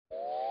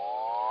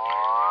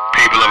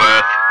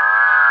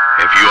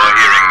you are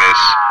hearing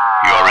this,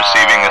 you are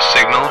receiving a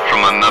signal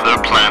from another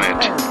planet.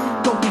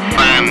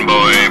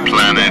 Fanboy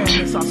Planet.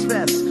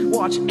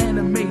 Watch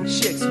anime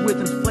chicks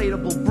with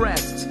inflatable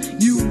breasts.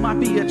 You might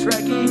be a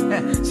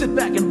Trekkie. Sit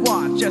back and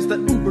watch as the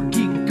uber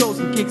geek goes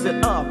and kicks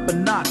it up a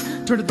notch.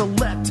 Turn to the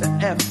letter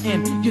F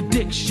in your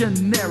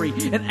dictionary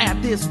and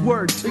add this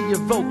word to your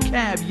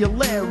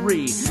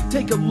vocabulary.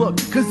 Take a look,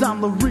 cause I'm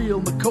the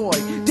real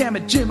McCoy. Damn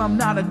it, Jim, I'm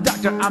not a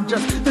doctor, I'm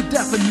just the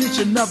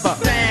definition of a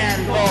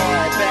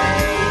fanboy,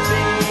 baby.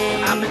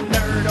 I'm a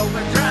nerd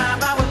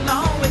overdrive, I will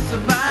always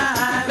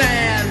survive.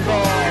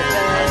 Fanboy,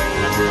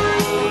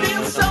 baby.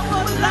 Feel so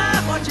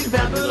alive watching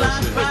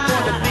Babylon 5.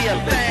 Going to be a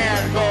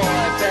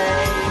fanboy,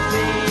 baby.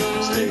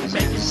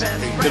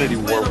 Infinity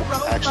War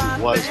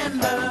actually was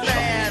competitive.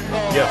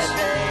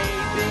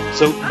 Yes.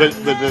 So,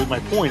 but my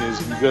point is,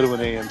 if you go to an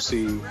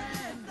AMC,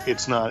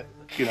 it's not,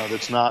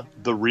 that's not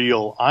the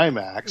real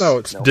IMAX. No,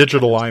 it's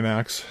digital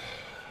IMAX.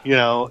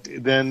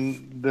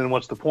 Then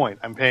what's the point?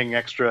 I'm paying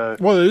extra.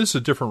 Well, it is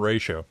a different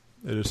ratio.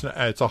 It's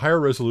a higher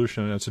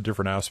resolution and it's a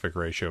different aspect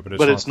ratio, but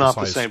it's not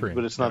the same. Screen.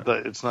 But it's not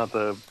it's not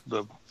the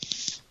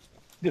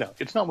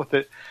it's not what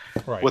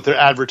right. what they're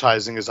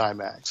advertising as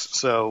IMAX.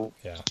 So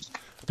yeah.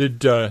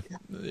 Did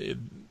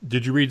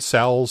you read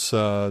Sal's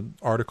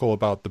article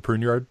about the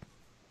Pruneyard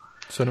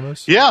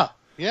cinemas? Yeah.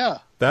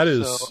 That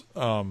is,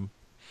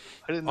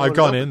 I've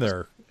gone in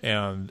there,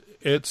 and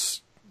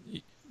it's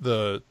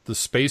the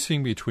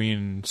spacing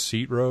between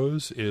seat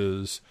rows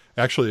is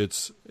actually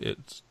it's a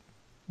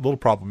little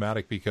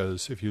problematic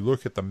because if you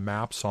look at the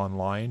maps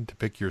online to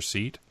pick your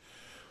seat,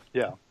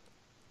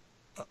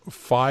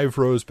 5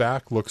 rows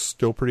back looks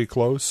still pretty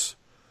close,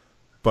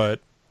 but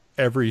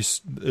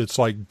it's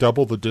like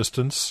double the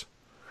distance.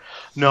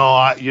 No,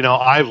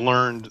 I've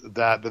learned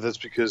that, but that's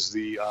because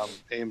the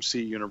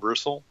AMC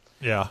Universal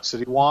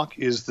City Walk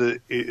is the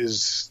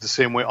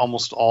same way.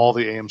 Almost all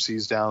the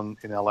AMCs down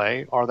in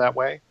LA are that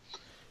way,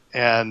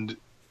 and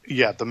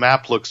the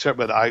map looks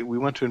terrible. But we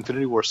went to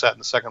Infinity War, sat in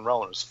the second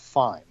row, and it was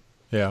fine.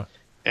 Yeah,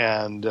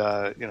 and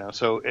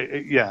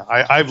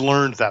I've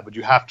learned that, but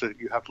you have to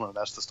learn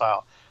that's the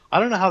style. I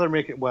don't know how they're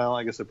making. Well,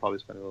 I guess they're probably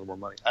spending a little more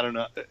money. I don't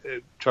know,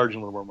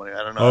 charging a little more money.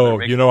 I don't know. Oh,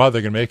 you know how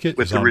they can make it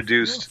with the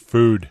reduced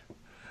food,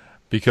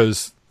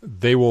 because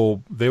they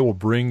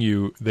bring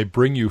you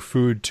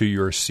food to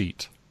your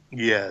seat.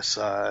 Yes,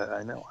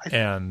 I know.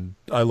 And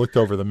I looked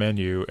over the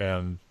menu,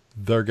 and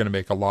they're going to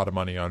make a lot of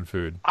money on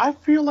food. I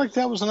feel like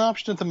that was an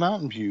option at the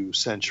Mountain View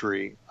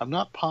Century. I'm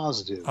not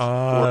positive,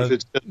 or if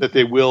it's that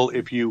they will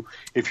if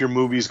your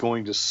movie's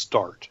going to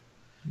start.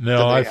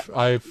 No,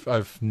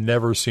 I've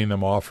never seen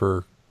them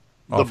offer.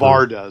 The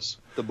bar does.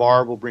 The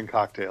bar will bring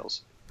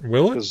cocktails.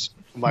 Will it? Because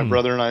my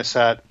brother and I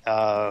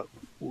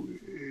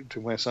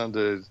took my son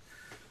to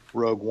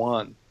Rogue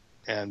One,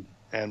 and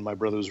my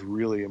brother was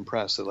really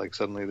impressed that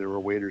suddenly there were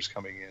waiters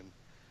coming in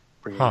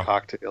bringing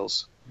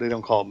cocktails. They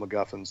don't call it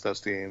MacGuffins.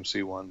 That's the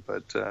AMC one.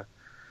 But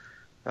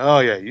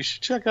you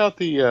should check out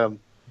the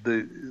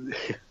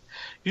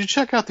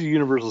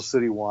Universal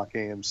City Walk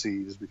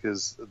AMCs,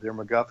 because their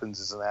MacGuffins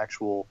is an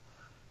actual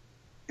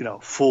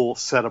full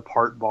set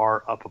apart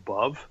bar up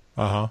above.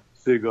 Uh-huh.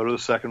 So you go to the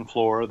second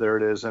floor, there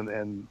it is,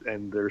 and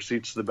there are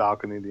seats to the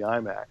balcony of the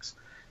IMAX.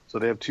 So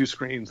they have 2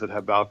 screens that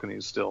have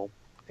balconies still,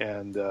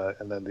 and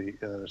then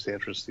there's the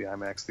entrance to the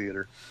IMAX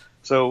theater.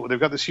 So they've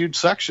got this huge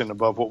section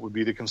above what would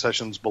be the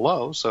concessions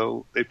below.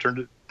 So they've turned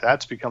it.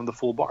 That's become the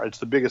full bar. It's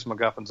the biggest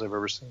MacGuffins I've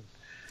ever seen.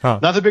 Huh.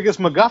 Not the biggest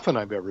MacGuffin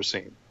I've ever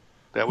seen.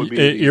 That would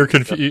be. You're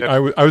confused. I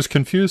was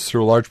confused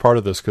through a large part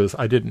of this because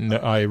I didn't.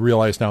 I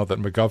realize now that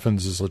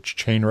MacGuffins is a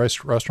chain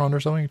restaurant or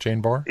something, chain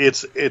bar.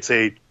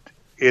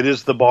 It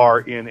is the bar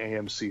in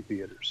AMC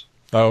theaters.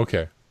 Oh,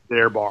 okay.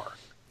 Their bar.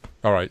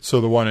 All right.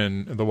 So the one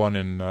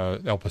in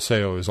El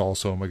Paseo is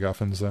also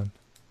MacGuffins then.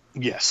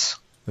 Yes.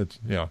 It's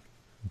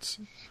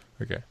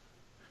okay.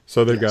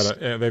 So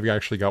they've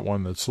actually got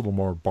one that's a little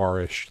more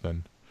bar-ish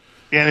than.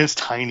 Yeah, and it's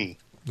tiny.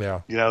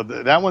 Yeah.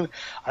 That one.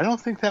 I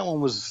don't think that one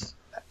was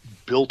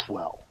built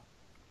well.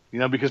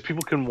 Because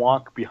people can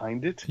walk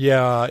behind it.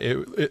 Yeah,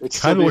 it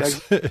kind of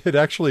looks. It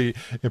actually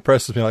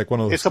impresses me like one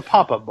of those. It's a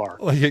pop-up bar.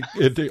 Like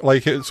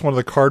it's one of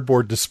the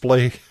cardboard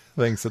display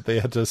things that they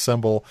had to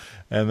assemble,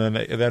 and then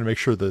make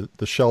sure the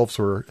shelves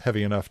were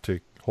heavy enough to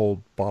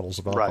hold bottles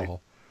of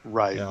alcohol.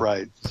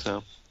 Right.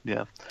 So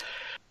yeah.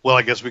 Well,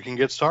 I guess we can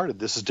get started.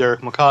 This is Derek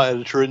McCaw,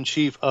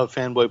 editor-in-chief of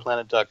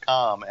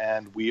FanboyPlanet.com,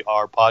 and we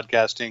are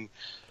podcasting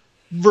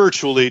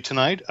virtually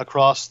tonight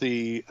across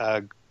the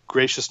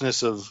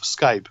graciousness of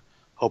Skype,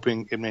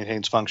 hoping it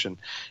maintains function,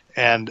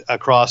 and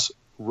across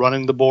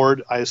running the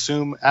board, I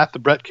assume, at the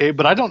Brett Cave,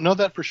 but I don't know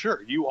that for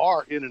sure. You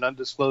are in an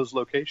undisclosed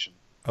location.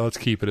 Let's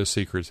keep it a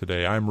secret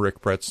today. I'm Rick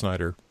Brett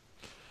Snyder.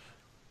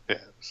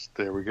 Yes,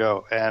 there we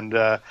go. And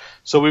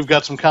so we've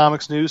got some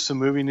comics news, some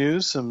movie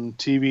news, some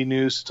TV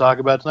news to talk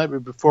about tonight.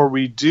 But before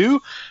we do, I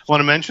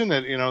want to mention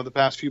that, the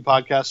past few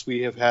podcasts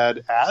we have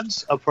had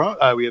ads up front.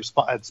 We have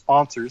had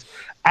sponsors.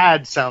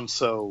 Ads sounds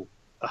so,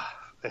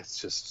 it's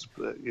just,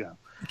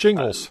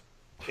 Jingles.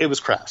 It was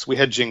crass. We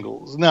had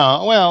jingles.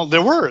 No, well,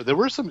 there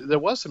was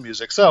some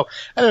music. So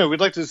anyway, we'd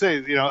like to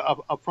say,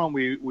 up front,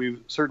 we've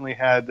certainly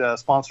had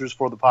sponsors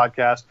for the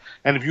podcast.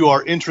 And if you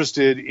are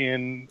interested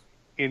in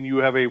you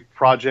have a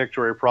project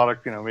or a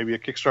product, maybe a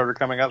Kickstarter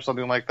coming up,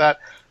 something like that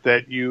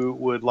you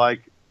would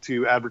like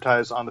to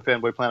advertise on the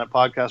Fanboy Planet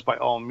podcast, by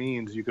all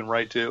means, you can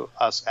write to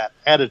us at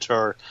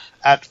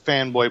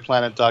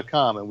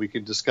editor@fanboyplanet.com, and we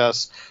can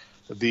discuss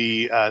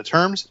the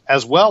terms,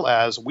 as well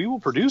as we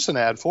will produce an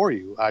ad for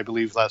you. I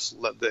believe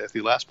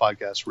the last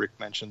podcast, Rick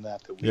mentioned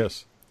that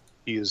yes,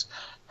 he is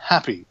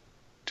happy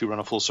to run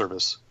a full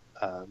service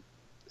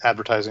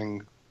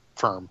advertising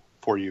firm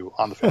for you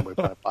on the Fanboy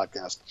Planet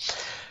podcast.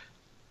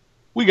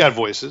 We got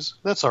voices.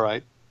 That's all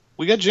right.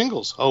 We got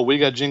jingles. Oh, we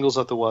got jingles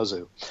at the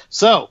wazoo.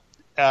 So,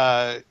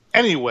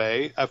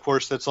 anyway, of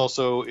course, that's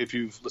also, if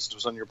you've listened to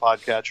us on your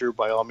podcatcher,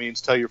 by all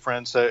means, tell your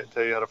friends, tell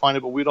you how to find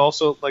it. But we'd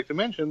also like to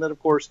mention that, of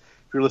course,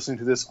 if you're listening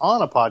to this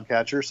on a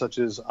podcatcher, such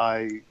as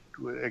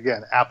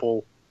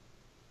Apple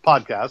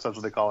Podcasts, that's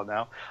what they call it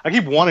now. I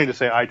keep wanting to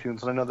say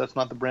iTunes, and I know that's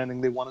not the branding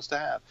they want us to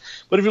have.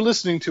 But if you're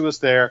listening to us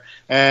there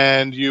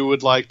and you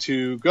would like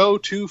to go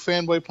to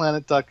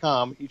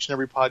fanboyplanet.com, each and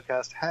every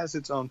podcast has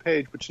its own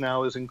page, which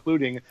now is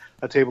including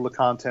a table of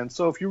contents.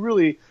 So if you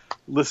really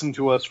listen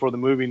to us for the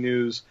movie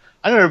news,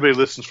 I know everybody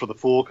listens for the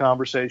full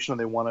conversation and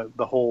they want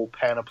the whole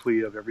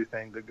panoply of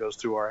everything that goes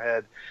through our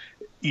head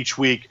each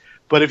week.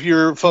 But if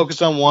you're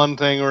focused on one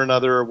thing or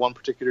another, or one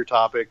particular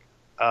topic,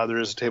 there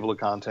is a table of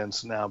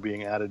contents now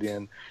being added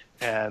in,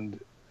 and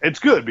it's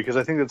good because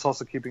I think it's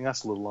also keeping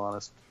us a little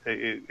honest.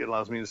 It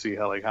allows me to see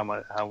how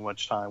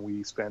much time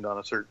we spend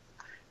on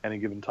any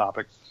given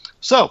topic.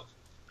 So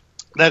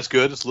that's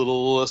good. It's a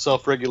little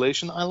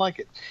self-regulation. I like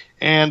it.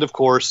 And, of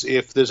course,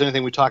 if there's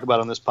anything we talk about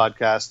on this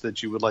podcast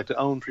that you would like to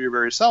own for your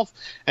very self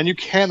and you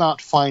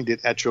cannot find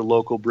it at your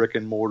local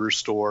brick-and-mortar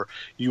store,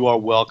 you are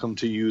welcome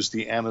to use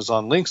the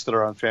Amazon links that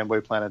are on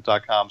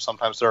fanboyplanet.com.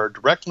 Sometimes there are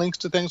direct links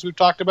to things we've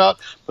talked about,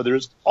 but there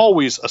is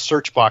always a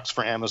search box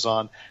for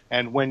Amazon.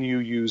 And when you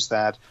use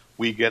that,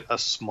 we get a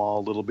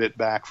small little bit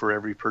back for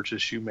every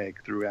purchase you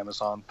make through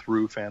Amazon,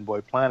 through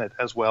Fanboy Planet.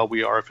 As well,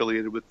 we are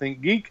affiliated with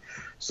Think Geek.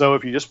 So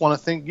if you just want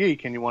to think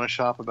geek and you want to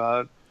shop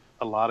about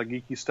a lot of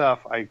geeky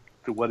stuff,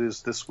 what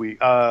is this week?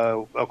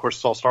 Of course,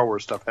 it's all Star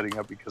Wars stuff heading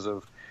up because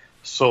of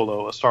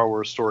Solo, a Star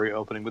Wars story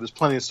opening. But there's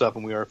plenty of stuff,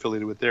 and we are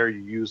affiliated with there.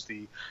 You use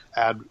the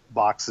ad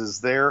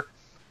boxes there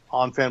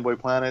on Fanboy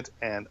Planet,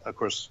 and, of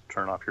course,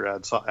 turn off your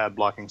ad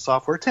blocking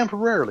software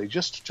temporarily,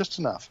 just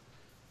enough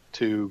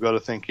to go to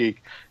Think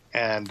Geek.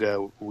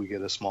 And we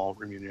get a small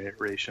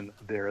remuneration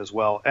there as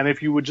well. And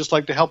if you would just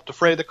like to help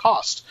defray the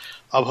cost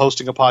of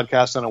hosting a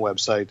podcast on a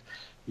website,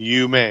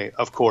 you may,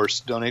 of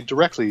course, donate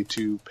directly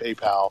to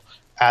PayPal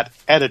at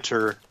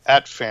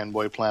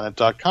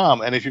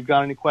editor@fanboyplanet.com. And if you've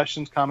got any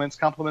questions, comments,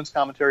 compliments,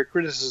 commentary,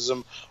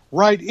 criticism,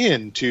 write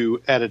in to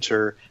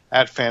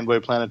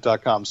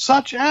editor@fanboyplanet.com,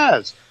 such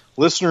as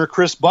listener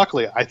Chris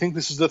Buckley. I think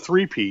this is the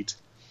three-peat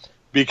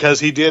because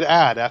he did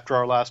add after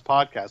our last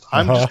podcast.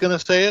 I'm just going to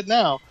say it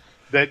now.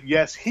 That,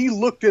 yes, he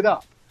looked it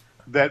up,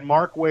 that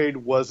Mark Waid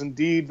was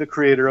indeed the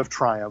creator of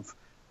Triumph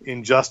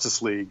in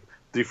Justice League,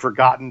 the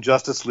forgotten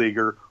Justice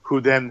Leaguer,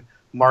 who then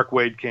Mark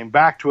Waid came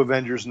back to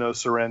Avengers No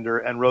Surrender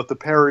and wrote the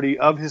parody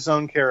of his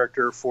own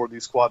character for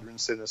the Squadron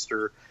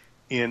Sinister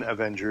in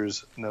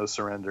Avengers No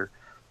Surrender.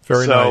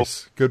 Very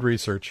nice. Good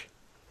research.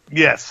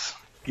 Yes.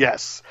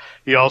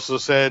 He also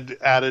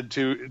added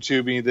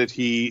to me that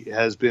he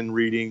has been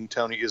reading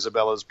Tony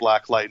Isabella's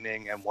Black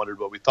Lightning and wondered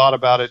what we thought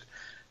about it.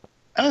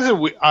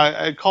 And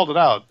I called it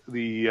out,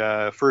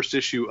 the first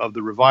issue of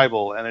the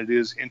revival, and it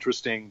is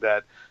interesting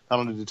that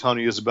not only did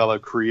Tony Isabella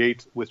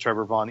create with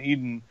Trevor Von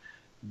Eden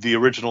the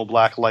original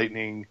Black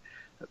Lightning,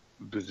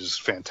 which is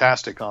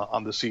fantastic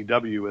on the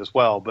CW as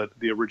well, but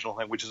the original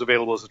thing, which is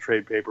available as a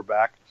trade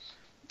paperback,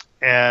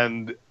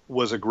 and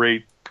was a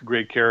great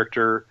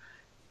character.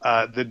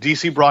 The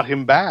DC brought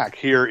him back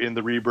here in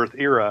the Rebirth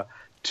era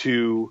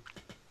to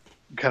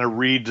kind of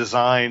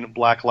redesign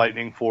Black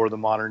Lightning for the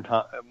modern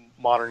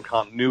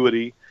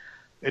continuity.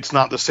 It's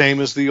not the same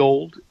as the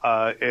old,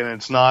 and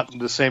it's not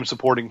the same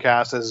supporting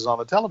cast as is on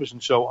the television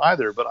show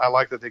either, but I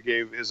like that they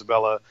gave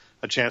Isabella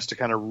a chance to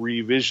kind of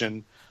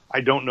revision. I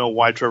don't know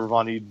why Trevor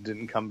Von Eden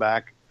didn't come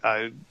back,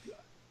 so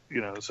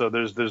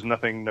there's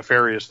nothing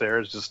nefarious there.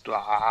 It's just,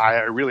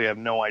 I really have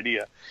no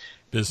idea.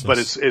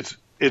 Business. But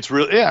it's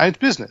really, it's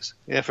business.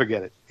 Yeah,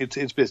 forget it.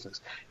 It's business.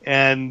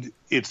 And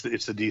it's the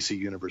DC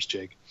universe,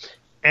 Jake.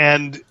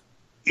 And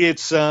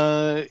it's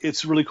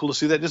really cool to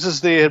see that. Just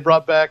as they had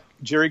brought back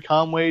Jerry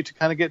Conway to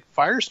kind of get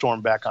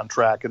Firestorm back on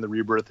track in the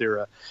Rebirth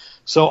era.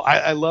 So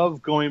I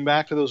love going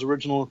back to those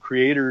original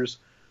creators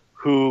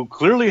who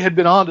clearly had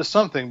been on to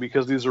something,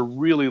 because these are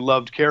really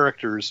loved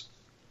characters,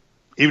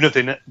 even if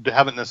they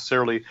haven't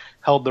necessarily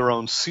held their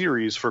own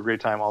series for a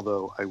great time.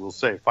 Although I will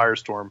say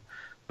Firestorm,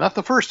 not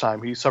the first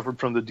time. He suffered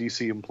from the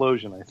DC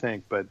implosion, I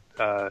think, but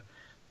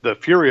the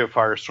Fury of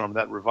Firestorm,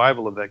 that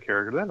revival of that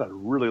character, that had a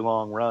really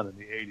long run in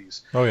the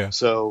 80s. Oh yeah.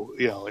 So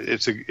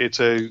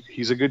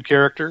he's a good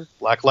character.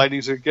 Black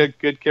Lightning's a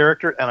good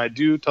character, and I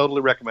do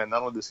totally recommend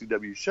not only the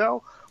CW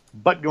show,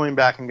 but going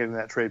back and getting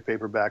that trade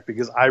paperback,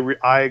 because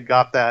I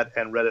got that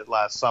and read it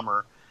last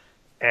summer,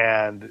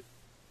 and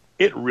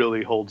it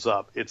really holds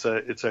up. It's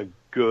a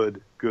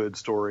good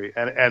story,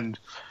 and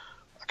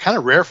kind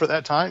of rare for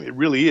that time. It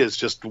really is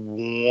just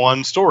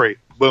one story,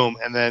 boom,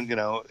 and then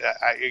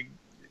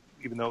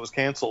even though it was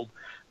canceled,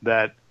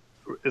 that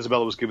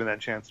Isabella was given that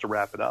chance to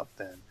wrap it up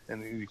then.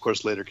 And he, of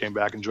course, later came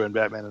back and joined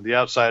Batman and the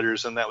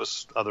Outsiders, and that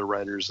was other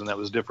writers, and that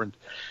was different.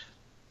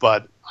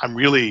 But I'm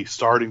really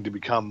starting to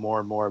become more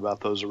and more about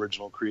those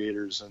original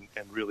creators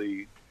and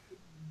really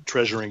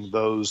treasuring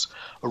those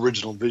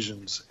original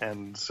visions.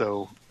 And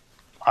so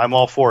I'm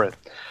all for it.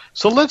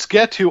 So let's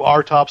get to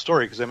our top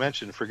story, because I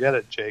mentioned, forget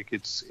it, Jake,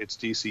 it's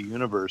DC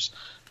Universe.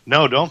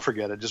 No, don't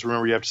forget it. Just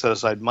remember you have to set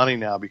aside money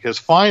now, because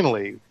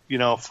finally,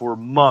 for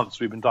months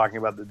we've been talking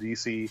about the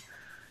DC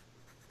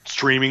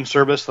streaming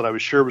service that I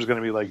was sure was going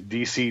to be like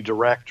DC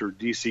Direct or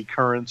DC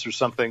Currents or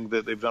something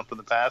that they've done from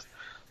the past.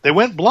 They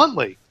went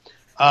bluntly.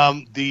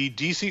 The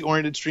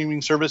DC-oriented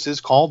streaming service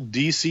is called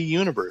DC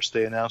Universe.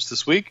 They announced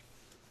this week,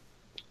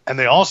 and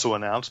they also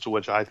announced,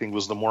 which I think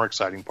was the more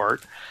exciting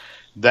part,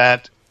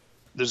 that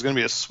there's going to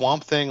be a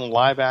Swamp Thing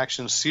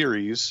live-action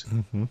series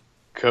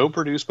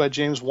co-produced by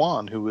James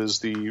Wan, who is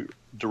the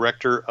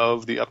director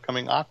of the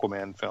upcoming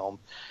Aquaman film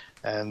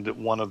and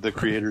one of the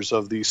creators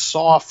of the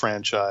Saw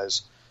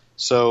franchise.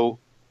 So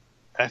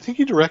I think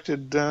he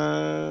directed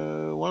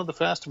one of the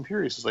Fast and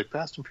Furious. It's like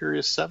Fast and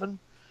Furious 7.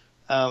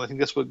 I think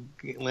that's what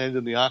landed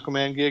in the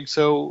Aquaman gig.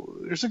 So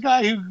there's a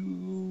guy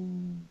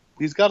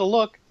he's got a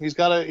look. He's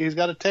got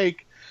a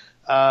take.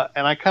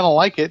 And I kind of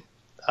like it.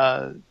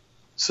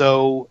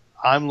 So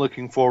I'm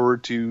looking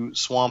forward to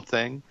Swamp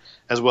Thing.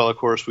 As well, of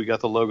course, we got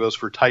the logos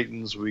for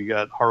Titans. We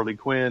got Harley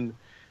Quinn.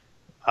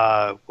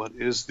 What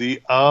is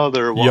the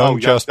other one? Young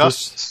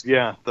Justice.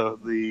 Yeah,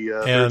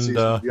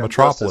 and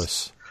Metropolis.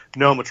 Justice.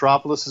 No,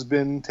 Metropolis has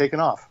been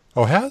taken off.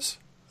 Oh, has?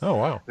 Oh,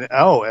 wow.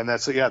 Oh, and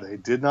they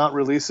did not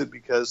release it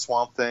because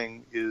Swamp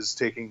Thing is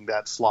taking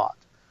that slot.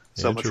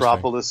 So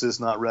Metropolis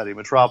is not ready.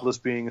 Metropolis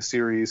being a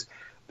series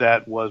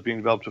that was being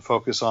developed to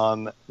focus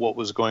on what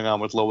was going on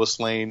with Lois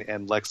Lane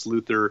and Lex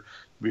Luthor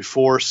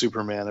before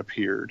Superman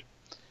appeared.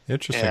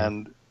 Interesting.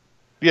 And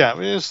yeah, I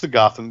mean, it's the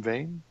Gotham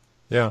vein.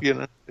 Yeah.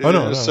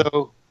 No.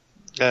 So,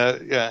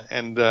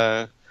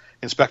 and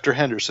Inspector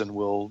Henderson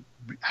will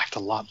act a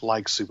lot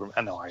like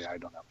Superman. No, I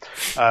don't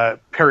know.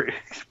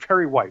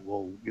 Perry White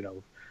will,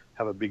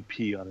 have a big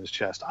P on his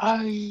chest.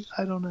 I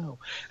don't know.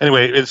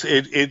 Anyway,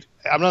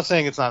 I'm not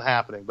saying it's not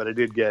happening, but it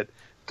did get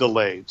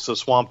delayed. So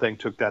Swamp Thing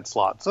took that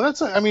slot. So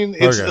it's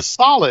a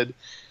solid.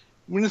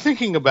 When you're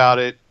thinking about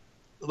it,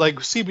 like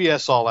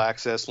CBS All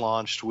Access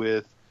launched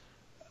with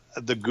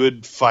The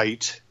Good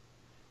Fight,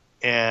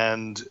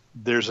 and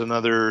there's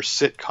another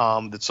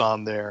sitcom that's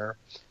on there,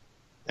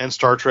 and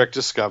Star Trek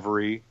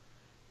Discovery.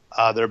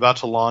 They're about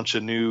to launch a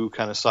new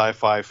kind of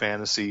sci-fi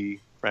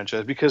fantasy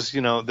franchise, because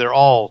they're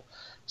all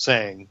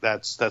saying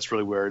that's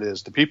really where it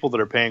is. The people that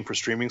are paying for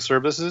streaming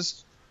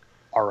services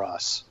are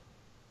us,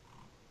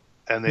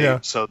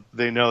 and so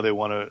they know they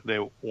want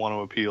to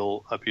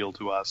appeal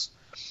to us.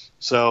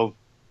 So.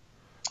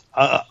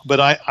 But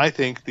I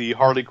think the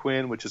Harley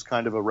Quinn, which is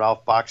kind of a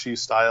Ralph Bakshi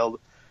styled,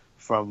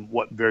 from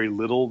what very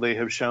little they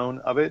have shown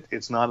of it,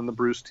 it's not in the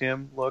Bruce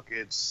Timm look.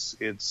 It's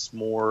a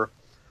little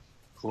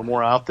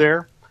more out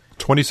there.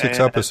 26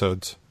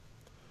 episodes.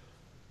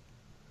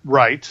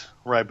 Right.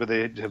 But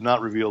they have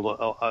not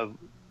revealed.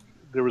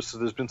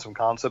 There's been some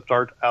concept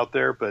art out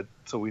there, but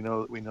so we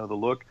know the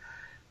look.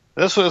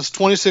 It's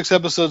 26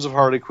 episodes of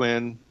Harley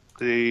Quinn.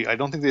 I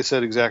don't think they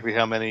said exactly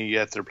how many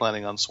yet. They're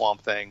planning on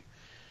Swamp Thing.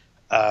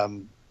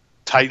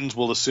 Titans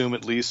will assume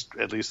at least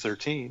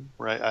 13,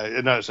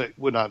 right? Not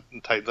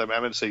Titans. I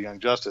meant to say Young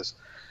Justice.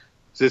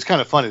 So it's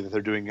kind of funny that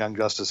they're doing Young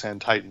Justice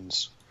and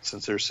Titans,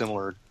 since they're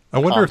similar. I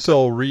wonder if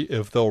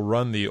they'll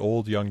run the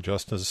old Young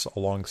Justice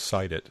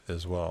alongside it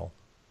as well.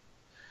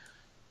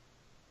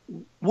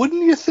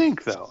 Wouldn't you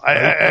think, though?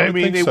 I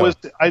mean, it was.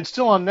 It's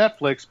still on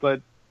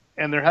Netflix,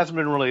 and there hasn't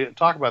been really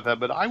talk about that.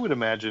 But I would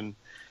imagine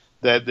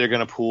that they're going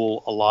to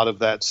pull a lot of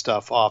that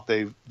stuff off.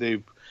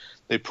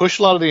 They push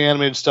a lot of the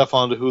animated stuff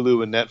onto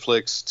Hulu and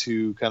Netflix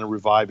to kind of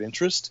revive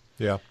interest.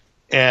 Yeah.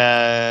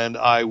 And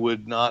I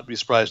would not be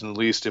surprised in the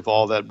least if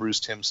all that Bruce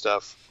Timm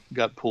stuff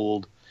got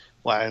pulled.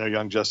 Well, I know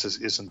Young Justice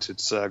isn't.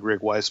 It's Greg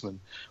Weisman,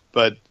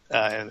 but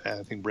and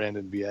I think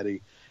Brandon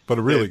Vietti. But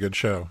a really good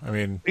show. I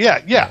mean,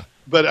 yeah.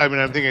 But I mean,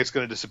 I'm thinking it's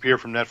going to disappear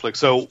from Netflix.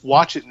 So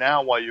watch it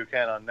now while you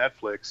can on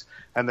Netflix,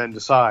 and then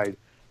decide,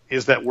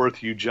 is that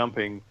worth you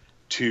jumping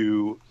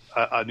to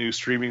a new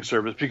streaming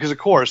service? Because of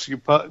course we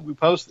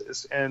post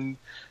this and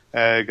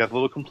got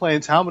little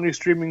complaints. How many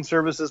streaming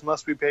services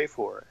must we pay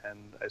for? And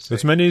I say,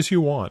 as many as you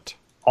want.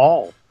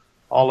 All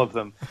of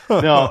them.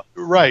 No,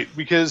 right?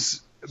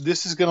 Because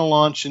this is going to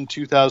launch in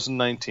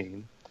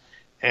 2019,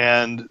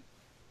 and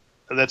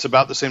that's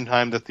about the same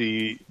time that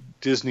the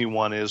Disney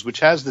one is, which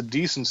has the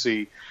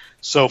decency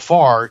so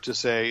far to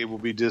say it will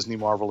be Disney,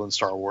 Marvel, and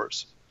Star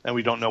Wars, and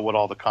we don't know what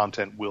all the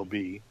content will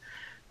be.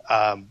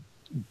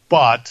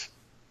 But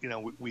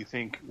we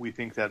think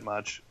that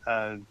much,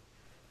 and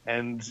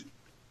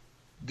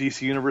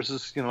DC Universe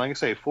is, like I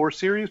say, 4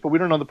 series, but we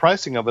don't know the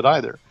pricing of it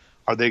either.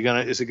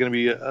 Is it gonna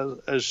be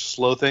a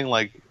slow thing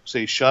like,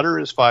 say, Shudder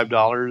is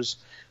 $5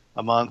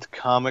 a month,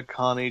 Comic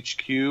Con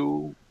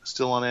HQ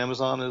still on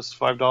Amazon is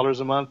 $5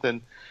 a month,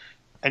 and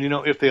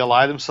if they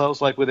ally themselves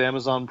like with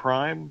Amazon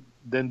Prime,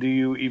 then do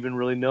you even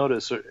really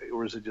notice,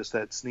 or is it just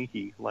that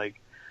sneaky? Like,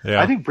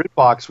 I think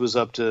BritBox was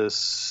up to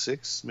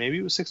maybe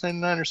it was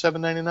 $6.99 or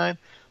 $7.99,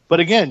 but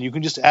again, you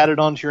can just add it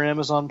onto your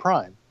Amazon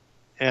Prime,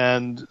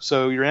 and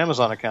so your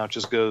Amazon account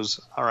just goes,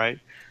 all right,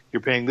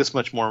 you're paying this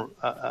much more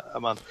a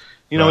month.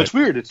 It's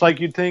weird. It's like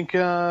you'd think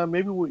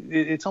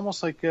it's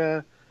almost like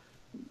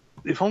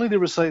if only there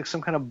was like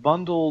some kind of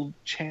bundled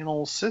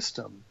channel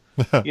system.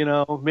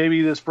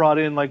 Maybe this brought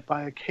in like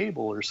by a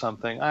cable or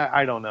something.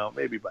 I don't know.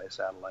 Maybe by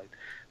satellite.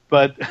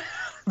 But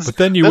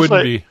then you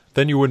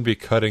wouldn't be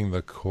cutting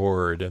the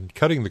cord, and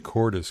cutting the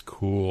cord is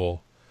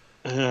cool.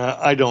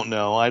 I don't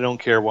know. I don't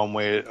care one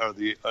way or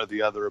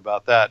the other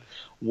about that.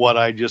 What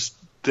I just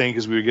think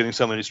is we were getting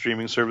so many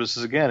streaming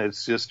services again.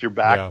 It's just you're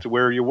back to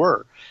where you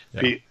were.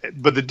 Yeah.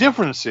 But the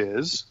difference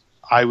is,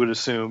 I would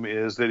assume,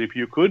 is that if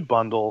you could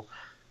bundle,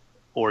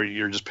 or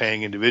you're just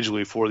paying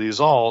individually for these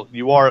all,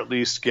 you are at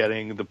least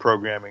getting the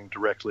programming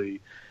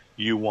directly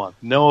you want.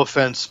 No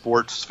offense,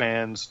 sports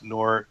fans,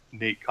 nor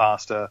Nate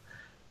Costa.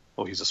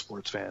 Oh, he's a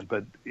sports fan,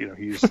 but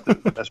he's the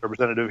best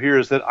representative here.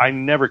 Is that I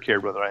never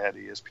cared whether I had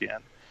ESPN.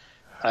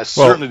 I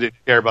certainly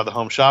didn't care about the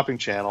home shopping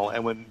channel.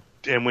 And when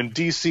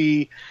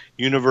DC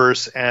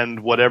Universe and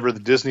whatever the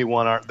Disney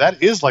one are,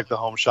 that is like the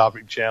home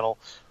shopping channel,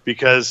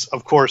 because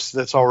of course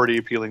that's already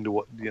appealing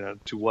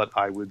to what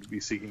I would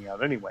be seeking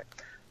out anyway.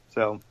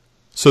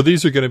 So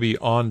these are going to be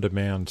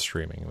on-demand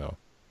streaming, though,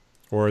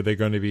 or are they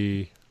going to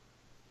be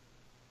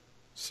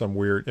some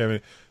weird? I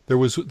mean, there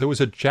was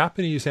a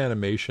Japanese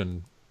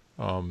animation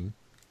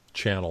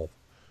channel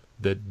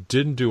that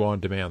didn't do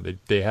on-demand.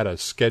 They had a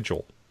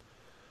schedule,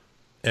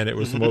 and it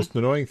was the most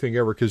annoying thing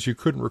ever, because you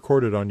couldn't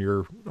record it on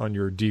your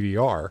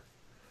DVR.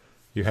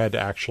 You had to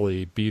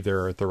actually be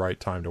there at the right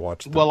time to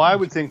watch. Well, I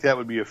would think that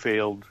would be a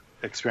failed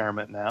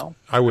experiment now.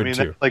 I mean,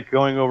 too. That's like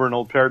going over an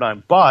old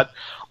paradigm. But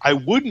I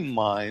wouldn't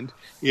mind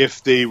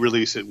if they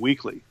release it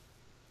weekly,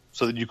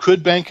 so that you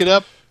could bank it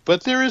up.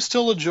 But there is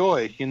still a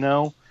joy,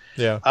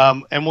 Yeah.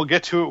 And we'll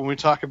get to it when we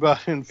talk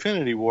about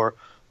Infinity War.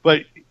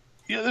 But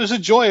there's a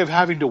joy of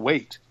having to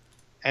wait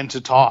and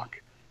to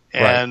talk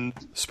and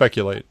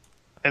speculate.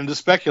 And to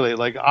speculate,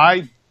 like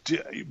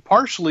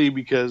partially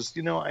because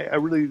I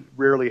really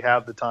rarely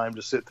have the time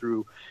to sit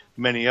through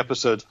many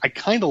episodes. I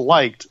kind of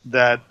liked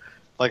that,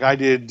 like I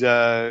did,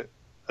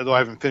 although I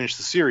haven't finished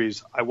the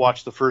series. I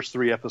watched the first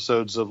 3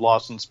 episodes of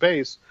Lost in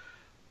Space,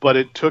 but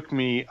it took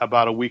me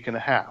about a week and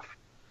a half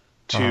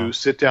to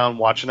sit down,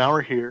 watch an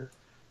hour here,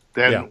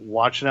 then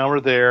watch an hour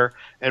there,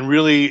 and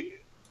really,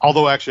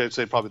 although actually I'd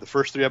say probably the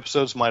first 3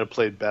 episodes might have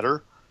played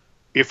better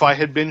if I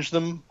had binged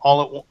them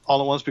all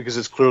at once, because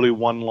it's clearly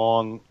one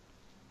long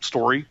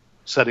story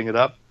setting it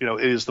up.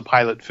 It is the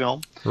pilot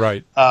film.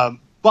 Right.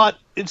 But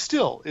it's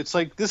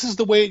like, this is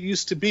the way it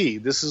used to be.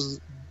 This is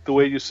the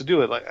way it used to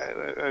do it. Like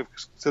I've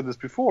said this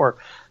before,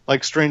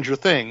 like Stranger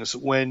Things,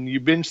 when you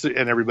binge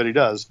and everybody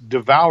does,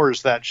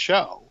 devours that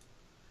show.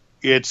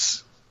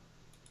 It's,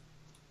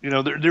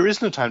 there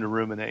is no time to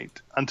ruminate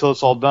until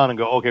it's all done and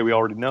go, okay, we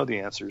already know the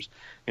answers.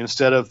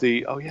 Instead of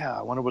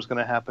I wonder what's going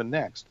to happen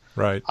next.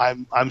 Right.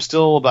 I'm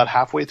still about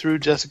halfway through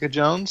Jessica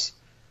Jones,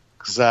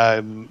 because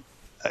I'm,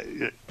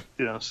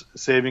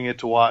 saving it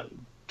to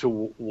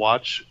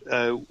watch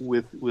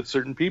with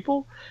certain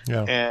people.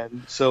 Yeah.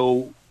 And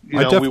so,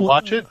 we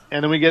watch it,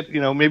 and then we get,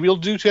 maybe we'll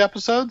do 2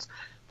 episodes,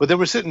 but then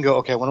we sit and go,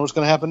 okay, I wonder what's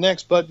going to happen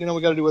next, but, we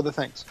got to do other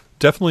things.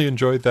 Definitely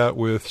enjoyed that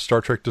with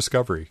Star Trek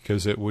Discovery,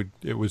 because it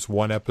was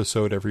 1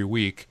 episode every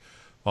week.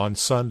 On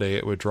Sunday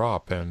it would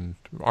drop, and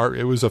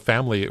it was a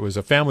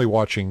family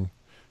watching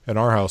in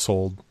our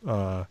household,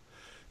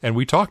 and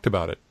we talked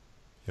about it.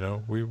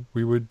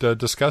 We would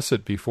discuss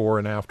it before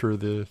and after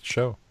the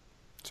show.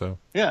 So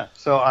yeah,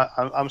 so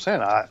I'm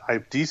saying I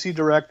DC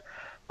Direct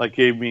like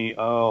gave me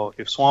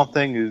if Swamp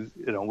Thing is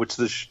which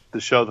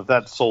the show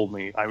that sold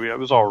me. I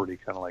was already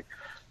kind of like,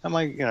 I'm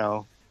like,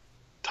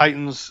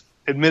 Titans,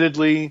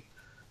 admittedly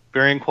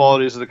varying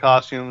qualities of the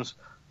costumes,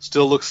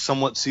 still looks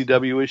somewhat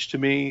CW-ish to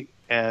me,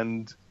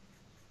 and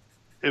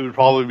it would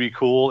probably be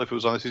cool if it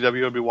was on the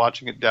CW. I'd be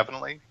watching it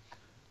definitely.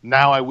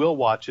 Now I will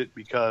watch it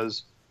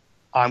because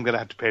I'm going to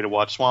have to pay to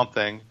watch Swamp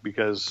Thing,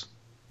 because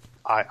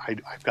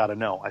I've got to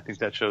know. I think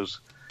that show's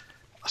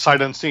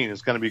sight unseen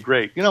is going to be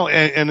great.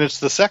 And it's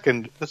the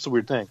second. That's the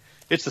weird thing.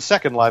 It's the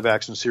second live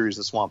action series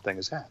that Swamp Thing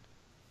has had.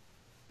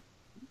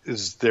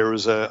 There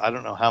was I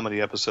don't know how many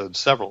episodes,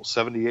 several,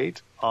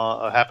 78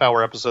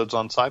 half-hour episodes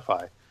on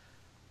Sci-Fi.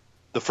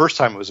 The first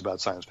time it was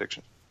about science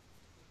fiction.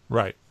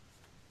 Right.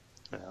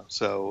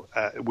 So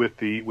with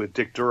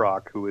Dick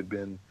Durock, who had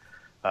been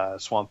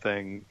Swamp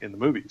Thing in the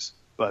movies,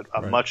 but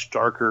a much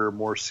darker,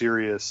 more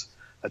serious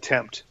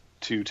attempt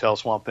to tell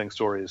Swamp Thing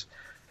stories.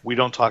 We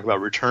don't talk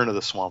about Return of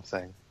the Swamp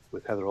Thing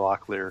with Heather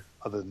Locklear,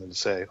 other than to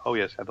say, oh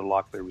yes, Heather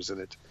Locklear was in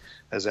it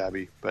as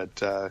Abby.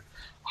 But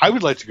I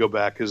would like to go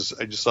back, because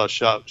I just saw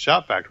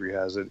Shout Factory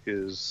has it.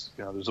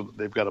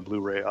 They've got a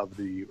Blu-ray of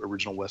the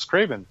original Wes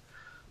Craven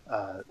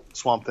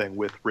Swamp Thing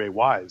with Ray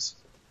Wise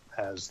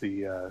as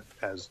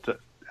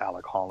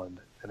Alec Holland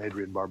and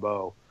Adrienne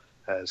Barbeau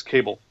as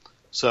Cable.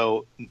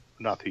 So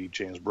not the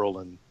James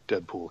Brolin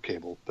Deadpool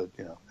Cable, but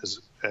as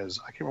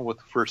I can't remember what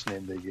the first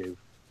name they gave.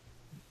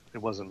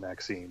 It wasn't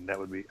Maxine. That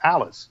would be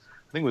Alice.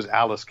 I think it was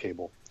Alice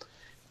Cable.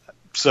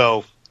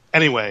 So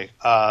anyway,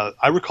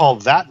 I recall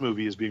that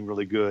movie as being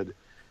really good.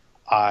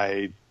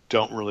 I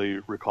don't really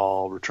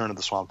recall Return of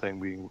the Swamp Thing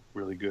being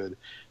really good.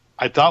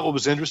 I thought what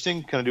was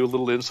interesting, can I do a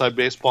little inside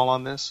baseball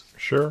on this?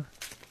 Sure.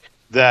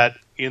 That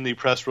in the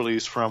press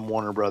release from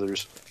Warner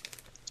Brothers,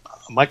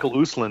 Michael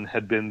Uslan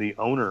had been the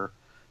owner,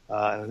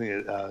 and I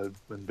think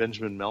when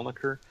Benjamin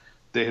Melniker,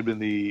 they had been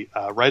the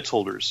rights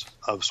holders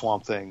of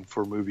Swamp Thing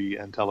for movie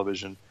and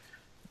television,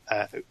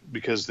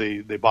 because they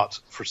bought,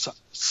 for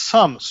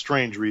some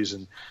strange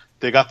reason,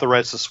 they got the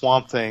rights to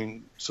Swamp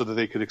Thing so that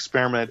they could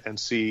experiment and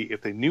see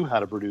if they knew how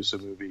to produce a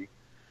movie,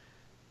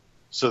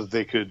 so that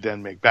they could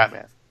then make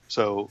Batman.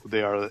 So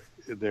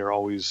they're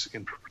always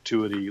in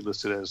perpetuity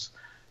listed as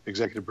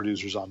executive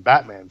producers on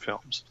Batman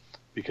films,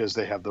 because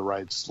they have the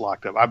rights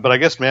locked up. But I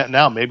guess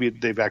now maybe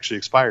they've actually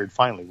expired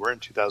finally. We're in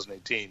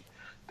 2018.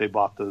 They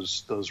bought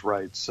those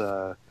rights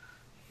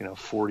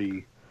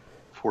 40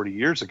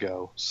 years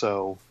ago.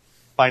 So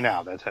by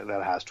now that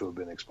has to have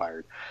been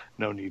expired.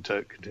 No need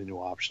to continue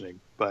optioning.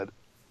 But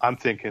I'm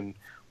thinking,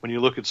 when you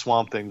look at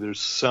Swamp Thing, there's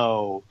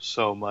so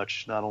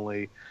much. Not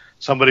only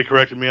somebody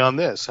corrected me on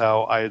this,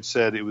 how I had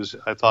said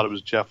I thought it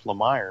was Jeff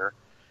Lemire,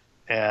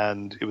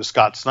 and it was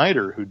Scott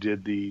Snyder who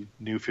did the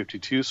New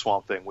 52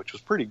 Swamp Thing, which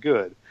was pretty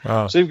good.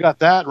 Wow. So you've got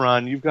that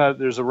run.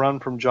 There's a run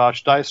from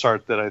Josh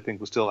Dysart that I think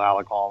was still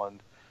Alec Holland,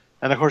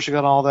 and of course you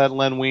got all that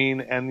Len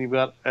Wein, and you've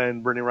got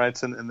Bernie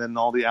Wrightson, and then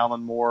all the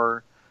Alan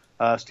Moore,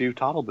 Steve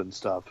Toddleben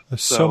stuff.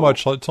 There's so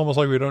much. It's almost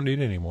like we don't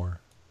need any more.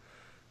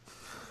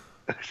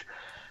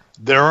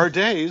 There are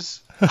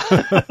days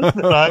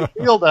that I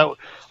feel that.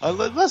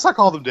 Let's not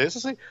call them days.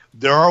 Let's say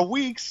there are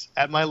weeks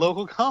at my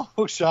local comic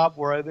book shop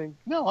where I think,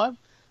 no,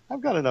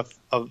 I've got enough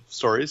of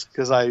stories,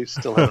 because I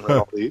still haven't read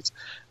all these.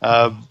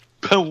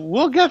 But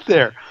we'll get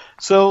there.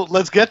 So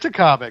let's get to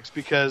comics,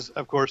 because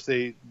of course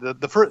the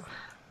first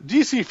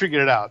DC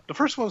figured it out. The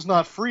first one's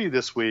not free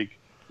this week,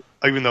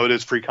 even though it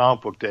is Free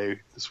Comic Book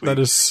Day this week. That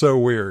is so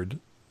weird.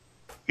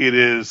 It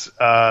is.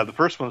 The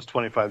first one's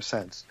 25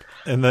 cents,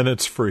 and then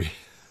it's free.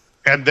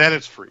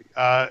 That's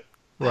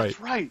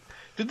right.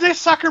 Did they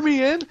sucker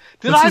me in?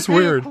 Did I pay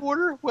weird. a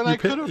quarter when I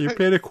could have? You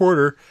paid a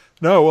quarter.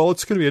 No, well,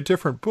 it's going to be a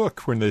different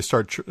book when they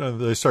start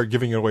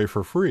giving it away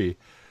for free.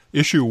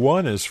 Issue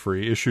 1 is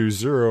free. Issue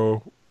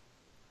 0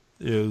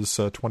 is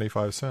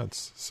 25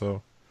 cents.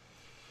 So,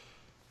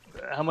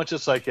 how much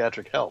is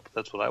Psychiatric Help?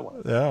 That's what I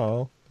want.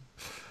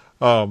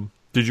 Yeah.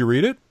 Did you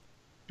read it?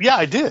 Yeah,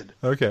 I did.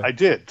 Okay. I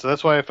did. So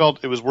that's why I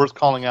felt it was worth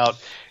calling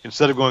out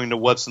instead of going to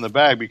what's in the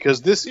bag,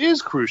 because this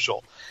is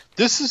crucial.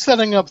 This is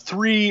setting up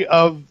three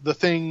of the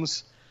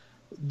things,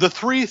 the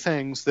three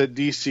things that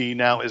DC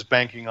now is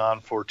banking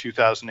on for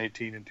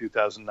 2018 and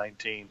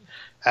 2019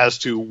 as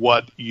to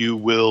what you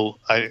will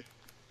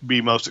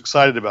be most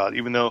excited about,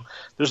 even though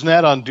there's an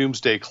ad on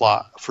Doomsday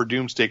Clock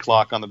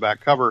on the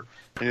back cover,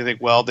 and you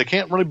think, well, they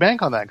can't really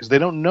bank on that because they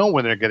don't know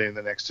when they're getting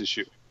the next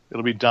issue.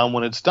 It'll be done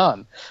when it's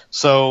done.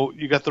 So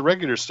you got the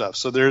regular stuff.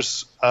 So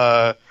there's,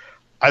 I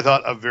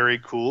thought, a very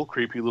cool,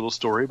 creepy little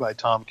story by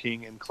Tom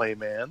King and Clay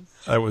Mann.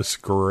 That was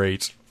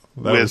great.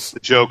 The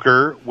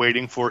Joker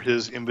waiting for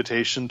his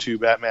invitation to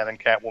Batman and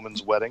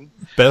Catwoman's wedding.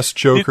 Best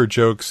Joker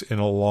jokes in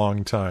a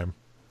long time.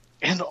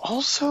 And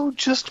also,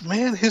 just,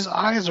 man, his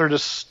eyes are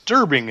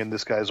disturbing in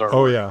this guy's artwork.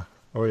 Oh, yeah.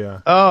 Oh,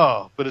 yeah.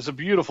 Oh, but it's a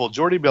beautiful.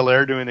 Jordi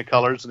Belair doing the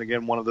colors, and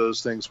again, one of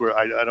those things where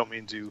I don't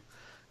mean to,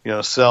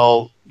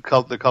 sell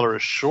the color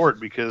is short,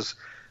 because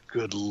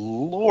good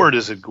Lord,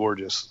 is it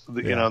gorgeous.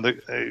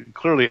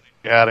 Clearly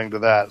adding to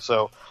that.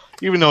 So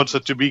even though it's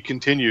a to be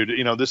continued,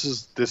 this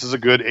is a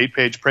good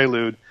 8-page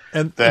prelude.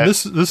 And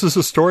this is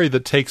a story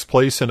that takes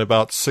place in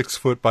about 6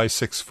 foot by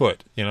 6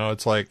 foot.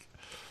 It's like,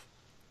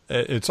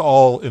 it's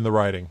all in the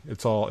writing.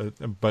 It's all,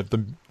 but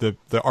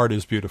the art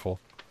is beautiful.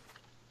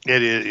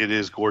 It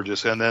is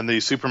gorgeous. And then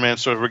the Superman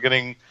story, we're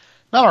getting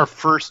not our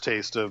first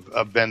taste of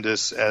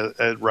Bendis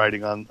at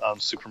writing on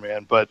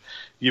Superman, but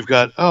you've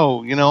got,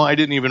 I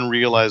didn't even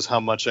realize how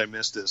much I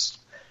missed this.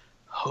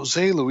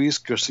 Jose Luis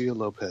Garcia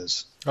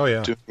Lopez. Oh,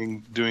 yeah.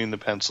 Doing the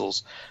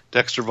pencils.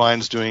 Dexter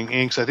Vines doing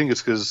inks. I think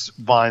it's because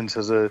Vines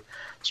has a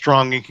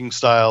strong inking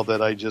style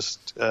that I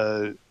just,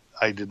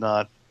 I did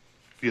not,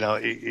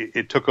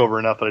 it took over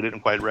enough that I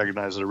didn't quite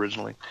recognize it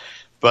originally.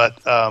 But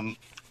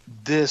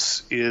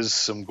this is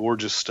some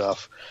gorgeous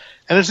stuff.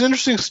 And it's an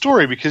interesting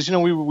story because,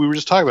 we were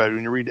just talking about it.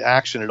 When you read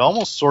Action, it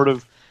almost sort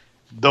of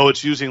though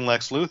it's using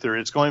Lex Luthor,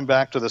 it's going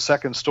back to the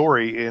second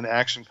story in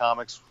Action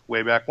Comics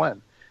way back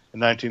when, in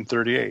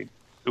 1938,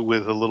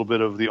 with a little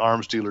bit of the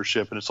arms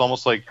dealership. And it's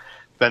almost like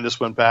Bendis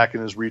went back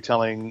and is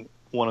retelling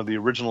one of the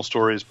original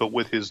stories, but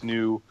with his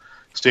new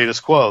status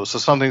quo. So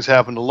something's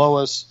happened to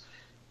Lois,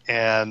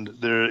 and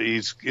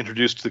he's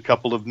introduced a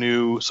couple of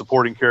new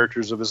supporting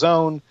characters of his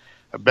own.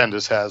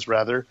 Bendis has,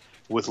 rather,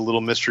 with a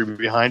little mystery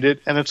behind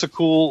it. And it's a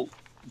cool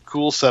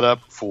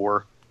setup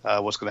for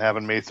what's going to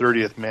happen May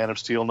 30th, Man of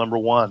Steel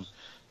 #1,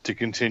 to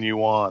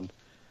continue on.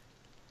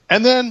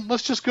 And then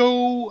let's just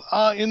go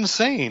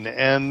insane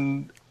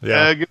and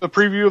give a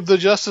preview of the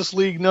Justice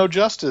League No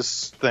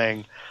Justice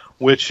thing,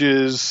 which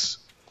is...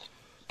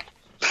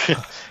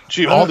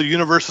 Gee, all the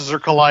universes are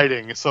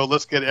colliding, so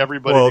let's get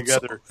everybody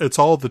together. It's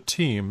all the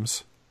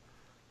teams.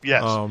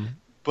 Yes.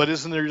 But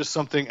isn't there just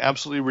something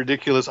absolutely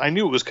ridiculous? I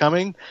knew it was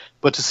coming,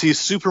 but to see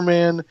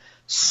Superman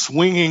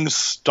swinging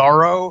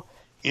Starro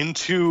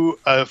into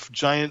a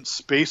giant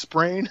space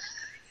brain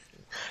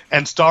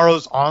and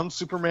Starro's on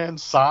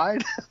Superman's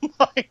side?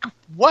 Like,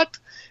 what?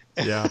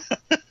 Yeah.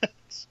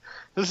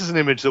 This is an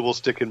image that will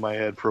stick in my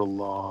head for a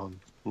long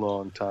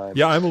time.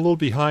 Yeah, I'm a little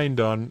behind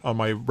on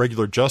my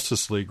regular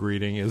Justice League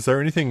reading. Is there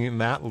anything in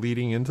that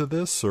leading into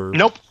this? Or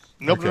Nope.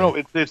 No.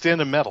 It's the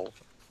end of Metal.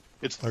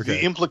 It's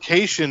the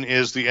implication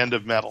is the end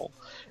of Metal,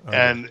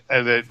 and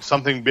that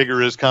something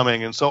bigger is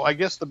coming. And so I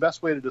guess the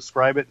best way to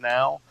describe it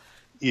now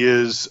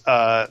is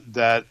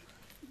that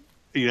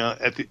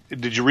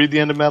did you read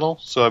the end of Metal?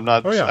 So I'm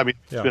not. Oh, yeah. I mean,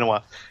 it's been a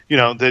while.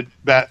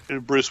 That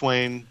Bruce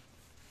Wayne,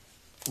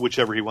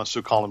 whichever he wants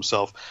to call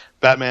himself,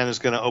 Batman is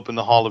going to open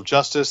the Hall of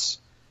Justice.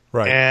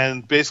 Right.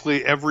 And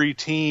basically every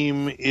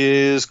team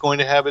is going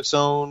to have its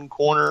own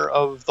corner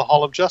of the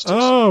Hall of Justice.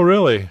 Oh,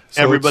 really?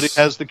 So everybody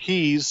has the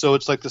keys, so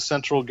it's like the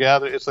central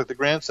gather. It's like the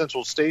Grand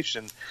Central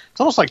Station.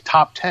 It's almost like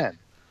Top 10.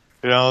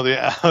 The old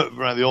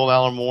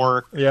Alan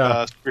Moore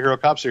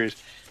superhero cop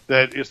series.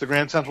 That it's the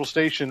Grand Central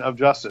Station of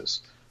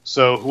Justice.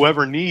 So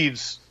whoever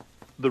needs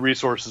the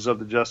resources of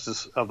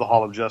the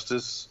Hall of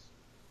Justice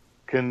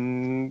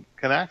can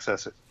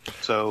access it.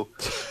 So.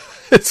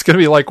 It's going to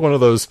be like one of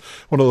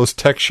those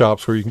tech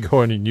shops where you can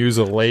go in and use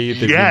a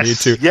lathe if you need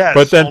to. Yes,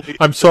 but then,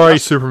 I'm sorry,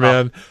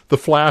 Superman, the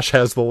Flash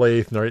has the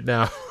lathe right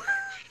now.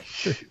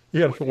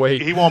 You got to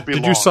wait. He won't be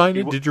long. Did you sign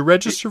it? Did you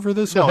register for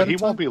this? No, he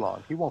won't be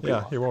long. He won't be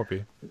long. Yeah, he won't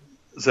be.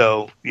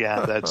 So,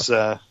 yeah, that's...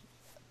 it'll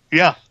be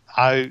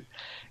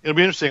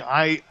interesting.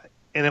 And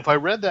if I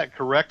read that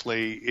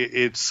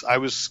correctly, I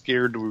was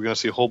scared we were going to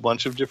see a whole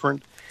bunch of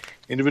different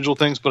individual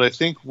things, but I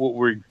think what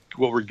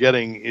we're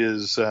getting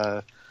is...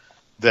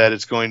 that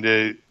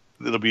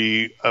it'll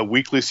be a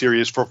weekly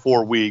series for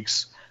 4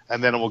 weeks,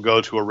 and then it will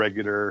go to a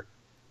regular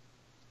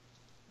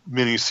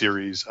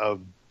miniseries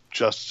of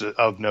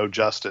No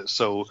Justice.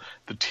 So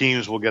the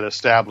teams will get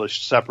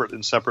established separate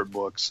in separate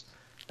books,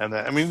 and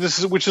then,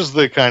 which is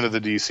the kind of the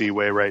DC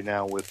way right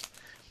now, with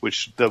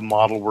which the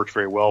model worked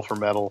very well for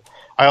Metal.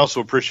 I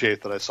also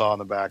appreciate that I saw on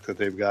the back that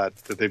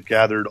they've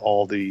gathered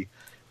all the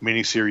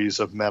miniseries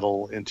of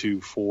Metal into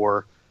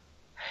 4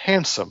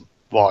 handsome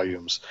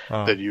volumes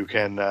that you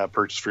can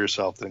purchase for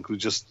yourself that include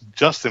just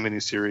the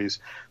miniseries,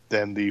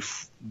 then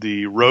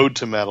the Road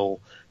to Metal,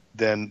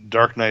 then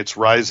Dark Knight's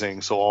Rising,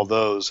 so all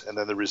those, and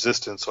then the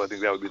Resistance. So I think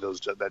that would be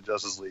that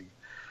Justice League.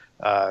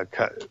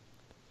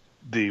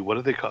 What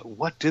did they call?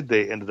 What did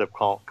they ended up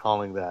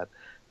calling that?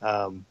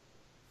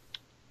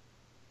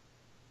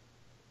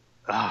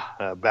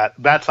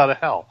 Bats Out of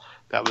Hell.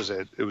 That was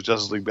it. It was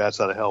Justice League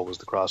Bats Out of Hell was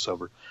the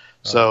crossover.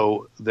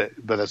 So, but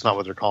that's not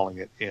what they're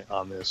calling it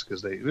on this,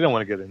 because they don't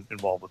want to get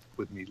involved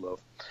with Meatloaf.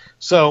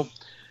 So,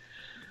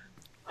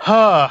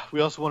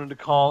 we also wanted to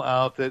call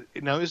out that,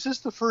 now, is this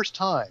the first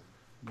time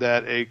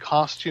that a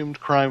costumed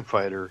crime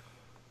fighter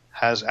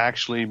has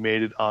actually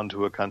made it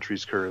onto a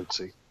country's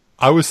currency?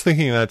 I was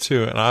thinking that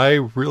too, and I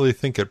really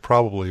think it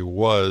probably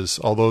was,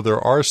 although there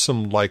are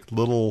some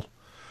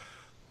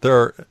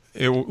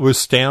it was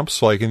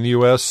stamps, like in the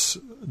U.S.,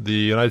 the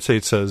United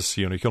States says,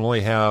 you can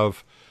only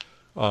have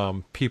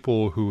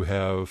people who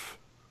have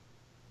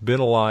been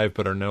alive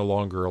but are no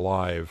longer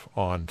alive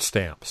on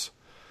stamps.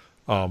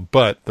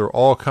 But there are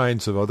all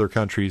kinds of other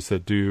countries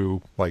that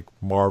do, like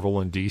Marvel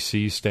and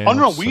DC stamps. Oh,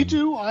 no, we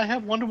do. I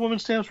have Wonder Woman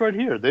stamps right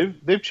here.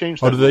 They've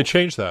changed that. Oh, did they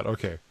change that?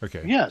 Okay.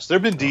 Yes, there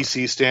have been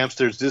DC stamps.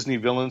 There's Disney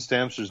villain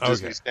stamps. There's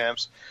Disney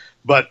stamps.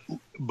 But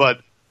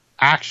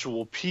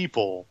actual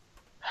people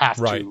have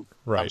to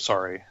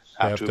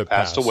have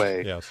passed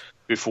away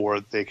before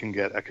they can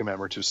get a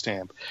commemorative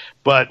stamp.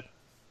 But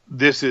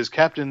this is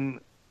Captain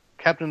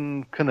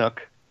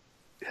Canuck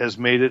has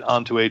made it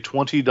onto a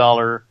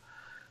 $20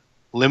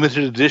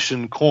 limited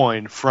edition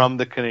coin from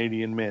the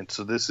Canadian Mint.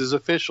 So this is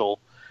official,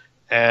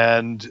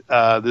 and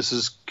this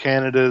is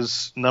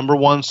Canada's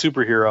 #1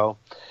 superhero,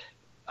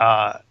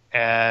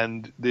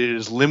 and it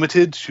is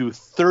limited to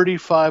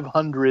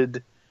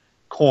 3,500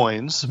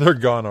 coins. They're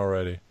gone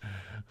already.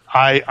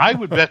 I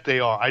would bet they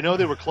are. I know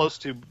they were close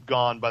to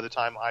gone by the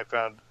time I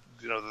found,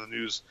 the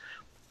news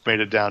made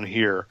it down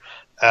here.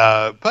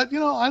 But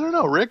I don't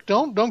know, Rick.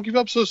 Don't give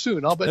up so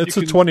soon. I'll bet it's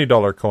a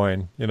 $20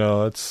 coin.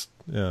 It's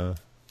Well,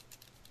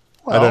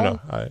 I don't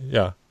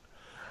know.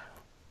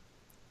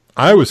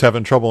 I was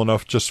having trouble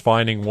enough just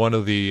finding one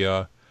of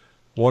the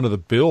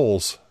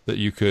bills that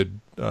you could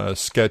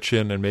sketch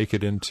in and make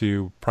it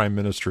into Prime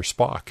Minister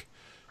Spock.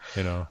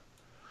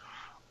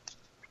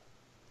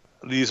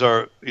 These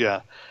are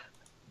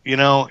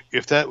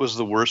if that was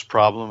the worst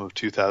problem of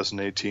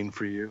 2018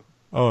 for you.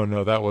 Oh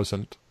no, that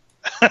wasn't.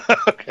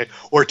 Okay,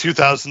 or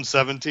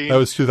 2017. That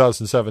was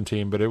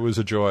 2017, but it was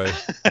a joy.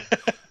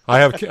 I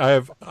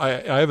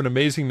have an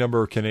amazing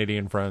number of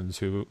Canadian friends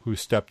who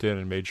stepped in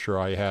and made sure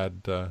I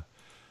had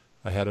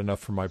enough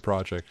for my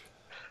project.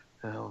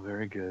 Oh,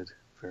 very good,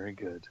 very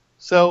good.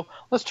 So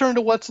let's turn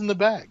to what's in the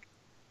bag.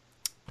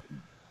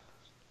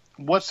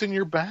 What's in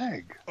your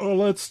bag? Oh,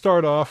 let's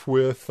start off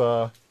with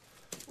a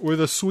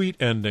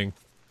sweet ending.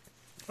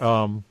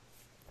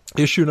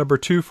 Issue number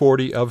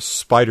 240 of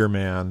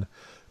Spider-Man.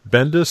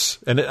 Bendis,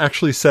 and it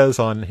actually says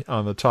on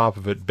the top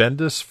of it,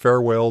 Bendis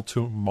Farewell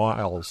to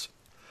Miles,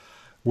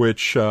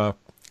 which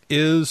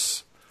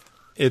it's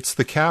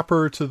the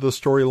capper to the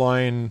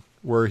storyline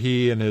where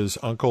he and his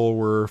uncle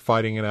were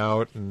fighting it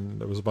out, and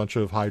there was a bunch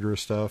of Hydra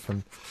stuff,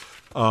 and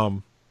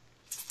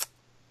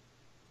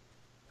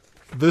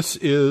this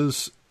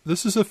is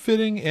a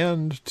fitting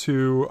end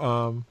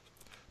to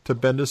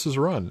Bendis's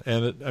run,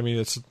 and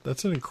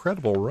that's an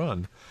incredible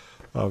run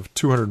of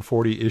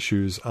 240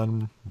 issues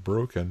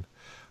unbroken.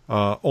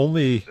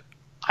 Only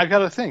I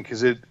gotta think.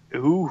 Is it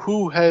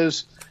who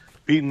has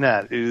beaten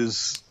that?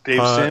 Is Dave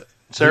Cerebus?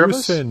 He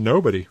was saying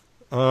nobody.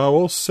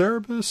 Well,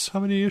 Cerebus,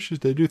 how many issues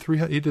did they do?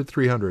 He did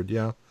 300.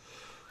 Yeah,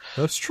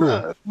 that's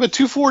true. But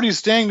 240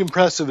 is dang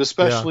impressive,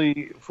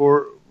 especially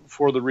for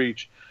the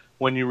reach.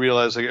 When you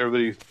realize, like,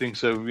 everybody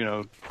thinks of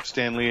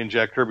Stan Lee and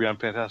Jack Kirby on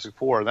Fantastic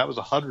Four, that was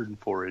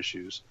 104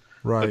 issues.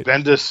 Right. But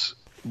Bendis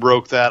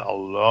broke that a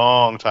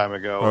long time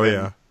ago. Oh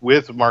yeah,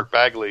 with Mark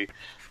Bagley.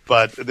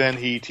 But then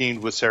he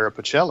teamed with Sarah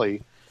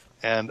Pacelli,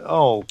 and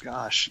oh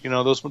gosh,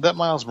 that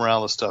Miles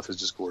Morales stuff is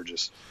just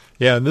gorgeous.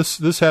 Yeah, and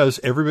this has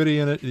everybody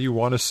in it you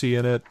want to see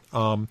in it.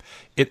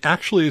 It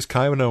actually is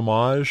kind of an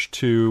homage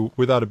to,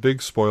 without a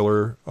big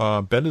spoiler,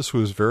 Bendis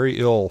was very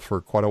ill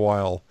for quite a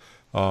while.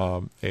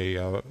 A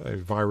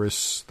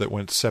virus that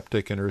went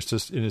septic in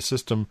his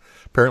system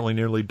apparently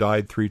nearly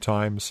died 3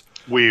 times.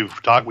 We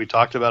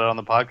talked about it on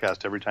the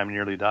podcast. Every time he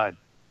nearly died,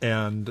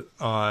 and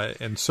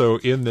so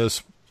in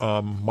this.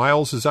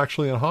 Miles is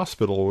actually in a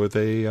hospital with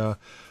a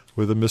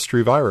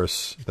mystery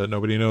virus that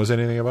nobody knows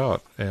anything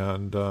about,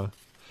 and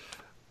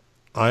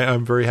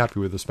I'm very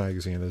happy with this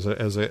magazine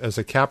as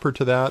a capper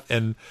to that,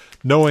 and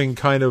knowing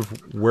kind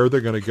of where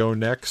they're going to go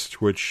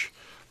next, which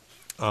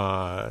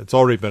it's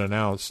already been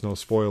announced, no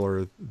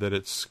spoiler, that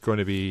it's going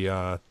to be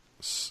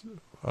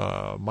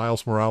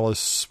Miles Morales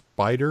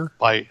Spider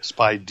by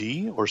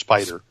Spidey or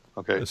Spider.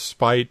 Okay, it's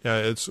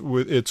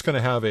going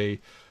to have a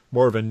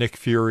more of a Nick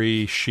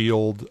Fury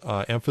Shield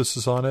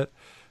emphasis on it,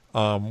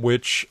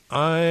 which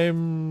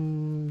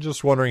I'm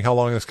just wondering how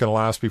long it's going to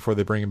last before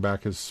they bring him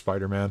back as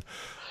Spider-Man.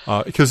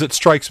 Because it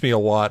strikes me a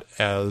lot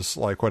as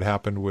like what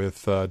happened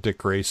with Dick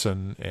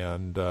Grayson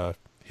and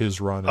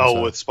his run.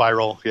 With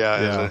Spiral,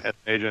 as an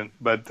agent.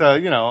 But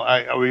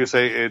we can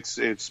say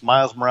it's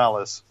Miles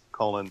Morales :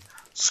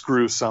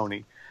 screw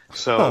Sony.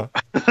 So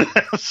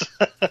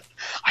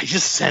I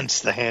just sense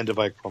the hand of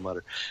Ike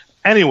Perlmutter.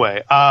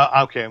 Anyway,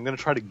 okay, I'm going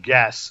to try to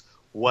guess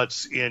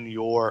what's in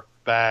your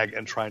bag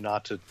and try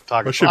not to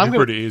talk. It should be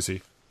pretty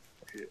easy.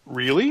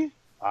 Really?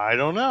 I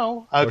don't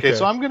know. Okay,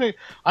 so I'm gonna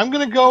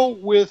go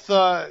with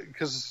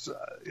because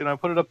I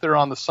put it up there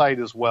on the site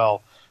as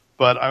well,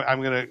 but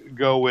I'm gonna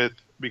go with,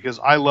 because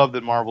I love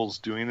that Marvel's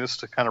doing this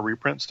to kind of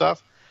reprint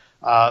stuff.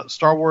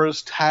 Star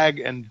Wars Tag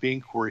and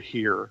Bink were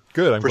here.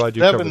 Good. I'm glad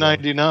you covered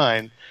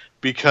 $7.99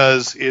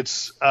 because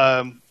it's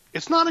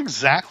not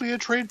exactly a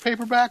trade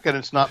paperback, and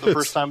it's not the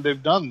first time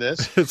they've done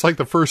this. It's like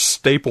the first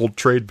stapled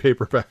trade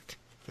paperback.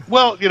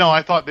 Well,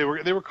 I thought they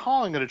were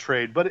calling it a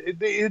trade, but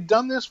they had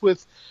done this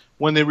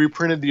when they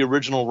reprinted the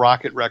original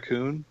Rocket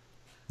Raccoon,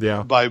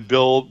 by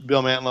Bill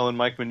Mantlo and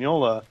Mike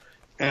Mignola,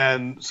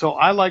 and so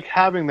I like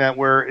having that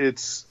where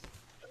it's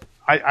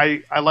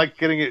I like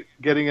getting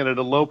it at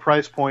a low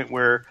price point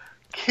where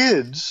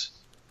kids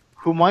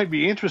who might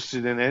be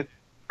interested in it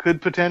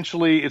could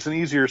potentially, it's an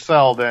easier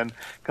sell than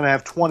can I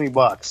have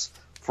 $20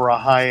 for a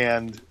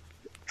high-end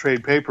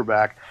trade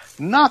paperback.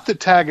 Not that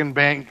Tag and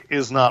Bank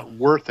is not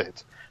worth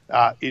it.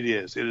 It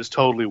is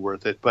totally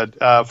worth it.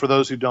 But for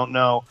those who don't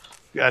know,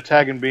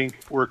 Tag and Bink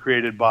were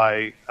created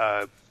by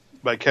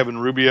Kevin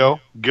Rubio,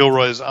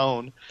 Gilroy's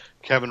own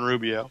Kevin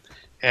Rubio,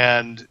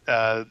 and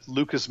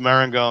Lucas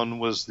Marangone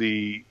was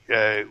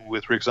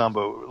with Rick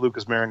Zombo.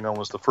 Lucas Marangone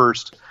was the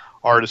first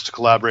artist to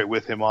collaborate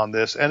with him on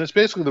this, and it's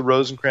basically the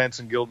Rosencrantz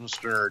and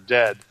Guildenstern are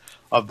dead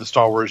of the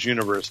Star Wars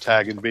universe.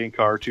 Tag and Bink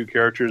are 2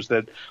 characters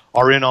that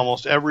are in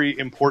almost every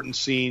important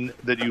scene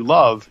that you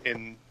love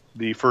in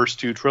the first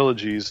 2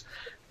 trilogies,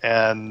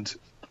 and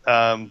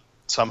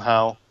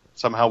somehow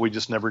we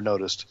just never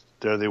noticed.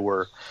 there they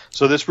were.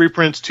 So this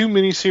reprints two issue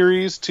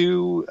miniseries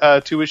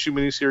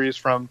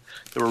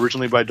that were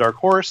originally by Dark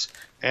Horse,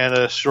 and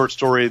a short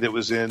story that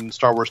was in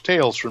Star Wars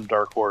Tales from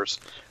Dark Horse.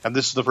 And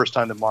this is the first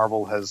time that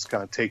Marvel has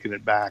kind of taken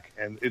it back.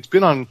 And it's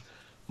been on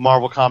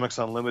Marvel Comics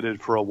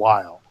Unlimited for a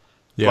while.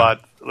 Yeah.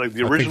 But like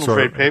the original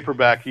trade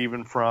paperback,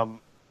 even from,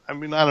 I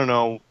mean, I don't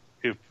know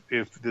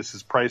if this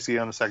is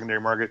pricey on the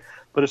secondary market,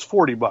 but it's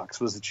 $40.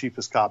 It was the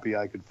cheapest copy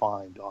I could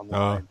find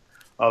online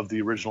of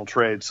the original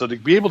trade. So to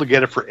be able to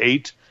get it for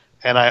 $8,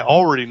 and I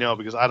already know,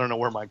 because I don't know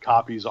where my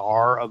copies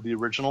are of the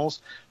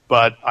originals,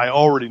 but I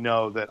already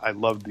know that I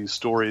love these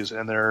stories,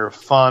 and they're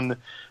fun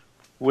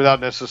without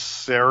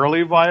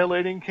necessarily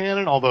violating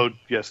canon. Although,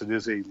 yes, it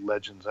is a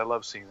Legends. I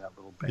love seeing that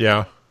little band.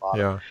 Yeah.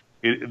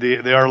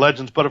 They are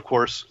Legends, but of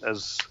course,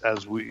 as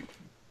we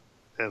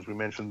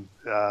mentioned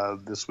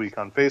this week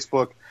on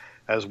Facebook,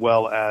 as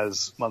well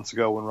as months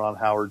ago when Ron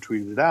Howard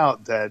tweeted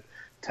out that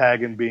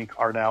Tag and Bink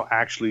are now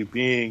actually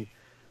being.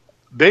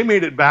 They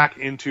made it back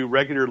into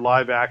regular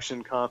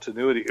live-action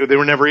continuity. They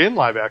were never in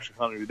live-action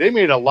continuity. They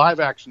made a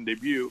live-action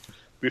debut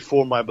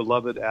before my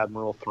beloved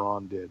Admiral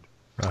Thrawn did.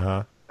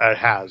 Uh-huh. It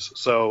has.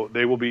 So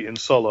they will be in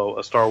Solo,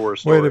 a Star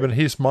Wars story. Wait a minute.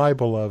 He's my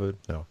beloved.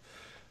 No.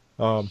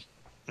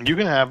 You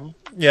can have him.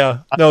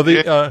 Yeah. No,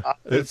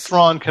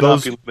 Thrawn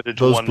cannot be limited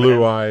to those one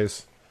blue man.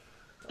 eyes.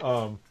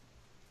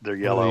 They're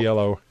yellow.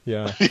 Yellow,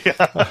 yeah.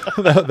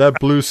 that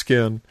blue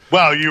skin.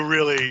 Wow, you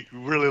really,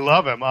 really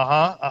love him.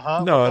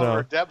 Uh-huh.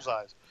 No. Deb's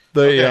eyes.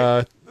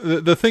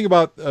 The thing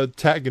about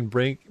Tag and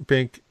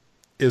Bink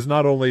is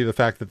not only the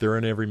fact that they're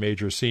in every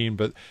major scene,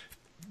 but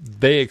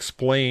they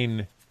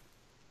explain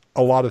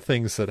a lot of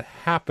things that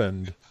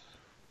happened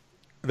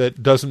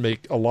that doesn't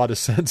make a lot of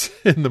sense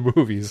in the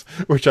movies,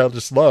 which I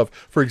just love.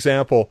 For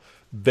example,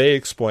 they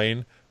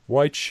explain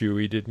why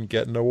Chewie didn't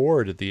get an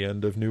award at the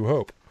end of New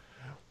Hope.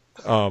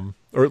 Or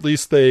at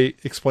least they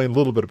explain a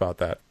little bit about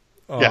that.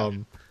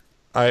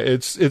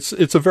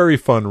 It's a very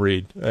fun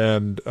read,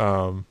 and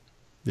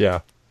yeah.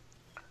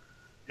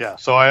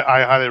 So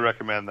I highly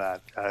recommend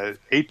that.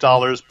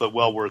 $8, but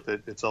well worth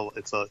it.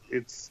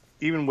 It's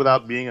even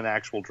without being an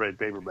actual trade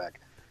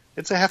paperback,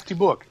 it's a hefty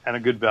book and a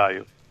good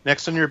value.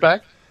 Next on your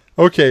back.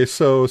 Okay,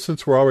 so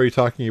since we're already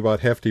talking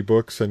about hefty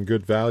books and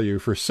good value,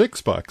 for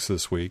 $6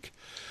 this week,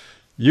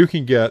 you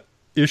can get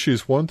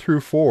issues 1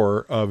 through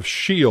 4 of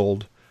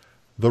S.H.I.E.L.D.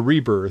 The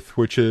Rebirth,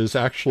 which is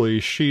actually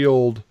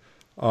S.H.I.E.L.D.,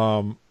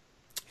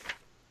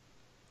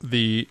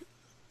 the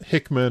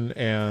Hickman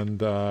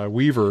and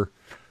Weaver.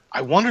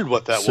 I wondered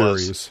what that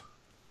series.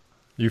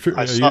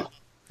 Was.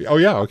 Oh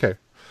yeah, okay.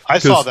 I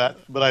saw that,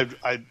 but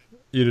I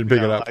you didn't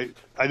pick it up.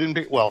 I didn't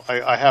pick. Well,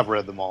 I have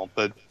read them all,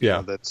 but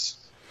that's.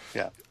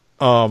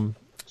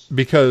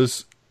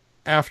 Because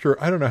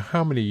after I don't know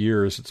how many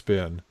years it's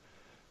been,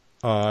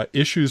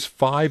 issues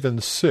 5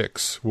 and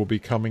 6 will be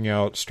coming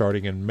out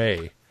starting in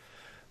May.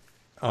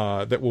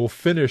 That will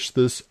finish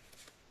this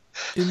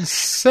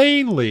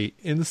insanely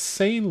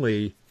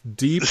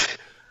deep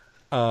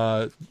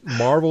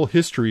Marvel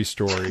history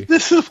story.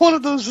 This is one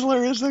of those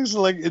hilarious things.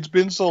 Like, it's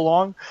been so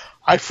long,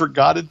 I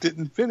forgot it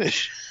didn't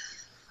finish.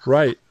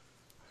 Right.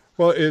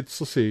 Well,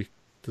 let's see.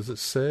 Does it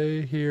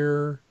say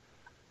here?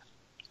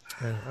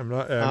 I'm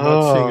not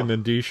seeing an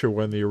indicia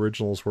when the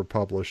originals were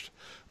published,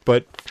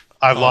 but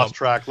I've lost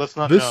track. Let's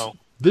not know.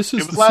 This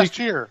is it was last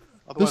year.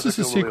 Otherwise, this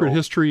is the secret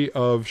history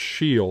of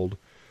S.H.I.E.L.D.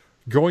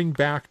 going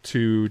back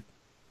to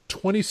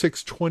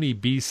 2620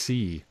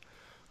 BC,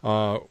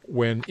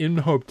 when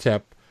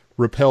Imhotep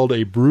repelled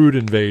a brood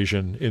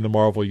invasion in the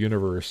Marvel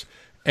Universe,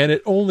 and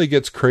it only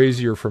gets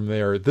crazier from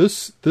there.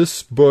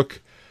 This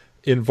book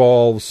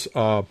involves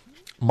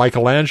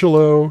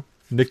Michelangelo,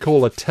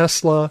 Nikola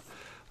Tesla,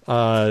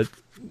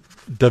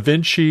 Da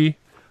Vinci,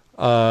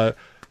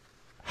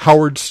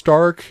 Howard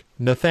Stark,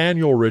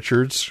 Nathaniel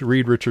Richards,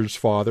 Reed Richards'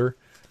 father.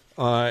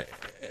 I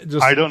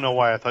don't know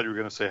why I thought you were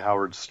going to say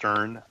Howard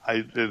Stern.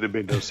 It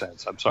made no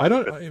sense. I'm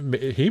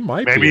sorry. He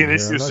might maybe be in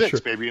issue 6. Sure.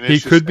 Maybe in he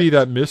issue could 6. be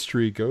that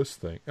mystery ghost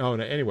thing. Oh,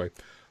 no, anyway,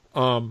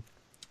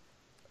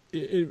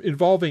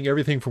 involving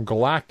everything from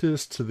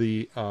Galactus to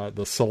the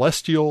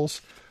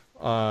Celestials.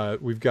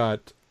 We've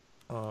got.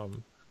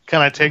 Can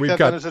I take that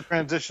then as a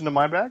transition to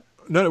my bag?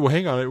 No. Well,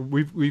 hang on.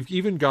 We've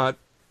even got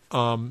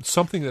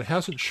something that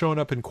hasn't shown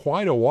up in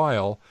quite a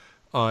while,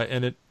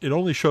 and it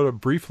only showed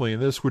up briefly in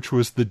this, which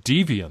was the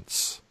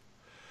Deviants,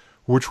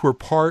 which were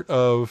part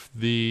of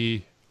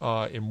the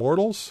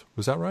Immortals.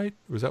 Was that right?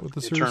 Was that what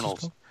the series is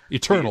called?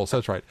 Eternals.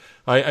 That's right.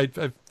 I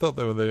thought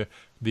they were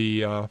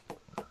the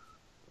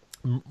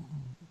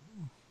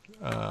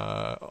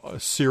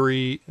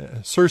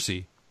Circe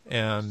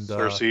and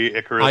Circe,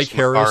 Icarus,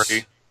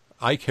 Icarus.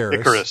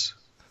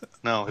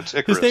 No, it's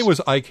Icarus. His name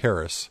was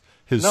Icarus.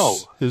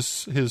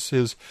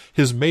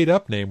 His made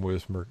up name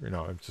was Mercury.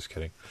 No, I'm just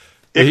kidding.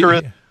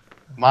 Icarus,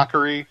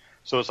 mockery.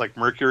 So it's like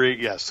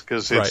Mercury, yes,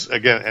 because it's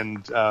again.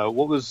 And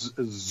what was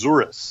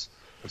Zurus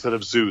instead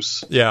of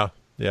Zeus? Yeah.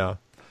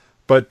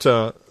 But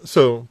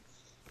so,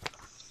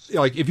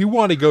 like, if you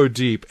want to go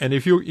deep, and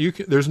if you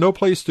there's no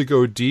place to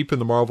go deep in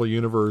the Marvel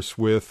universe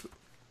with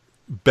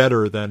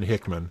better than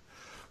Hickman.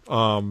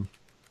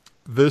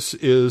 This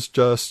is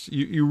just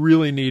you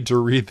really need to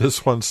read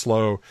this one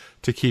slow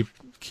to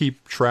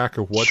keep track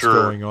of what's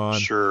going on.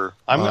 Sure,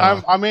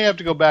 I may have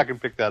to go back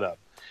and pick that up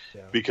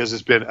because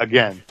it's been,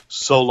 again,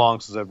 so long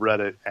since I've read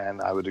it,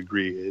 and I would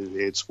agree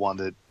it's one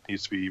that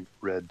needs to be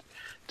read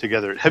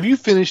together. Have you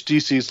finished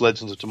DC's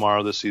Legends of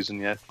Tomorrow this season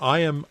yet? I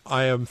am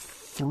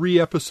 3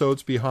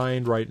 episodes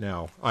behind right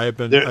now. I've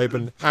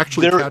been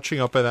actually catching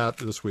up on that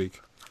this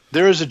week.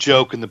 There is a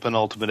joke in the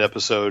penultimate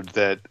episode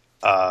that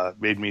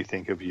made me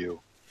think of you.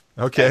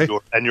 Okay.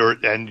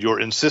 And your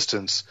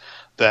insistence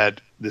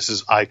that this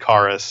is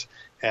Icarus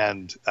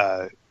and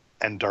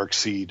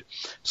Darkseid.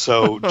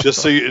 So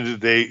just so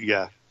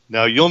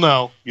now you'll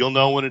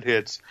know when it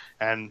hits,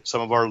 and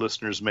some of our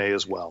listeners may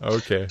as well.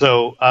 Okay.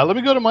 So let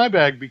me go to my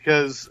bag,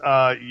 because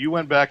you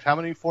went back how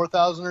many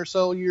 4,000 or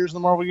so years in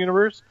the Marvel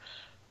Universe?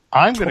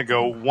 I'm going to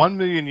go 1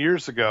 million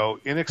years ago,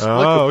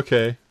 inexplicably. Oh,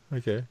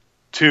 okay.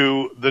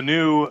 To the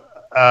new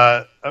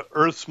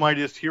Earth's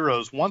Mightiest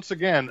Heroes. Once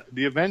again,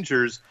 the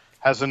Avengers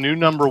has a new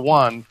number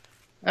 1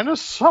 and a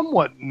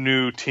somewhat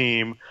new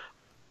team.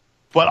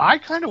 But I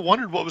kind of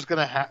wondered what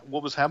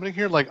was happening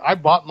here. Like, I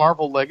bought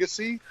Marvel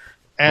Legacy,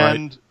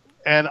 and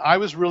I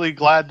was really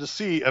glad to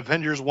see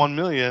Avengers 1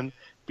 million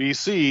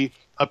BC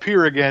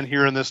appear again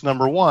here in this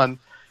number 1,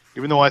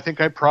 even though I think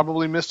I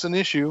probably missed an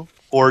issue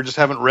or just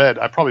haven't read.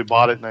 I probably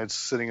bought it and it's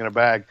sitting in a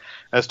bag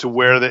as to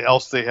where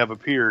else they have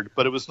appeared.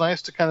 But it was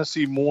nice to kind of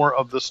see more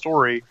of the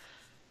story.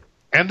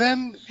 And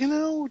then,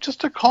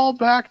 just to call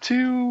back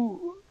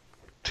to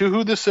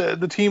who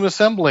the team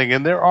assembling.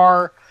 And there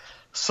are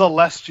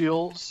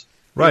Celestials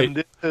in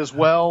this as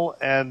well.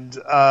 And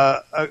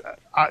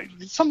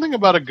something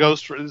about a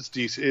Ghost Rider.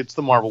 It's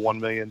the Marvel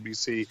 1 million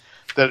BC.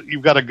 That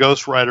you've got a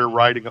Ghost Rider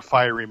riding a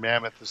fiery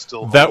mammoth is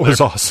still that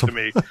was awesome to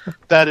me.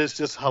 That is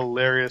just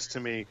hilarious to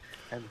me.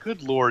 And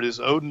good Lord, is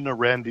Odin a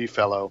randy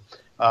fellow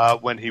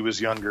when he was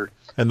younger?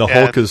 And the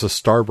Hulk is a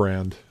star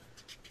brand.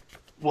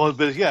 Well,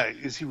 but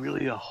is he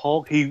really a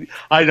Hulk?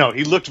 I know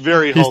he looked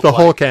very. He's Hulk-like. the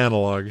Hulk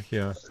analog.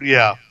 Yeah.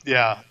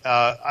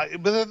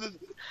 But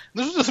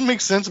this doesn't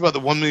make sense about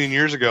the 1 million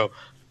years ago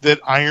that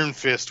Iron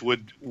Fist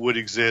would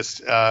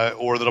exist,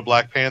 or that a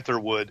Black Panther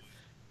would.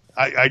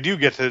 I do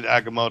get that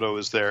Agamotto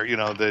is there.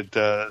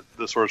 That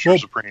the Sorcerer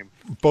Supreme.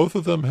 Both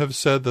of them have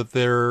said that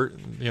they're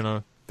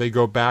they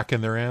go back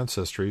in their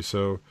ancestry.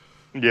 So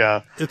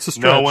yeah, it's a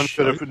stretch. No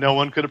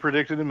one could have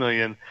predicted a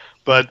million,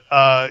 but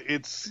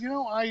it's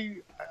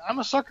I'm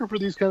a sucker for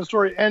these kind of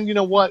stories, and you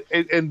know what?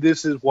 And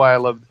this is why I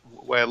love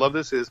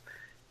this is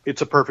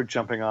it's a perfect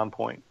jumping on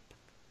point.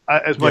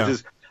 As much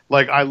as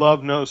I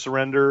love No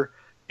Surrender.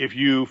 If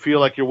you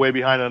feel like you're way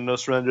behind on No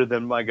Surrender,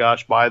 then my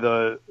gosh, buy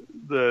the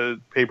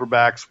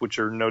paperbacks, which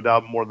are no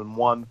doubt more than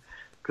one,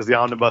 because the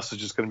omnibus is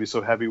just going to be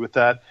so heavy with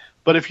that.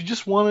 But if you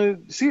just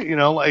want to see it,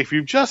 if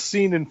you've just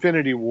seen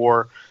Infinity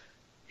War,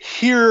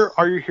 here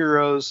are your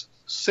heroes,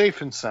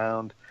 safe and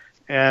sound,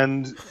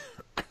 and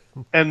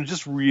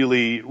just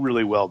really,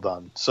 really well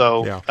done.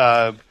 So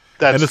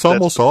it's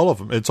almost all of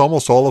them. It's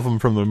almost all of them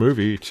from the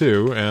movie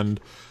too, and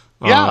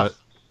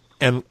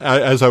And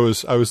as I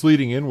was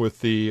leading in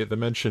with the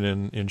mention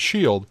in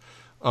S.H.I.E.L.D.,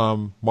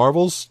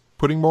 Marvel's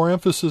putting more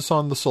emphasis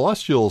on the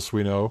Celestials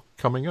we know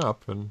coming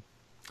up, and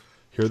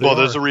here they are. Well,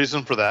 there's a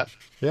reason for that.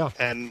 Yeah.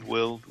 And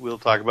we'll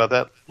talk about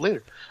that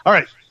later. All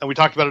right. And we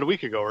talked about it a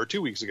week ago or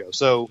 2 weeks ago.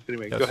 So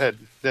anyway, Go ahead.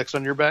 Next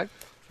on your bag.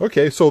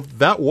 Okay, so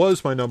that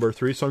was my number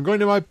 3. So I'm going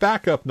to my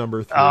backup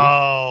number 3.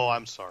 Oh,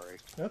 I'm sorry.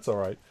 That's all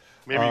right.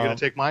 Maybe you're going to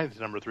take mine to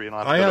number 3. And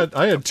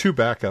I had 2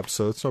 backups,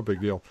 so it's no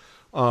big deal.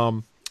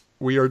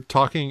 We are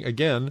talking,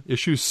 again,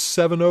 issue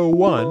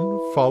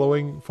 701,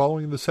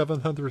 following the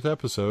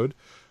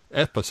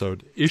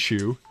 700th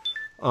issue,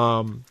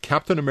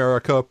 Captain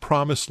America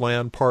Promised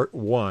Land Part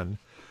 1,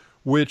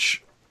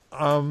 which,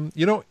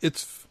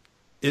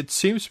 it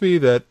seems to me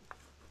that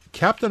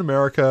Captain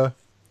America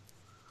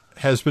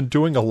has been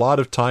doing a lot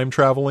of time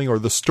traveling, or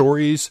the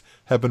stories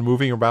have been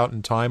moving about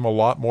in time a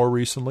lot more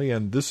recently,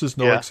 and this is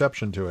no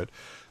exception to it.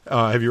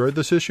 Have you read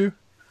this issue?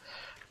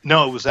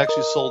 No, it was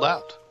actually sold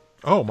out.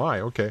 Oh,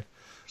 my, okay.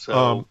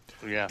 So,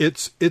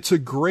 it's a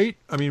great.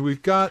 I mean,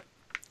 we've got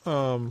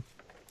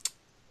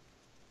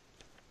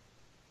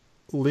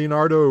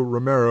Leonardo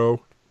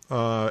Romero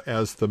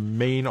as the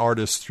main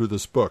artist through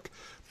this book,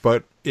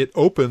 but it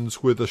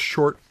opens with a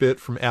short bit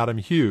from Adam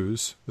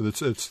Hughes.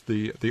 It's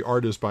the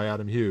art is by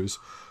Adam Hughes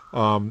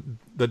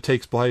that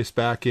takes place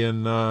back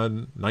in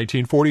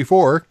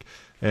 1944,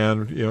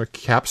 and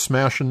Cap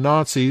smashing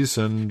Nazis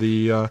and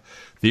the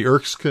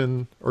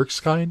Erskine.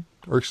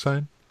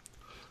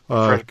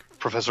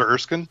 Professor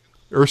Erskine?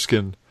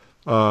 Erskine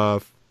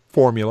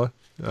formula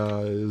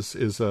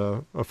is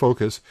a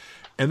focus.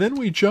 And then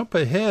we jump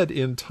ahead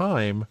in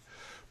time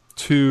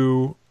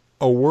to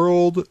a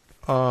world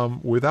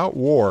without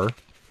war,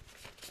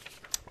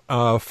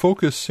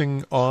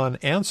 focusing on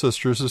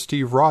ancestors of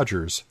Steve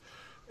Rogers.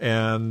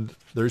 And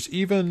there's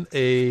even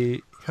a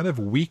kind of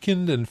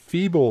weakened and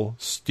feeble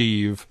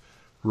Steve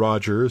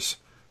Rogers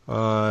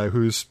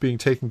who's being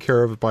taken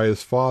care of by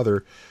his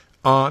father.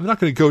 I'm not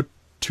going to go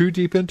too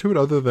deep into it,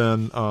 other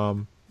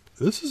than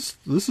this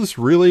is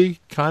really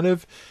kind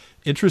of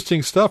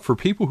interesting stuff for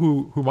people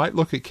who might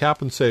look at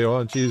Cap and say,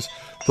 "Oh, geez,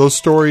 those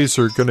stories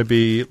are going to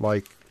be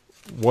like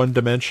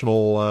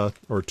one-dimensional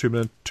or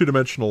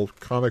two-dimensional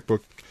comic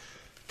book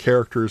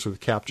characters with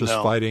Cap just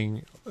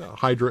fighting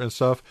Hydra and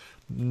stuff."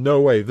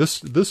 No way.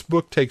 This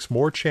book takes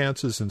more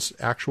chances in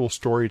actual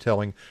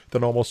storytelling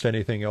than almost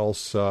anything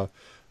else,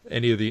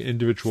 any of the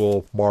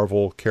individual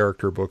Marvel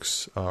character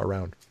books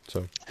around.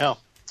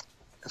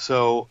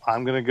 So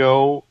I'm going to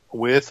go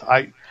with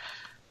I'm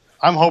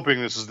hoping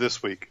this is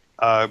this week.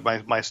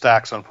 My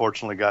stacks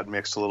unfortunately got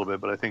mixed a little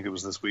bit, but I think it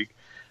was this week.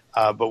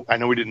 But I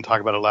know we didn't talk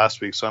about it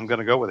last week, so I'm going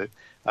to go with it.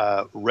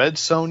 Red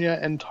Sonja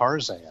and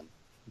Tarzan,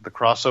 the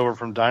crossover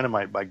from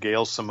Dynamite by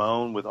Gail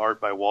Simone with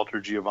art by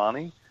Walter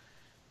Giovanni.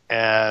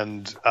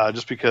 And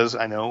just because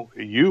I know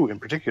you in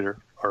particular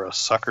are a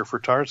sucker for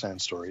Tarzan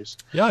stories.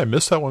 Yeah, I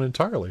missed that one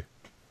entirely.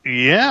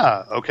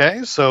 Yeah,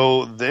 okay,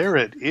 so there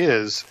it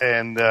is.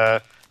 And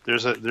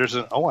there's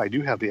an I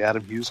do have the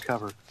Adam Hughes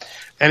cover.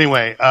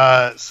 Anyway,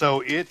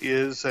 so it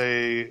is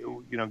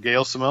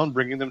Gail Simone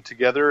bringing them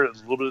together. A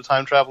little bit of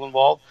time travel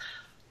involved.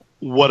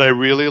 What I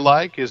really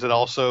like is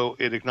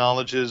it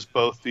acknowledges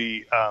both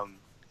the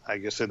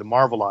the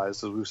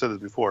Marvelized, as we've said this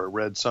before,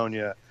 Red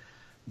Sonja,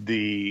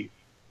 the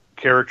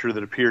character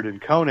that appeared in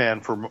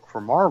Conan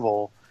for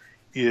Marvel,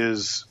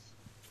 is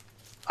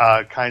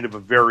kind of a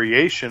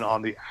variation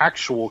on the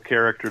actual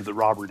character that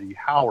Robert E.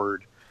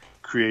 Howard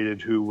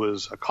created, who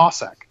was a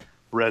Cossack,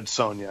 Red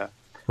Sonja.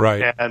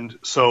 Right. And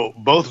so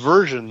both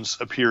versions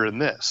appear in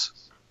this.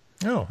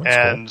 Oh,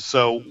 that's cool.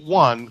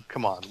 So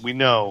come on, we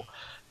know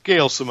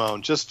Gail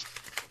Simone. Just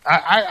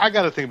I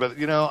got to think about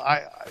it.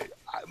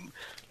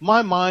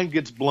 My mind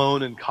gets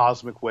blown in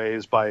cosmic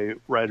ways by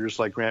writers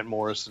like Grant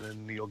Morrison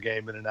and Neil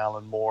Gaiman and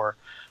Alan Moore.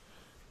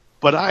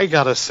 But I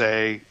got to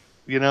say,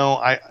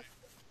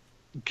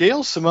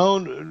 Gail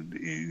Simone,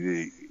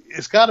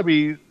 it's got to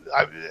be,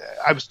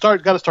 I've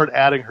got to start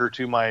adding her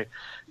to my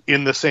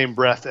in the same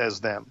breath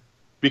as them,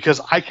 because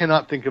I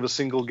cannot think of a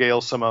single Gail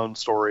Simone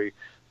story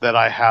that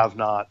I have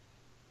not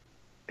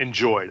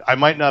enjoyed.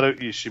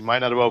 She might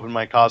not have opened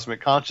my cosmic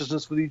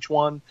consciousness with each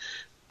one,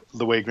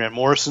 the way Grant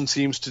Morrison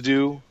seems to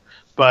do.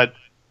 But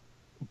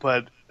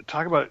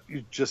talk about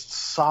just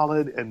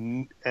solid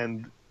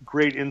and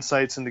great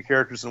insights into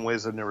characters in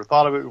ways I've never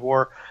thought of it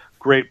before.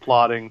 Great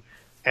plotting,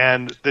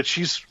 and that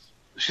she's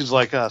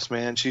like us,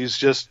 man.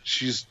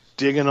 She's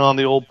digging on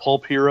the old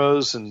pulp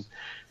heroes and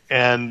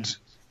and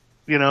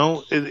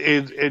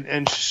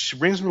she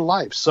brings them to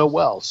life so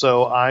well.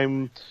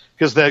 So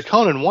because that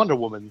Conan Wonder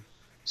Woman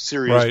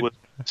series was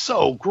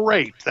so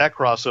great, that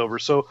crossover.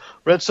 So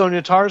Red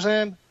Sonja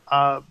Tarzan.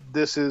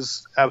 This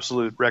is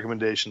absolute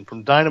recommendation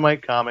from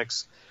Dynamite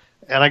Comics,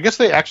 and I guess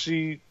they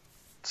actually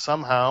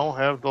somehow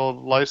have the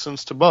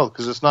license to both,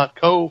 because it's not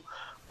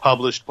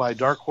co-published by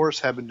Dark Horse.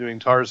 Have been doing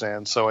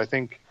Tarzan, so I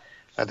think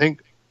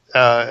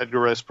Edgar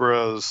Rice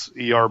Burroughs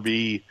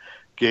ERB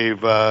took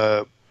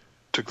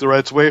the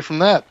rights away from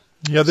that.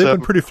 Yeah, they've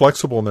been pretty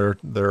flexible in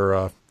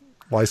their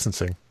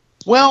licensing.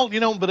 Well,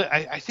 but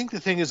I think the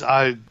thing is,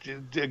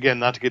 again,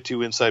 not to get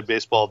too inside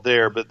baseball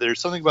there, but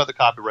there's something about the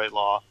copyright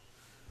law.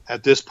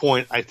 At this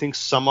point, I think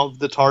some of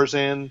the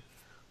Tarzan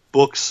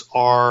books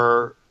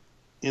are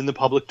in the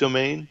public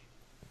domain,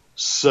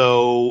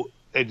 so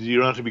you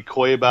don't have to be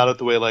coy about it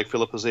the way like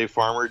Philip Jose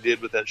Farmer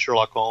did with that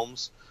Sherlock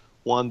Holmes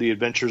one, The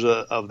Adventures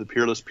of the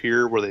Peerless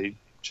Peer, where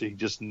she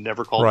just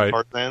never called him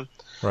Tarzan.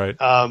 Right.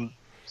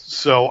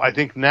 So I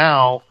think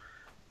now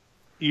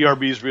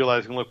ERB is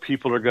realizing, look,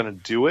 people are going to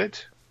do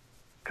it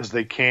because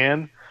they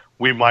can.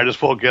 We might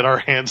as well get our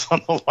hands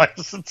on the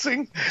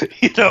licensing.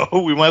 We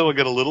might as well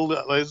get a little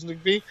licensing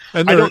fee.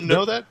 And I don't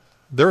know that.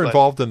 They're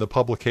involved in the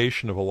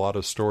publication of a lot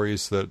of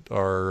stories that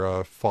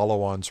are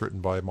follow-ons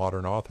written by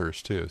modern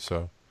authors too.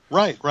 So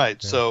right. Yeah.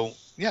 So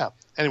yeah.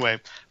 Anyway,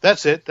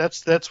 that's it.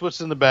 That's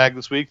what's in the bag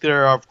this week.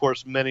 There are, of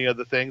course, many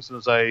other things, and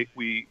as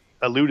we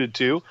alluded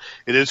to,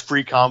 it is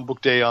Free Comic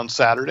Book Day on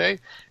Saturday,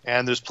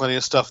 and there's plenty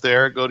of stuff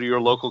there. Go to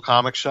your local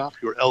comic shop,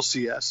 your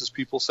LCS, as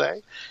people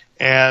say,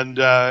 and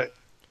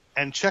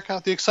check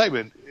out the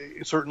excitement.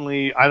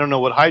 Certainly, I don't know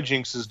what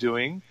Hijinks is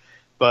doing,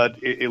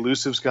 but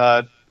Elusive's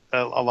got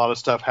a lot of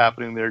stuff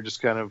happening there,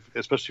 just kind of,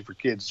 especially for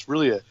kids. It's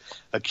really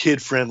a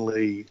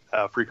kid-friendly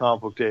Free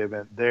Comic Book Day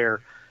event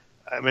there.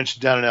 I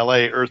mentioned down in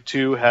L.A., Earth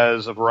 2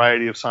 has a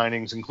variety of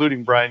signings,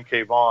 including Brian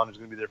K. Vaughan, who's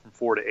going to be there from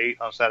 4 to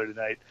 8 on Saturday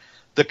night.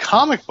 The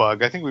Comic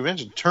Bug, I think we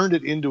mentioned, turned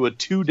it into a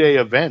 2-day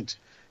event.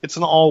 It's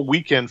an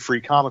all-weekend Free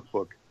Comic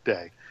Book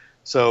Day.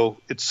 So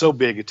it's so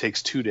big it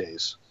takes 2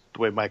 days, the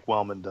way Mike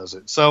Wellman does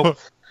it. So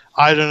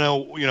I don't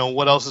know,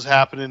 what else is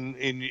happening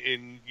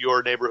in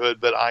your neighborhood,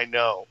 but I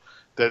know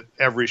that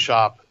every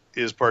shop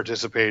is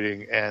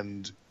participating,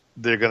 and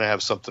they're going to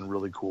have something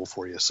really cool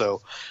for you.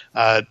 So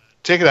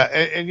take it out.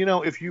 And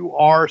if you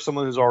are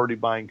someone who's already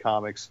buying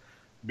comics,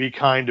 be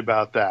kind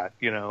about that.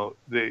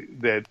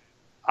 This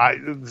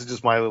is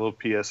just my little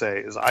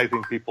PSA, is I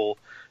think people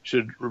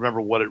should remember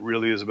what it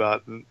really is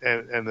about, and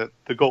that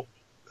the goal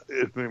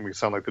it made me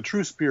sound like the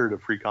true spirit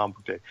of Free Comic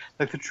Book Day,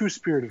 like the true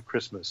spirit of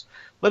Christmas.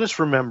 Let us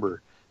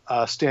remember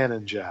Stan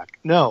and Jack.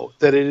 No,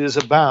 that it is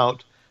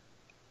about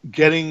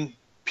getting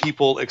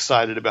people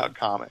excited about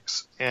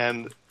comics.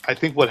 And I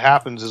think what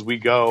happens is we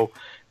go,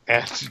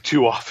 and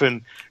too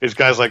often it's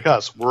guys like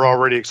us. We're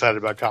already excited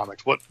about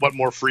comics. What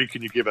more free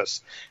can you give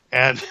us?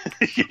 And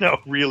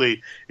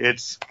really,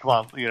 it's come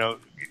on,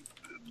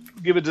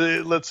 give it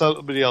to let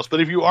somebody else.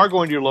 But if you are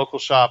going to your local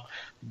shop,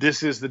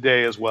 this is the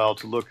day as well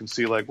to look and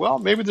see, like, well,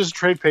 maybe there's a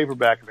trade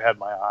paperback I've had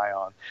my eye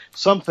on.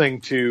 Something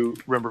to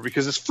remember,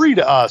 because it's free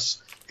to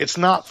us. It's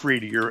not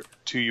free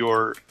to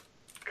your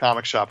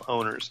comic shop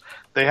owners.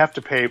 They have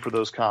to pay for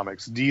those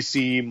comics.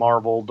 DC,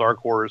 Marvel, Dark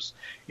Horse,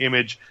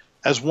 Image,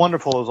 as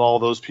wonderful as all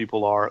those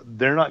people are,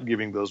 they're not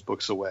giving those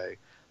books away.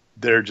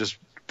 They're just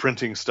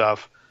printing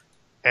stuff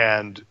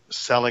and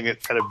selling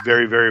it at a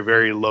very, very,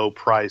 very low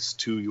price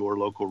to your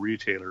local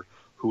retailer,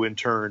 who in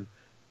turn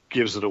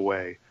gives it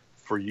away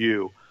for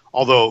you.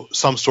 Although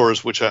some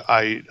stores, which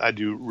I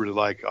do really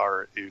like,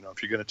 are,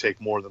 if you're going to take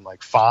more than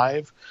like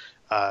 5,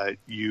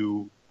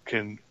 you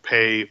can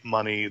pay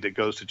money that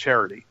goes to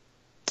charity.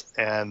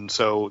 And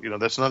so,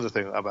 that's another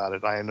thing about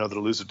it. I know that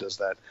Elusive does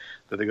that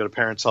they go to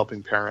Parents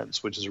Helping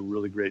Parents, which is a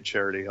really great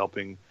charity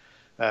helping,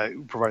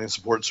 providing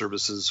support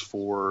services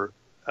for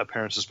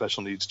parents of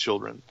special needs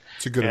children.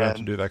 It's a good event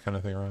to do that kind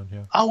of thing around,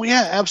 yeah. Oh,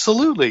 yeah,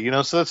 absolutely.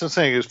 So that's what I'm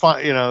saying. It's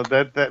fun.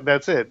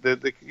 That's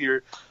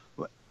it.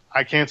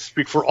 I can't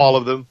speak for all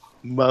of them.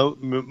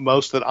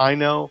 Most that I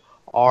know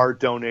are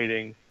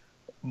donating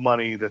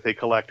money that they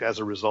collect as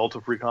a result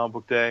of Free Comic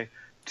Book Day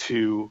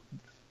to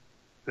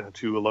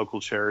a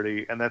local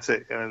charity, and that's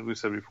it. And as we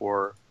said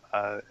before,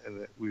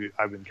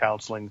 I've been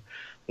counseling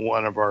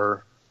one of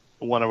our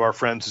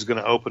friends who's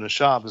going to open a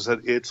shop. Is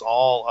that it's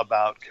all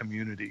about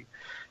community.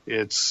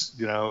 It's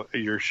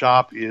your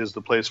shop is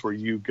the place where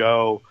you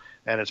go,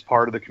 and it's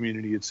part of the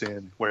community it's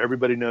in, where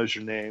everybody knows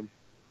your name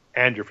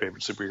and your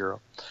favorite superhero.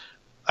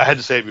 I had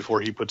to say it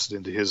before he puts it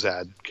into his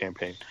ad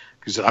campaign.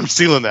 He said, "I'm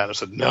stealing that." I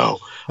said, "No."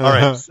 All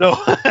right, so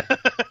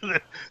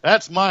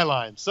that's my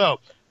line. So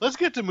let's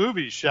get to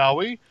movies, shall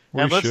we?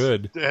 And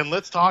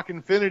let's talk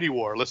Infinity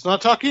War. Let's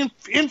not talk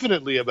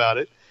infinitely about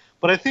it,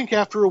 but I think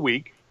after a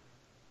week,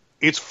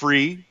 it's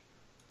free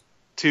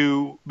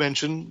to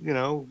mention,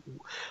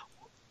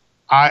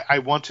 I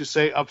want to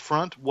say up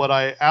front what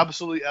I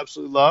absolutely,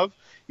 absolutely love,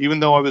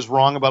 even though I was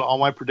wrong about all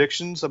my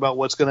predictions about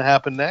what's going to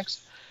happen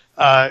next,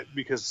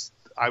 because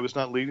I was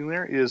not leading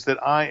there, is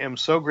that I am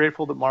so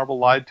grateful that Marvel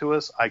lied to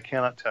us. I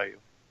cannot tell you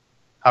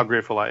how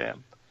grateful I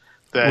am.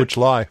 Which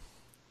lie?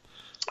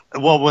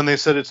 Well, when they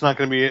said it's not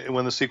going to be,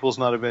 when the sequel's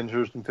not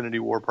Avengers Infinity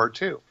War Part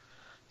 2,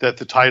 that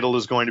the title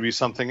is going to be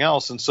something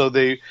else. And so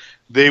they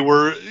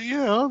were,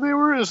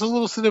 as a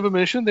little sin of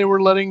omission, they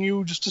were letting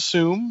you just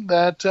assume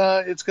that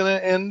it's going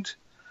to end,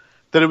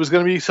 that it was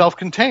going to be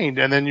self-contained,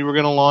 and then you were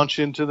going to launch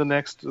into the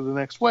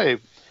next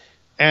wave.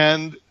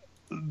 And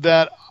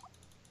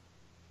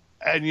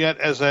yet,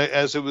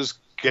 as it was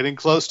getting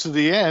close to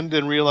the end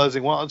and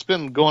realizing, well, it's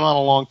been going on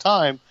a long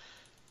time,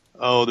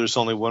 oh, there's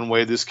only one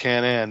way this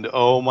can end.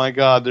 Oh my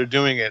God, they're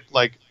doing it.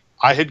 Like,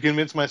 I had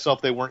convinced myself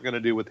they weren't going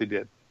to do what they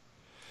did.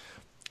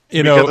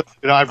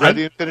 I've read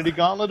the Infinity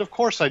Gauntlet. Of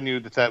course, I knew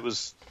that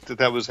was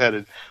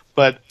headed,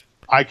 but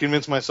I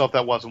convinced myself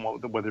that wasn't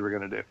what they were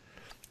going to do.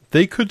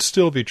 They could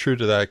still be true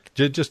to that.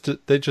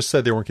 They just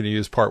said they weren't going to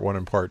use Part 1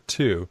 and Part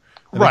 2.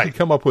 And right. They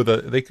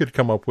could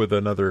come up with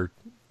another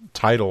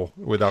title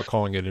without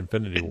calling it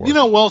Infinity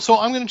War. So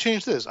I'm going to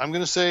change this. I'm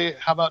going to say,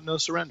 how about No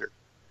Surrender?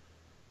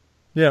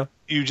 Yeah.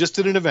 You just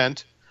did an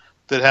event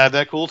that had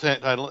that cool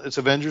title. It's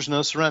Avengers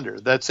No Surrender.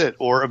 That's it.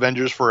 Or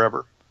Avengers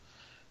Forever.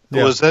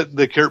 Yeah. Was that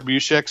the Kurt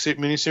Busiek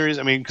miniseries?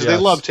 I mean, because they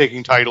love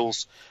taking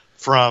titles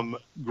from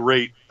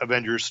great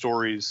Avengers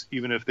stories,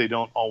 even if they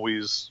don't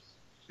always,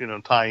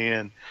 tie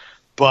in.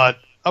 But,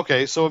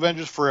 okay, so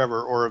Avengers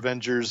Forever or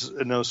Avengers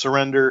No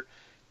Surrender.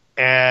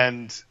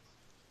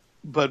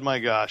 But my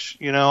gosh,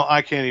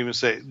 I can't even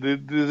say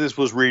this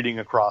was reading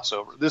a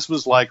crossover. This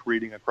was like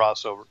reading a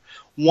crossover.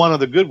 One of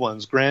the good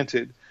ones,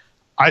 granted.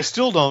 I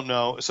still don't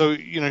know. So,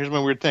 here's my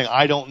weird thing.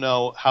 I don't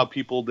know how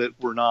people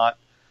that were not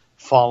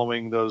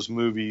following those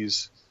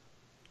movies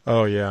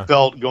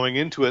felt going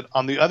into it.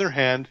 On the other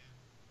hand,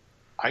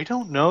 I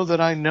don't know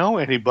that I know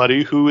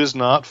anybody who is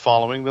not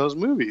following those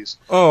movies.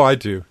 Oh, I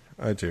do.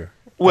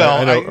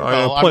 Well,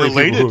 I'm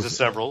related to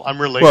several.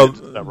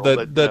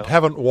 That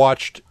haven't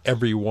watched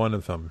every one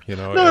of them.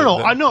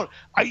 No. I know.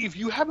 If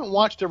you haven't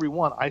watched every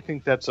one, I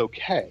think that's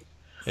okay.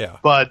 Yeah.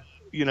 But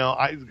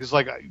because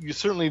you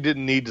certainly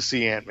didn't need to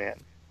see Ant-Man,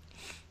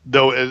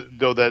 though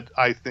that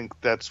I think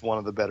that's one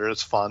of the better.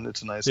 It's fun.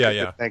 It's a nice.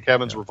 Yeah. Thank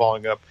heavens we're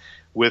following up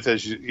with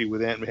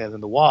Ant-Man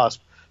and the Wasp.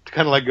 To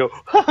kind of go,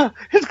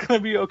 it's going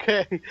to be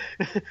okay.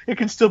 It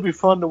can still be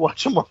fun to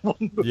watch them on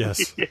one movie.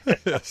 Yes.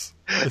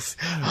 Yes.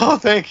 Oh,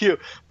 thank you.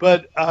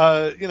 But,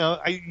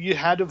 you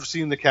had to have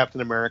seen the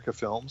Captain America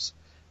films.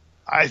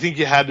 I think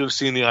you had to have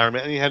seen the Iron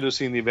Man. You had to have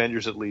seen the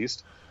Avengers at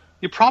least.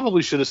 You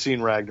probably should have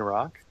seen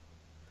Ragnarok.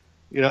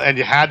 And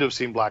you had to have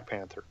seen Black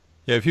Panther.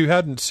 Yeah, if you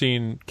hadn't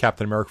seen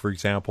Captain America, for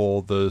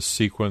example, the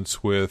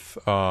sequence with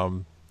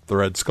the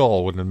Red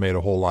Skull wouldn't have made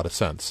a whole lot of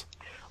sense.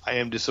 I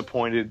am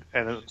disappointed,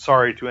 and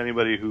sorry to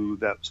anybody who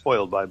that was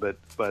spoiled by, but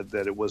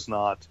that it was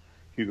not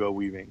Hugo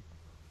Weaving.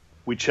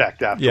 We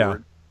checked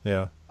afterward.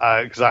 Yeah.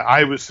 That's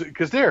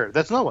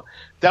another one.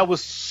 That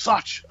was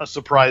such a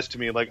surprise to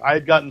me. Like, I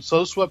had gotten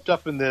so swept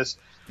up in this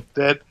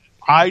that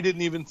I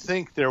didn't even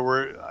think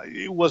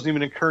it wasn't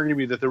even occurring to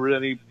me that there were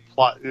any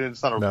plot.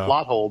 It's not a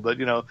plot hole, but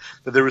that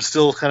there was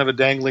still kind of a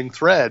dangling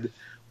thread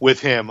with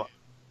him.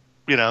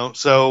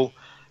 So.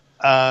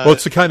 Well,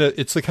 it's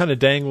the kind of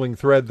dangling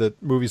thread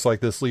that movies like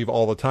this leave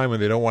all the time when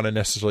they don't want to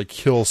necessarily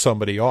kill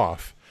somebody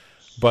off,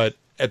 but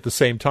at the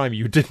same time,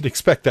 you didn't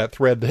expect that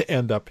thread to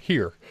end up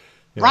here.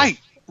 Right.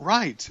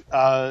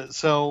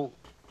 So,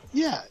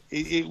 yeah,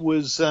 it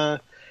was.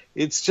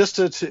 It's just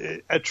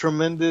a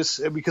tremendous,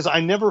 because I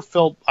never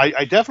felt.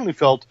 I definitely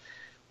felt,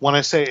 when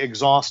I say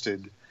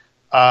exhausted,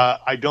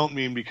 I don't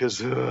mean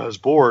because I was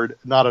bored.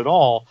 Not at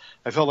all.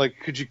 I felt like,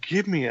 could you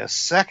give me a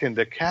second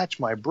to catch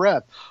my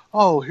breath?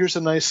 Oh, here's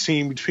a nice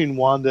scene between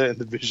Wanda and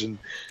the Vision.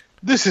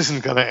 This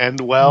isn't going to end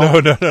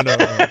well. No.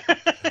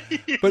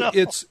 But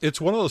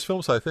it's one of those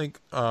films I think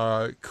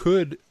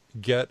could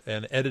get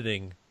an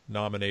editing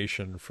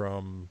nomination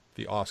from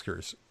the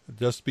Oscars,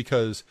 just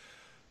because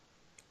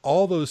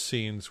all those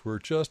scenes were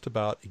just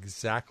about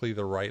exactly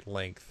the right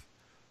length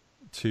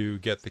to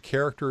get the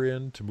character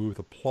in, to move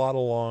the plot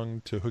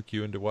along, to hook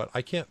you into what.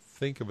 I can't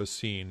think of a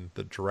scene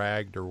that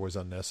dragged or was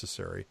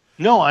unnecessary.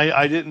 No,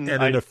 I didn't.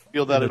 I didn't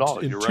feel that at all.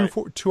 In You're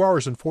right. 2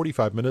 hours and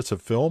 45 minutes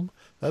of film,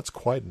 that's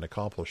quite an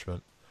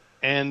accomplishment.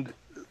 And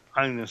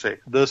I'm going to say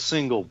the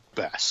single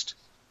best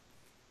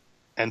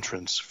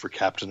entrance for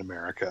Captain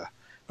America.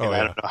 I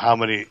don't know how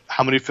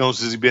many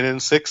films has he been in?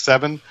 6,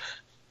 7.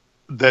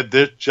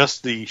 That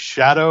just the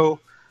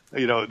shadow,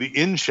 the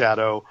in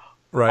shadow.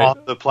 Right.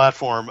 On the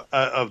platform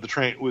of the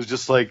train was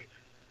just like,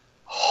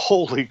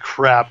 holy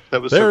crap!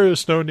 That was. There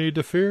is no need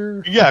to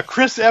fear. Yeah,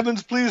 Chris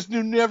Evans, please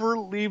do never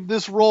leave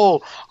this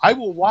role. I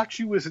will watch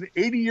you as an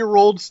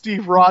 80-year-old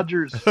Steve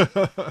Rogers.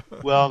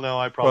 Well, no,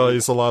 I probably. Well,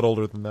 he's a lot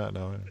older than that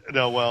now.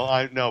 No, well,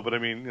 but I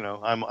mean,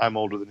 I'm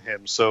older than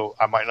him, so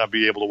I might not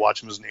be able to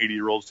watch him as an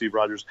 80-year-old Steve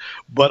Rogers.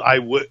 But I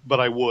would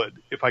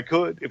if I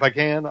could, if I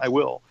can, I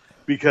will,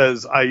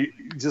 because I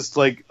just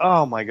like,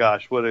 oh my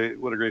gosh, what a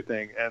great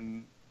thing,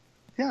 and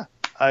yeah.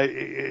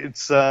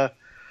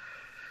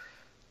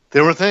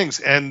 There were things,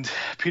 and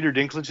Peter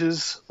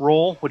Dinklage's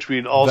role, which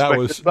we'd all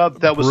expected about,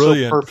 that was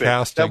so perfect.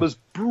 Casting. That was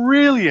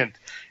brilliant,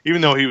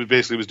 even though he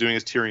was doing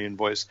his Tyrion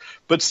voice,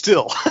 but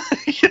still,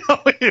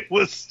 it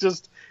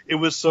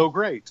was so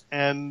great,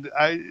 and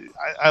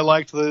I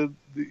liked the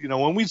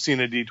when we'd seen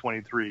a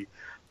D23,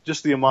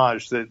 just the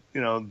homage that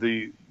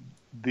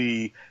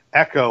the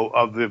echo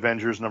of the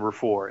Avengers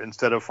 #4.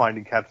 Instead of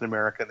finding Captain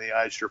America in the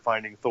ice, you're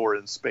finding Thor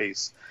in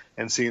space,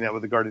 and seeing that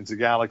with the Guardians of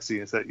the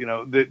Galaxy. And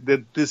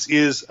that this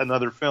is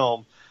another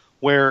film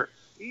where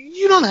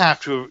you didn't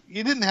have to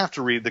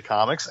read the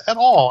comics at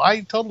all. I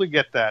totally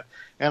get that,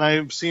 and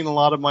I've seen a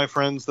lot of my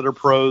friends that are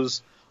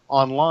pros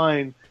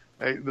online,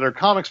 that are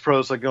comics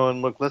pros, like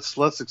going, look,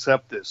 let's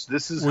accept this.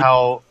 This is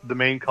how the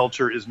main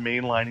culture is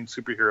mainlining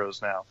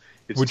superheroes now.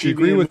 Would you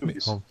agree with me?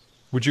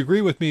 Would you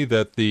agree with me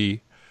that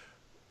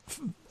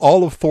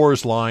all of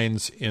Thor's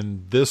lines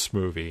in this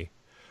movie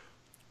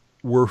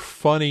were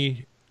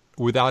funny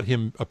without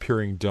him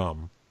appearing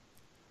dumb,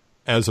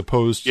 as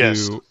opposed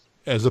to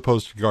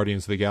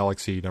Guardians of the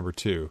Galaxy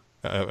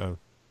 #2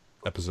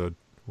 episode,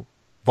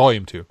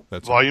 Volume 2.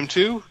 That's Volume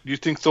 2. Do you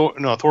think Thor?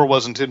 No, Thor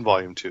wasn't in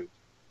Volume 2.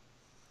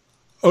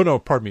 Oh no,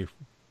 pardon me.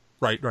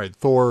 Right.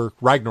 Thor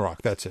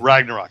Ragnarok. That's it.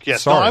 Ragnarok.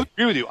 Yes. Sorry. No, I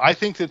agree with you. I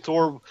think that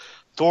Thor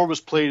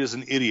was played as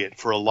an idiot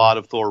for a lot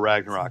of Thor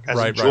Ragnarok. As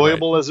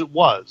enjoyable as it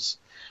was,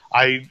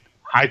 I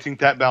think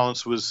that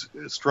balance was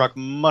struck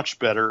much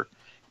better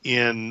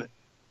in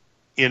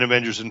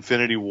Avengers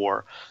Infinity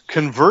War.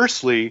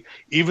 Conversely,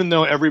 even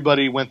though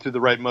everybody went through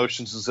the right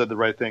motions and said the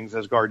right things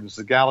as Guardians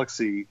of the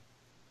Galaxy,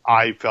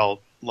 I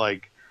felt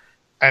like,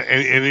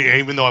 and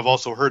even though I've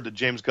also heard that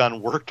James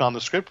Gunn worked on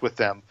the script with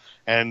them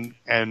and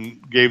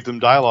gave them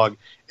dialogue,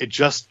 it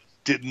just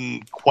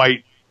didn't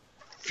quite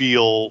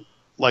feel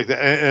like that.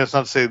 And it's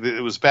not to say that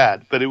it was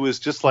bad, but it was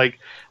just like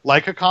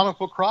a comic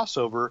book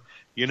crossover.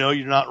 You're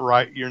not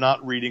right. You're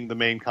not reading the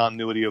main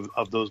continuity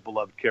of those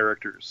beloved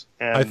characters.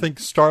 And I think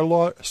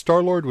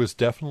Star-Lord was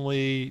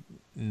definitely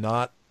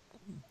not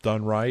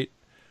done right,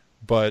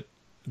 but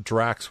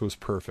Drax was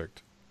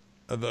perfect.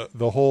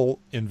 The whole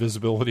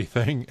invisibility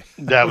thing.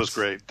 That was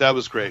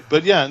great.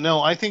 But yeah,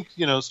 no, I think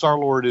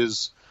Star-Lord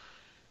is.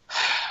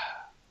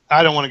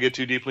 I don't want to get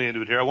too deeply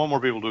into it here. I want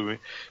more people to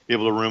be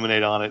able to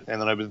ruminate on it,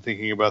 and then I've been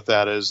thinking about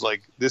that as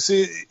like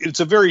it's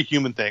a very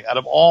human thing. Out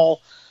of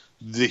all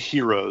the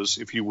heroes,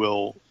 if you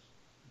will,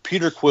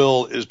 Peter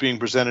Quill is being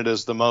presented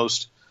as the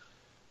most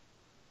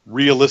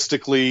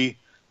realistically,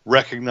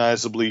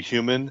 recognizably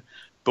human.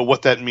 But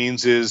what that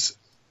means is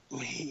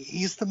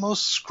he's the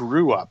most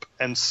screw up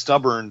and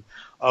stubborn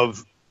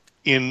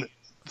in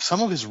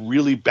some of his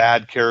really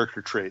bad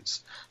character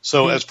traits.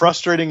 So as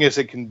frustrating as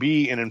it can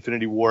be in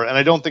Infinity War, and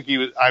I don't think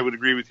I would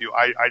agree with you.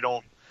 I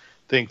don't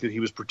think that he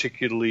was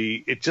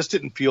particularly, it just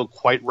didn't feel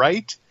quite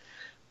right.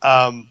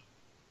 And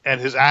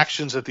his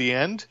actions at the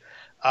end,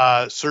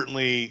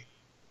 certainly,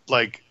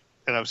 like,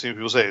 and I've seen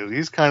people say,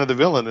 he's kind of the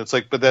villain. It's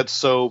like, but that's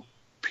so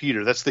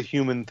Peter. That's the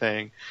human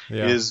thing,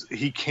 is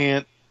he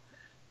can't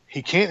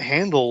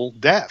handle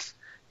death.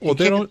 He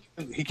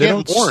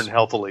can't mourn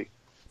healthily.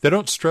 They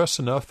don't stress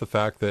enough the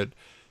fact that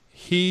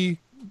he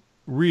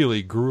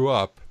really grew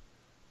up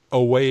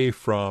away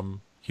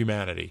from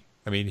humanity.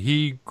 I mean,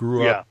 he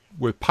grew up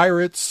with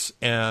pirates,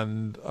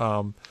 and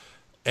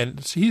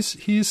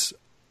he's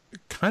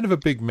kind of a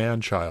big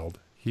man-child.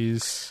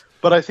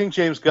 But I think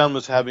James Gunn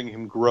was having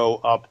him grow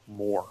up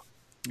more.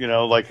 You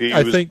know, like it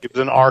was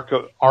an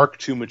arc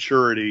to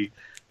maturity,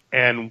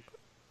 and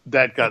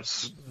that got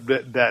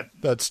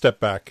that step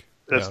back.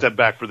 Step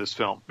back for this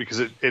film because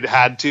it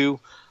had to.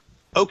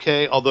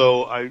 Okay,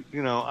 although I'm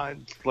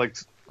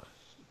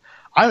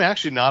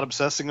actually not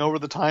obsessing over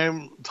the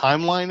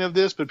timeline of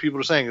this, but people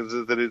are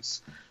saying that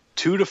it's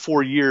 2 to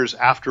 4 years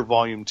after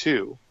Volume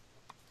 2,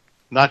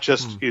 not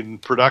just in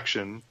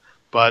production,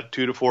 but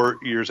 2 to 4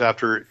 years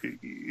after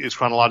is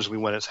chronologically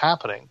when it's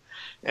happening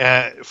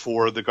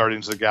for the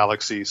Guardians of the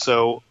Galaxy.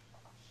 So,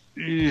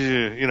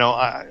 you know,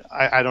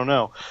 I don't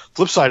know.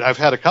 Flip side, I've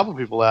had a couple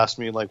people ask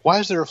me, like, why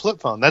is there a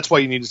flip phone? That's why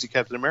you need to see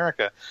Captain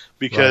America,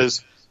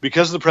 because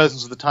of the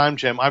presence of the time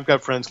gem. I've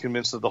got friends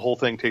convinced that the whole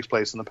thing takes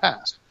place in the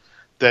past,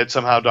 that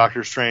somehow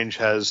Doctor Strange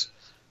has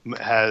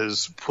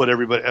put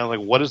everybody, and like,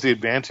 what is the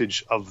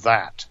advantage of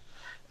that?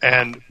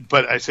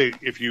 But I say,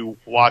 if you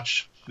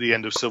watch the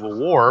end of Civil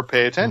War,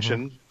 pay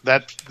attention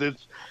that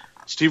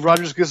Steve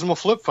Rogers gives him a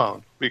flip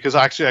phone, because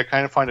actually I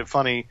kind of find it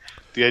funny,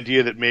 the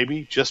idea that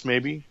maybe, just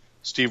maybe,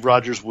 Steve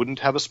Rogers wouldn't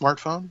have a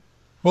smartphone.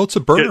 Well, it's a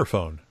burner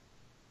phone.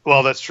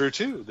 Well, that's true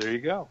too. There you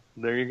go.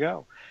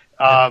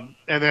 And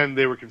then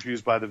they were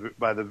confused by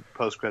the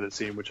post-credit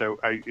scene, which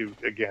I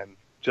again,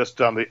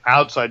 just on the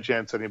outside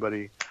chance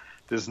anybody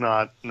does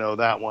not know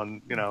that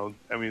one, you know,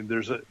 I mean,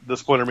 the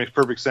spoiler makes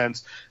perfect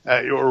sense,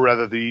 or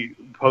rather, the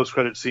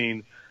post-credit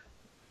scene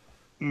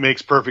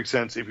makes perfect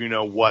sense if you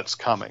know what's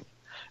coming.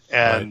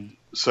 And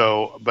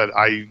so, but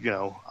I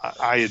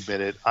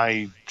admit it,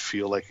 I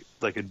feel like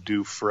a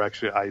doof for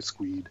actually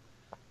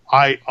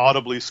I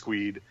audibly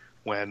squeed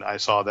when I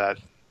saw that,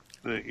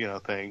 you know,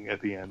 thing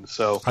at the end.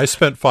 So I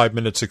spent 5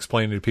 minutes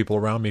explaining to people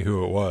around me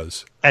who it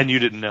was. And you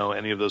didn't know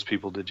any of those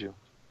people, did you?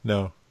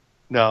 No.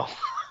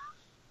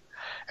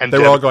 And they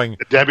were all going.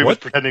 Debbie was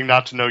pretending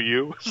not to know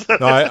you.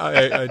 No,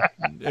 I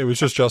it was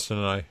just Justin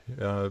and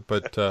I.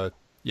 But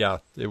yeah,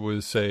 it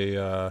was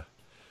a.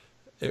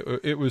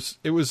 It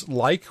was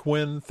like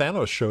when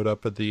Thanos showed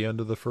up at the end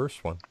of the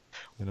first one.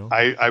 You know,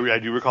 I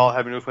do recall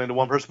having to explain to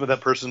one person, but that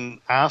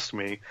person asked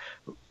me.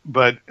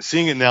 But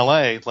seeing it in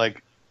L.A.,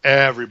 like,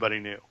 everybody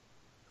knew.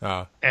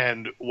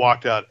 And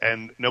walked out,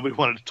 and nobody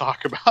wanted to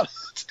talk about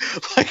it.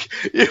 Like,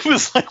 it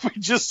was like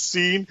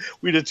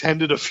we'd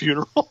attended a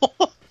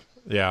funeral.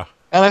 Yeah.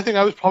 And I think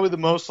I was probably the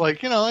most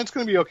like, you know, it's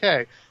going to be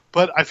okay.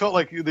 But I felt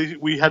like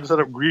we had to set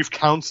up grief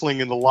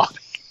counseling in the lobby.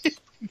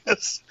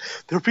 Yes,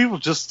 there were people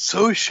just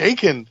so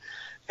shaken,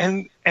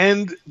 and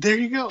there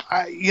you go.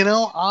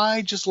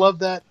 I just love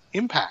that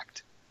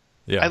impact.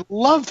 Yeah, I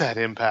love that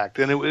impact,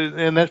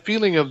 and that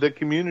feeling of the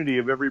community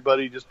of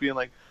everybody just being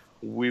like,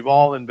 we've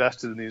all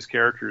invested in these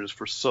characters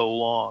for so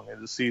long,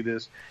 and to see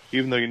this,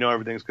 even though you know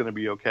everything's going to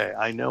be okay,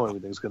 I know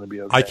everything's going to be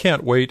okay. I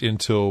can't wait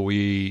until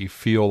we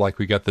feel like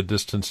we got the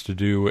distance to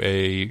do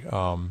a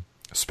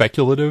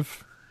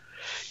speculative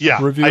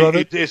review of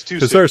it. It's too,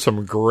 because there are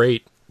some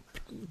great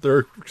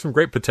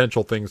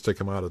potential things to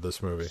come out of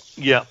this movie.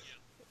 Yeah.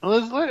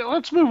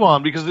 Let's move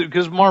on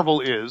because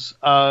Marvel is.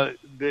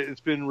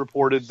 It's been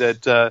reported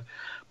that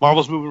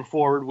Marvel's moving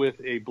forward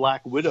with a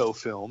Black Widow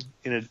film,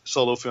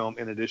 solo film,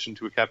 in addition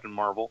to a Captain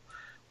Marvel.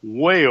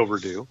 Way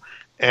overdue.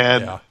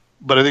 But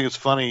I think it's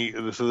funny.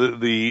 So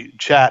the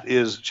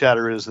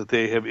chatter is that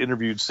they have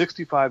interviewed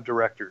 65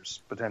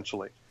 directors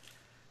potentially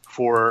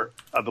for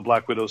the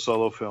Black Widow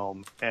solo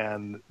film,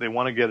 and they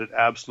want to get it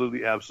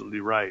absolutely,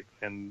 absolutely right.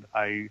 And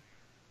I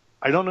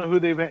don't know who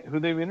they've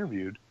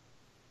interviewed,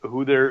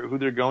 who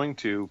they're going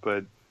to,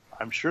 but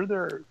I'm sure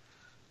they're.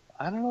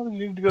 I don't know. They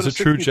need to go. Is it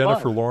true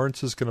Jennifer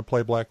Lawrence is going to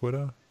play Black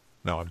Widow?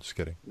 No, I'm just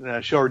kidding.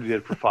 She already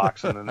did for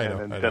Fox, and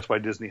that's why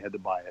Disney had to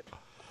buy it.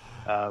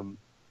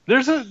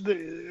 Was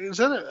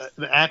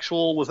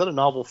that a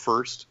novel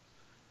first?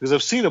 Because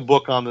I've seen a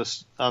book on the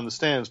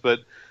stands, but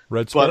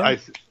Red Sparrow.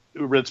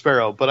 Red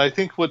Sparrow. But I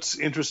think what's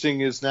interesting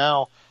is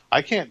now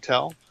I can't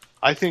tell.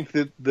 I think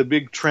that the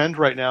big trend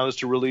right now is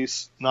to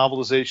release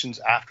novelizations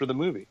after the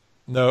movie.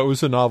 No, it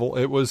was a novel.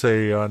 It was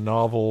a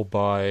novel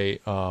by.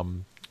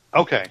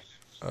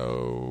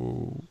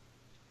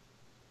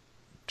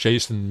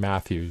 Jason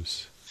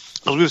Matthews.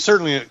 Well, we've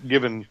certainly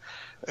given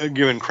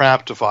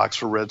crap to Fox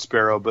for Red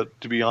Sparrow,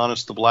 but to be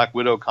honest, the Black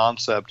Widow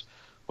concept,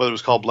 whether it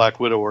was called Black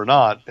Widow or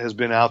not, has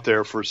been out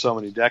there for so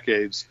many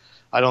decades.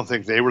 I don't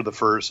think they were the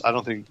first. I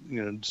don't think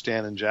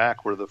Stan and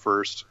Jack were the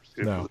first.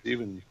 No.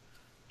 Even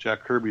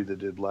Jack Kirby that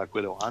did Black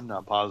Widow. I'm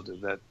not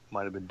positive. That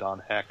might have been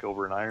Don Heck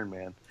over in Iron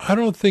Man. I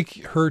don't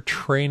think her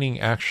training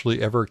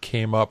actually ever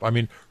came up. I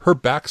mean, her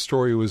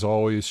backstory was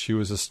always she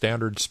was a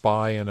standard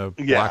spy in a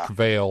black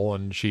veil,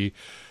 and she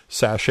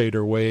sashayed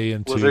her way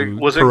into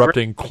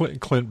corrupting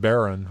Clint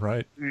Barron,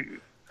 right?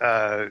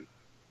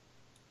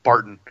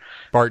 Barton.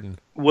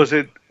 Was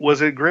it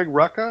Greg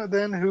Rucka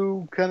then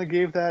who kind of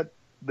gave that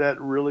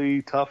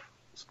really tough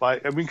spy?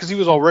 I mean, because he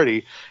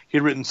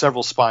had written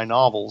several spy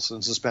novels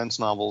and suspense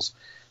novels.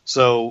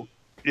 So,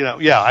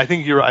 I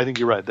think you're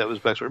right. That was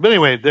backstory. But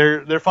anyway,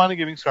 they're finally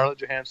giving Scarlett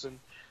Johansson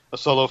a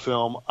solo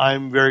film.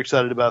 I'm very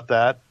excited about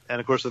that.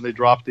 And of course, then they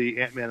dropped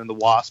the Ant-Man and the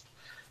Wasp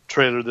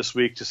trailer this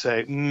week to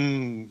say,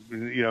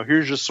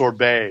 here's your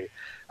sorbet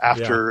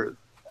after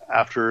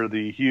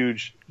the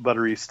huge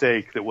buttery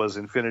steak that was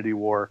Infinity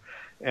War,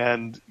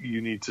 and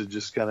you need to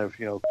just kind of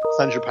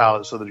cleanse your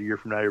palate so that a year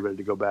from now you're ready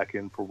to go back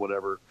in for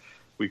whatever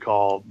we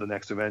call the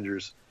next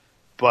Avengers.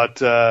 But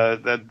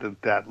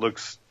that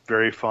looks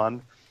very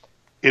fun.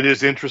 It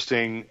is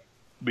interesting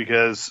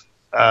because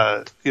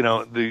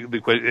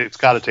it's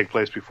got to take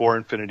place before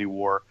Infinity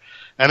War.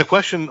 And the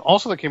question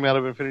also that came out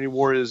of Infinity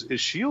War is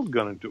S.H.I.E.L.D.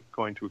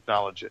 going to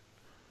acknowledge it?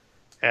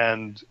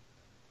 And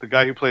the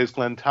guy who plays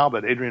Glenn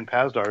Talbot, Adrian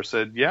Pasdar,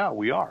 said, yeah,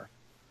 we are.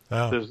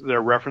 Oh. There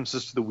are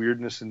references to the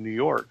weirdness in New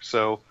York.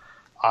 So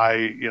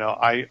I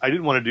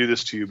didn't want to do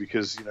this to you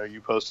because,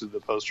 you posted the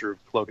poster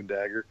of Cloak and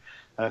Dagger.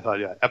 And I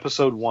thought,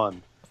 episode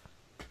 1,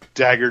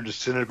 Dagger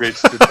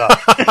disintegrates to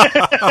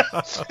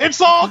dust. It's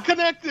all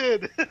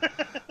connected.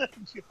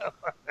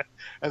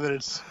 And then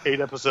it's 8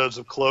 episodes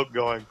of Cloak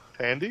going,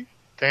 Tandy?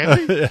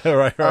 Yeah,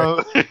 right.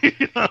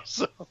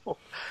 So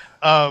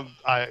they're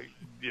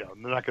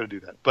not going to do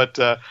that. But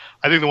I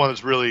think the one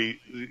that's really,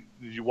 did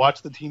you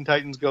watch the Teen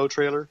Titans Go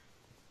trailer?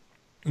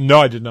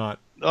 No, I did not.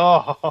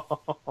 Oh,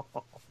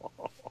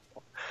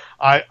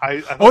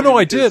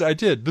 I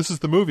did. This is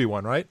the movie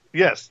one, right?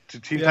 Yes,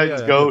 Teen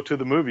Titans Go to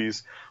the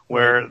movies,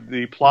 where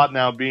the plot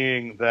now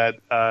being that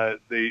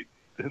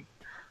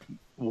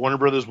Warner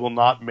Brothers will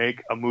not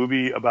make a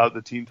movie about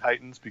the Teen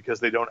Titans because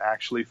they don't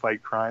actually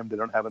fight crime. They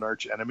don't have an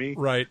arch enemy.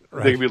 Right.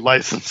 They can be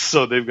licensed,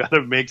 so they've got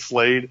to make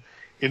Slade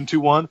into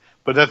one.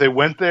 But that they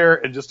went there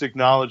and just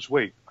acknowledged,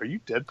 wait, are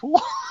you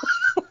Deadpool?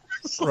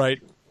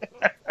 Right.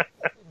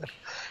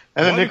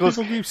 And then people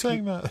keep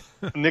saying that?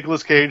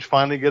 Nicolas Cage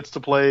finally gets to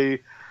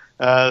play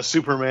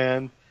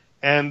Superman.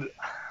 And,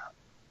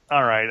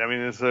 all right, I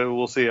mean,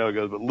 we'll see how it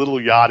goes. But Little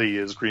Yachty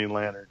is Green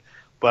Lantern.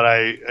 But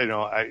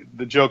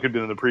the joke had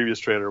been in the previous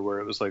trailer where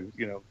it was like,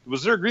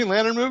 was there a Green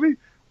Lantern movie?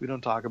 We don't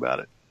talk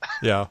about it.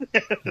 Yeah,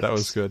 that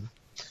was good.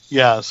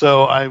 Yeah,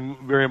 so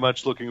I'm very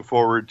much looking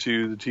forward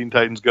to the Teen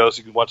Titans Go. So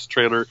you can watch the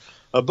trailer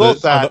of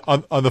both that.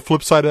 On the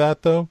flip side of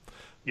that, though,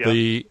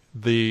 yeah.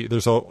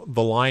 there's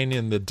the line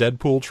in the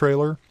Deadpool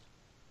trailer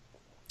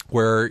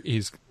where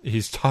he's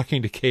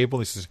talking to Cable.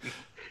 And he says,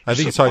 "I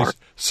think he's talking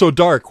so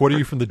dark. What are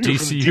you from the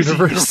DC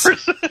universe?"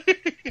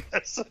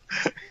 Yes.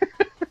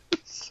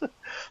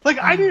 Like,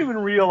 I didn't even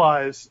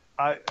realize,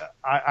 I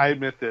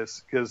admit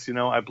this, because,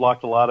 I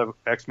blocked a lot of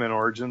X-Men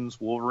Origins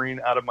Wolverine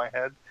out of my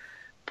head.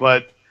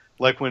 But,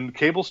 like, when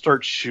Cable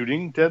starts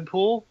shooting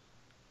Deadpool,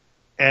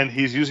 and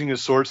he's using his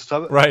sword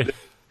stuff, right?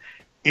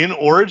 In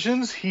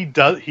Origins, he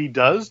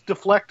does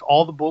deflect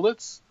all the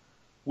bullets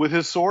with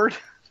his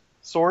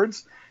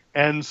swords.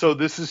 And so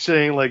this is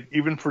saying, like,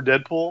 even for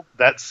Deadpool,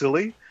 that's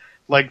silly.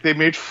 Like, they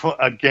made fun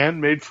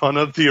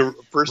of the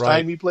first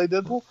time he played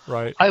Deadpool.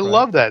 Right. I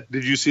love that.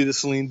 Did you see the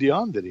Celine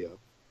Dion video?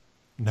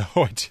 No,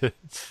 I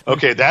didn't.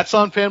 Okay, that's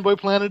on Fanboy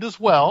Planet as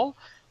well.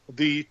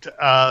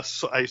 A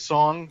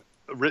song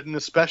written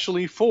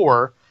especially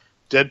for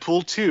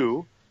Deadpool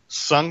 2,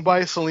 sung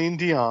by Celine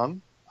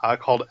Dion,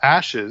 called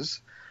Ashes.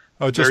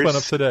 Oh, it just went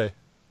up today.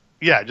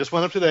 Yeah, it just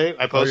went up today.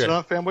 I posted it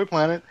on Fanboy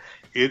Planet.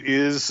 It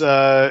is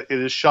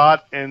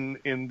shot in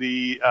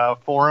the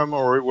Forum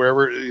or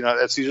wherever,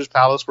 at Caesar's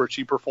Palace where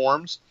she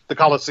performs, the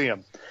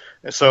Coliseum.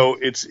 So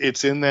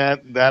it's in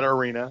that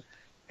arena,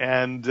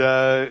 and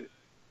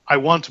I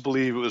want to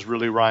believe it was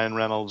really Ryan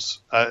Reynolds.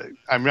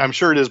 I'm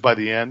sure it is by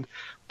the end,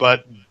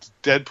 but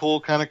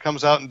Deadpool kind of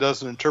comes out and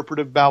does an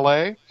interpretive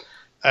ballet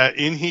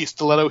in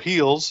stiletto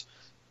heels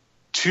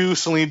to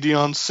Celine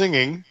Dion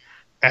singing,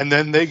 and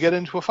then they get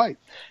into a fight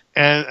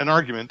and an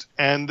argument,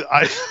 and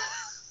I.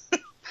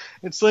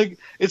 It's like,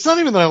 it's not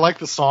even that I like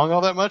the song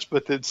all that much,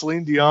 but that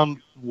Celine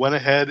Dion went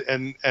ahead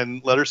and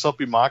let herself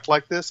be mocked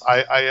like this,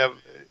 I have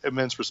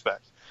immense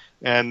respect.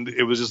 And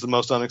it was just the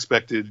most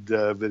unexpected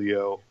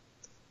video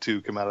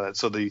to come out of that.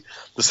 So the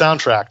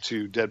soundtrack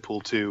to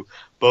Deadpool 2,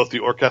 both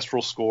the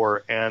orchestral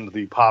score and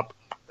the pop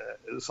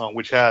song,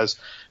 which has,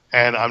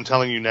 and I'm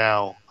telling you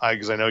now,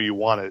 because I know you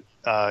want it,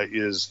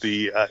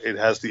 it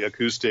has the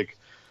acoustic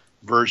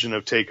version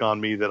of Take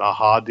On Me that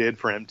a-ha did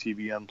for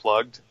MTV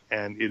Unplugged,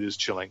 and it is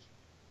chilling.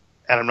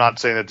 And I'm not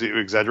saying that to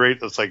exaggerate.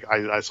 It's like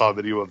I saw a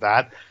video of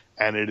that,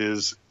 and they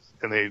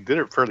did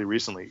it fairly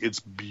recently.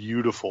 It's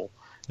beautiful,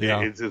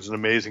 Yeah. It's an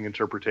amazing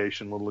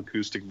interpretation, little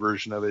acoustic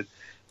version of it.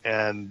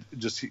 And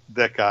just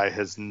that guy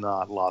has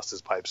not lost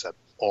his pipes at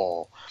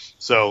all.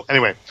 So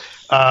anyway,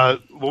 well,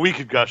 we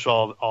could gush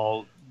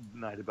all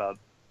night about,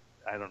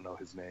 I don't know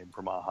his name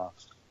from Aha.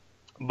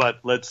 But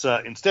let's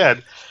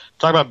instead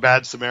talk about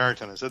Bad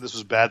Samaritan. I said this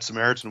was Bad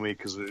Samaritan week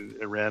because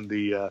it ran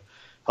the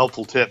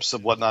helpful tips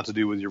of what not to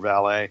do with your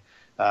valet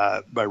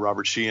by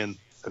Robert Sheehan,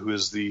 who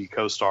is the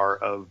co-star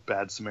of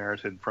Bad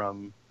Samaritan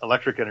from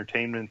Electric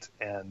Entertainment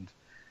and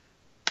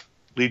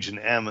Legion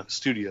M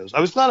Studios. I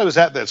was glad I was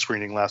at that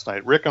screening last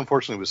night. Rick,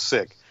 unfortunately, was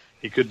sick.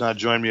 He could not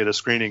join me at a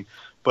screening.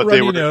 But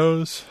they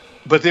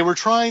were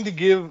trying to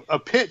give a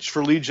pitch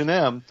for Legion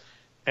M,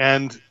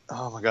 and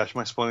oh my gosh,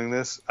 am I spoiling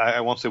this?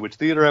 I won't say which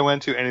theater I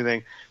went to,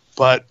 anything,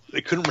 but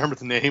they couldn't remember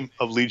the name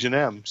of Legion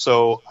M.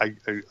 So I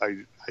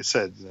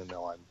said,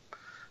 no,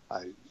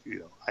 I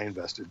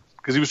invested,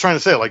 because he was trying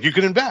to say, like, you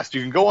can invest,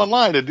 you can go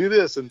online and do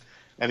this, and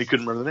he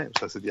couldn't remember the name.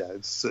 So I said, yeah,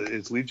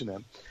 it's Legion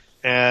M,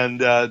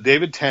 and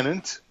David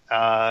Tennant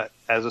as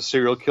a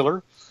serial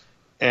killer.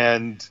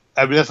 And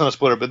I mean, that's not a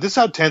spoiler, but this is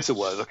how tense it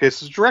was. Okay,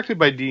 so it's directed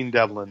by Dean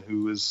Devlin,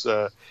 who has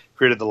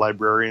created The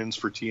Librarians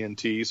for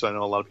TNT, so I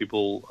know a lot of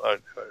people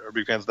are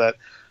big fans of that.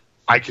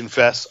 I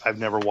confess I've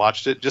never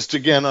watched it, just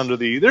again under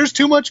the there's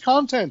too much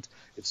content.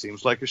 It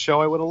seems like a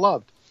show I would have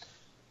loved.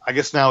 I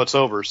guess now it's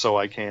over, so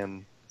I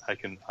can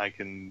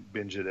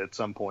binge it at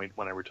some point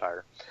when I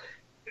retire.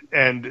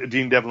 And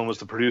Dean Devlin was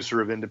the producer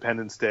of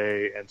Independence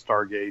Day and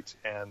Stargate,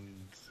 and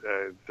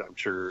I'm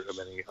sure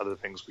many other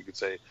things we could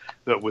say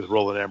that with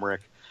Roland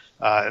Emmerich.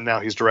 And now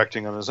he's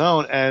directing on his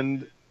own.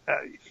 And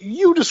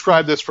you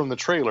described this from the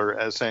trailer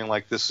as saying,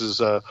 like, this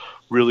is a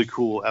really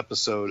cool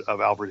episode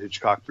of Alfred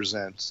Hitchcock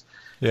Presents.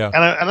 Yeah.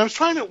 And I was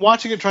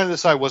watching it, trying to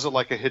decide, was it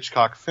like a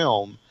Hitchcock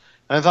film?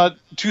 And I thought,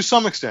 to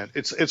some extent,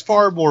 it's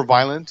far more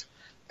violent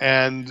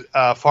and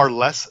far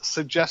less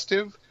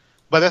suggestive.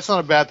 But that's not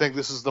a bad thing.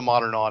 This is the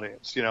modern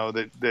audience,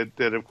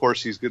 that of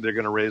course they're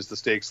going to raise the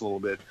stakes a little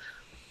bit.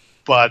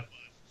 But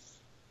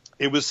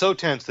it was so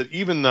tense that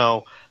even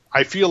though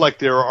I feel like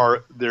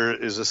there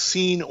is a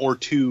scene or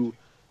two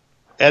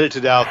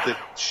edited out that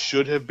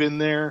should have been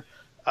there,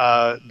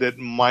 that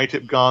might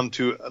have gone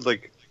to,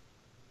 like,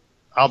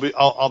 I'll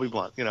be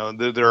blunt.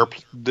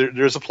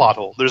 There's a plot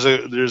hole. There's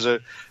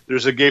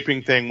a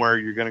gaping thing where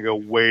you're going to go,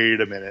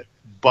 wait a minute.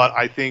 But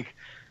I think,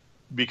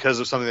 because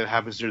of something that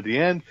happens near the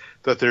end,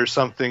 that there's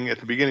something at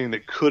the beginning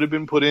that could have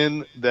been put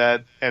in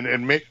that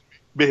and may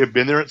have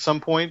been there at some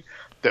point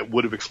that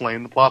would have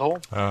explained the plot hole.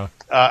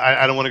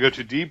 I don't want to go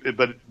too deep,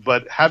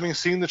 but having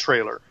seen the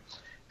trailer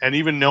and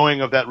even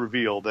knowing of that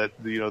reveal that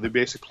the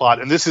basic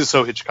plot, and this is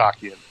so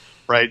Hitchcockian,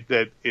 right?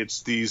 That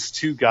it's these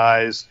two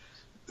guys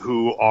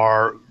who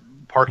are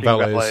parking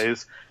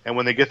valets, and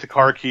when they get the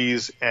car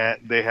keys,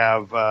 they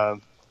have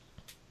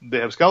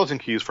skeleton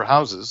keys for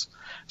houses,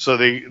 so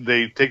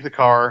they take the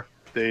car.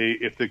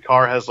 If the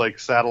car has like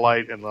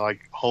satellite and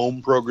like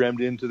home programmed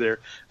into there,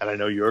 and I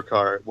know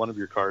one of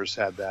your cars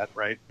had that,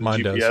 right? Mine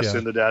GPS does, yeah.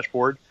 In the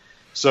dashboard.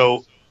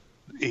 So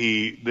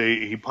they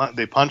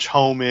punch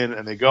home in,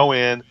 and they go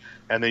in,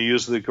 and they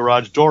use the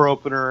garage door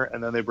opener,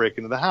 and then they break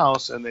into the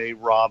house and they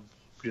rob,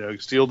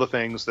 steal the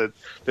things that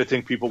they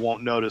think people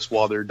won't notice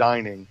while they're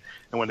dining,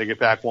 and when they get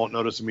back won't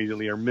notice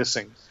immediately are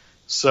missing.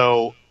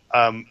 So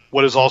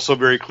what is also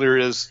very clear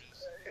is,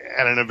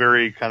 and in a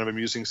very kind of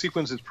amusing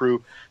sequence, it's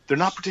proved they're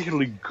not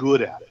particularly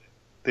good at it.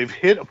 They've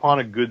hit upon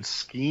a good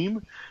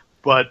scheme,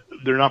 but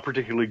they're not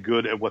particularly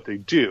good at what they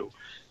do,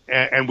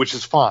 and which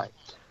is fine.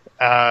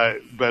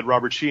 But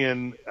Robert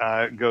Sheehan,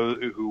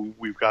 who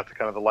we've got the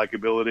kind of the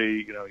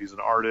likability, he's an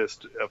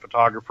artist, a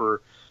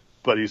photographer,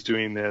 but he's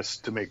doing this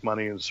to make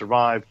money and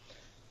survive.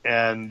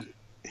 And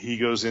he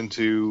goes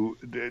into,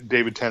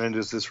 David Tennant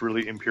is this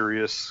really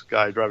imperious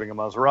guy driving a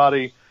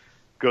Maserati,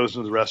 goes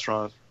into the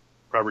restaurant.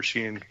 Robert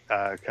Sheehan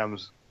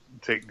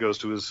goes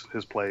to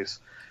his place,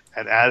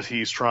 and as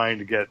he's trying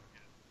to get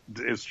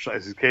his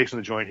case in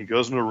the joint, he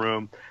goes into a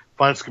room,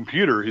 finds a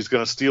computer. He's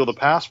going to steal the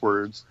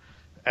passwords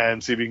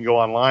and see if he can go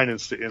online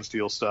and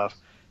steal stuff.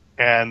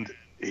 And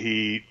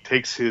he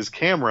takes his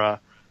camera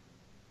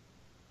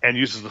and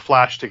uses the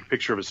flash to take a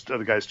picture of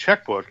the guy's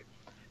checkbook,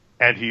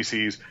 and he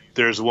sees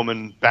there's a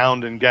woman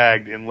bound and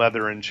gagged in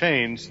leather and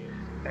chains,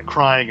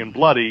 crying and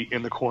bloody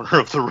in the corner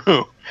of the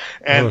room.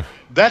 And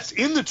that's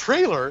in the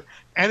trailer,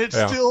 and it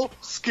still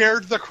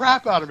scared the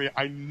crap out of me.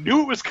 I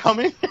knew it was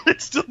coming, and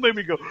it still made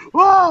me go,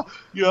 ah!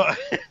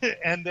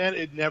 And then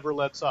it never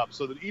lets up.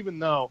 So that even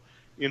though,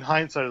 in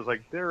hindsight, it's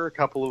like, there are a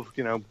couple of,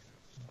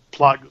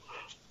 plot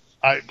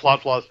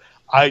flaws,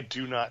 I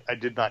did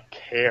not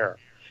care.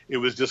 It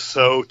was just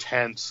so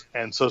tense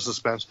and so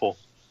suspenseful.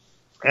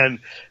 And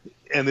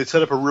they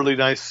set up a really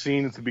nice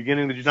scene at the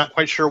beginning that you're not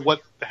quite sure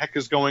what the heck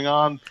is going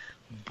on,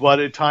 but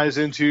it ties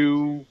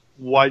into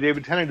why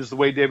David Tennant is the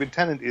way David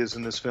Tennant is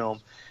in this film.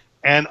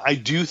 And I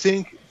do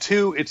think,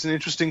 too, it's an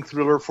interesting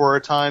thriller for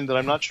a time that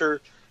I'm not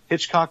sure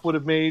Hitchcock would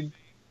have made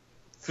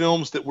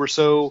films that were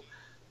so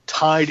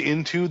tied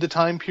into the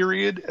time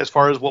period as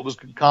far as what was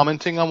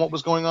commenting on what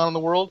was going on in the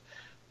world.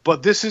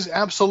 But this is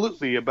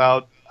absolutely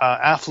about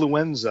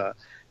affluenza,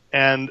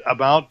 and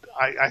about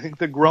I think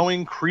the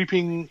growing,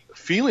 creeping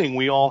feeling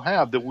we all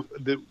have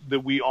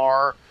that we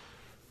are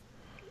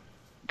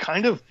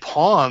kind of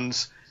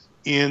pawns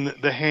in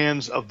the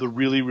hands of the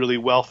really, really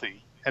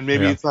wealthy. And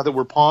maybe it's not that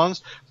we're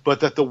pawns,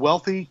 but that the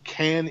wealthy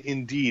can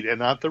indeed, and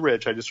not the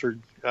rich. I just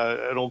heard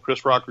an old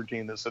Chris Rock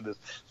routine that said this.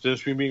 So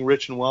just being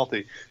rich and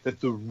wealthy, that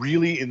the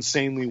really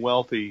insanely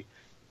wealthy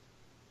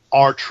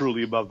are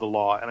truly above the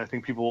law. And I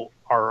think people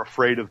are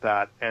afraid of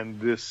that. And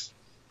this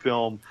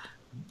film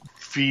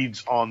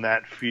feeds on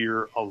that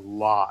fear a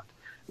lot.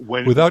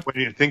 When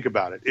you think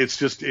about it, it's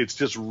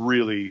just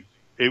really,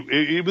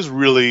 it was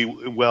really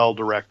well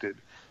directed.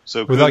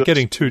 So without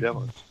getting too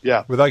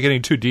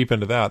deep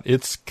into that,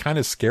 it's kind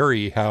of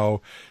scary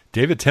how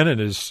David Tennant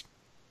is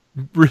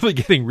really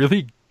getting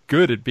really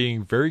good at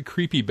being very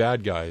creepy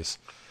bad guys.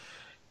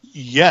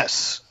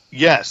 Yes,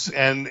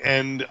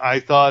 and I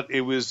thought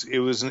it was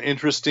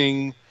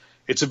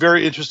it's a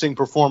very interesting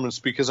performance,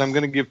 because I'm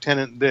going to give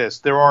Tennant this.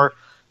 There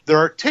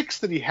are ticks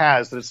that he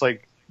has that it's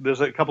like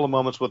there's a couple of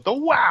moments with the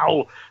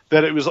wow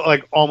that it was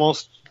like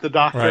almost the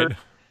Doctor, right.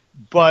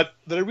 But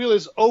that I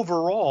realized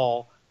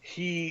overall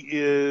he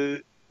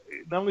is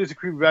not only is a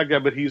creepy bad guy,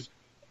 but he's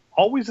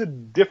always a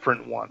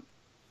different one,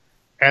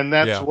 and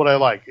that's what I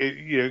like.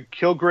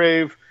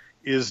 Kilgrave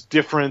is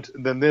different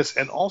than this,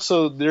 and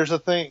also there's a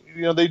thing.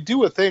 They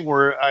do a thing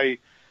where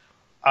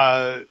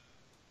but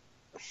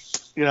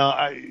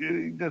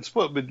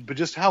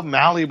just how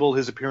malleable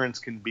his appearance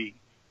can be,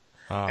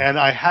 and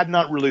I had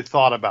not really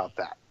thought about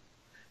that.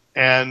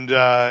 And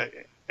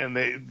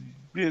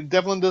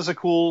Devlin does a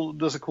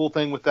cool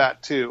thing with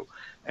that too.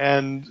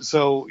 And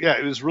so,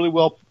 it was really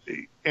well.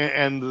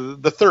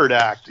 And the third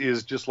act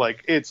is just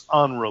like, it's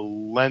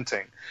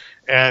unrelenting.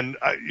 And,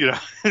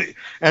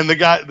 and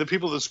the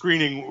people at the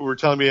screening were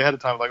telling me ahead of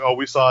time, like, oh,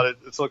 we saw it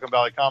at Silicon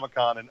Valley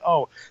Comic-Con, and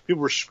people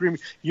were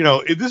screaming,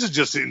 this is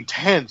just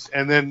intense.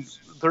 And then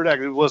the third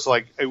act,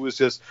 it was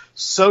just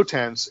so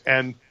tense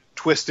and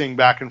twisting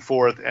back and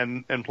forth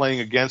and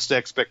playing against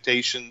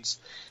expectations.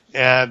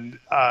 And,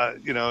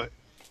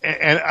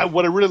 and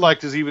what I really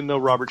liked is, even though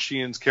Robert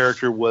Sheehan's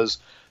character was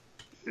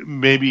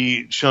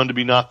maybe shown to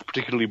be not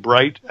particularly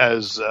bright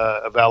as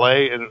a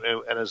valet and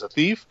as a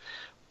thief,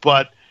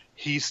 but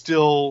he's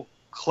still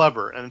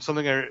clever. And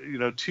something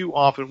too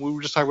often, we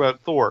were just talking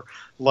about Thor,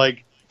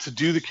 like to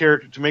do the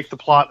character, to make the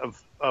plot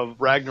of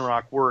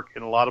Ragnarok work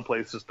in a lot of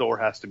places, Thor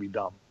has to be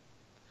dumb.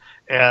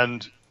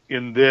 And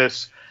in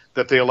this,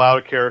 that they allow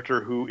a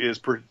character who is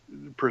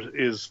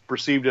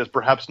perceived as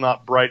perhaps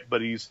not bright,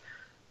 but he's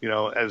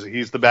as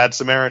he's the bad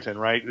Samaritan,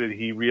 right? That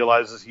he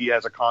realizes he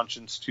has a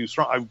conscience too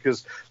strong,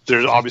 because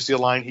there's obviously a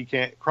line he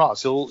can't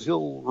cross.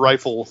 He'll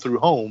rifle through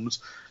homes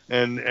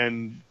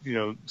and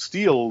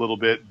steal a little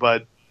bit,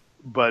 but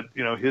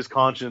his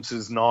conscience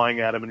is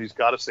gnawing at him, and he's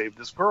got to save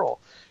this girl.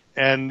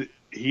 And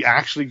he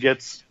actually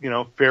gets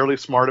fairly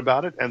smart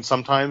about it, and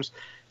sometimes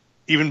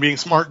even being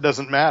smart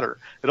doesn't matter.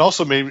 It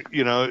also made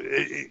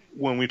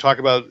when we talk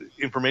about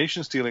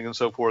information stealing and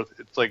so forth,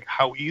 it's like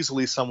how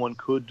easily someone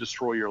could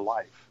destroy your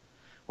life.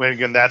 When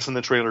again, that's in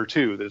the trailer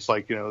too. That's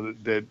like,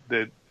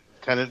 that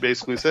Tennant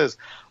basically says,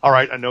 all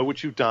right, I know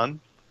what you've done.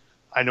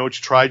 I know what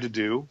you tried to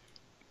do.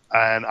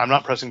 And I'm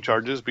not pressing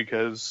charges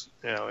because,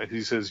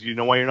 he says, you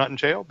know why you're not in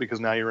jail? Because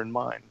now you're in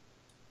mine.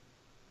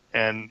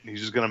 And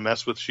he's just going to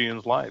mess with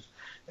Sheehan's life.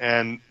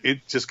 And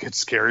it just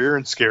gets scarier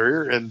and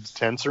scarier and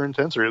tenser and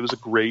tenser. It was a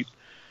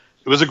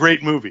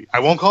great movie.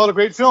 I won't call it a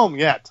great film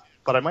yet,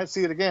 but I might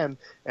see it again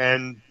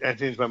and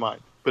change my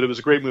mind. But it was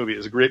a great movie. It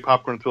was a great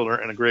popcorn thriller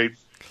and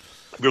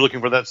if you're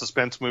looking for that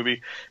suspense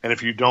movie, and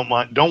if you don't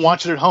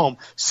watch it at home,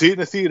 see it in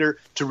the theater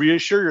to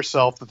reassure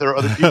yourself that there are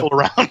other people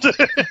around.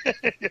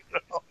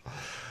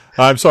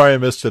 I'm sorry I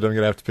missed it. I'm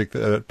going to have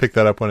to pick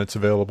that up when it's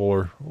available,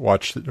 or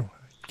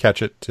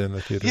catch it in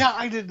the theater. Yeah,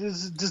 I did.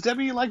 Does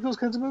Debbie like those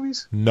kinds of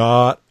movies?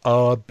 Not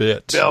a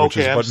bit, okay, which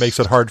is what makes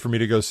it hard for me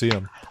to go see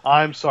them.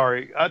 I'm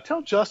sorry.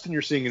 Tell Justin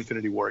you're seeing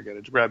Infinity War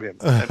again. Grab him.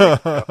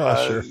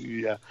 Sure.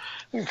 Yeah.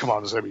 Come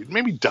on,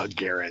 maybe Doug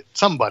Garrett.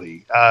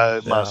 Somebody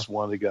must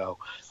want to go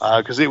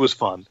because it was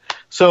fun.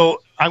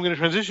 So I'm going to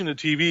transition to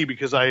TV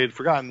because I had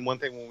forgotten one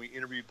thing when we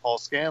interviewed Paul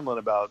Scanlon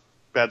about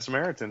Bad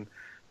Samaritan.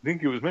 I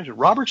think it was mentioned.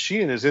 Robert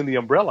Sheehan is in the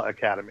Umbrella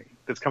Academy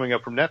that's coming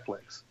up from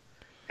Netflix,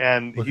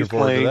 and Looking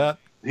forward to that.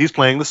 He's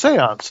playing the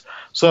Seance.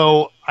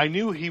 So I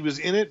knew he was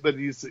in it, but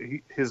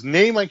his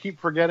name I keep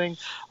forgetting.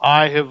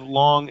 I have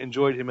long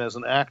enjoyed him as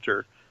an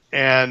actor.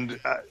 And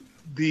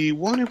the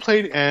woman who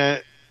played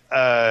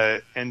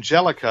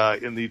Angelica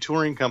in the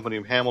touring company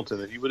of Hamilton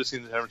that you would have seen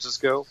in San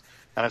Francisco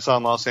and I saw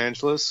in Los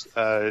Angeles,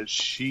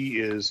 she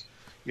is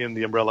in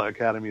the Umbrella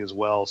Academy as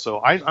well.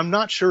 So I'm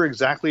not sure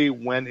exactly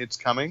when it's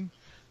coming,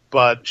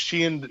 but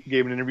Sheehan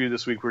gave an interview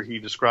this week where he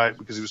described,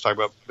 because he was talking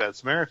about Bad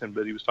Samaritan,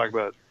 but he was talking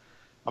about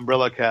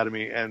Umbrella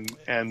Academy, and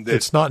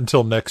it's not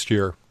until next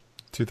year,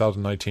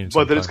 2019.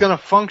 But that it's going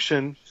to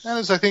function, and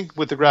as I think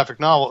with the graphic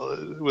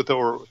novel, with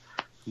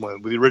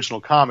the original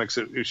comics,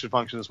 it should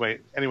function this way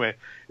anyway.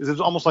 Is it's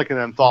almost like an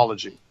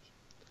anthology,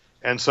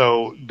 And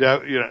so,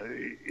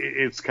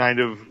 it's kind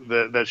of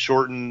that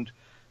shortened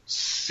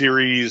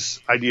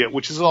series idea,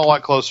 which is a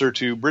lot closer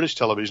to British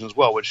television as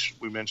well, which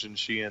we mentioned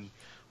Sheehan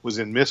was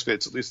in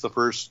Misfits, at least the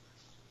first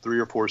 3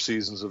 or 4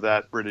 seasons of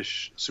that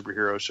British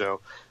superhero show.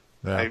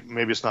 Yeah.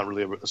 Maybe it's not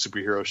really a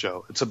superhero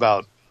show. It's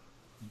about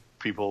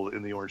people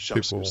in the orange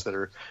jumpsuits that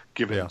are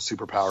given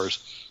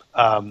superpowers.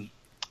 And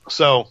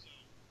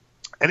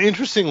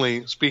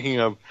interestingly, speaking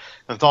of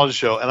anthology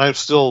show, and I've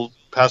still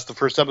past the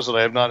first episode,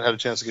 I have not had a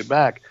chance to get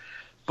back,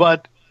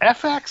 but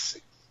FX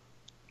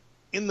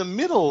in the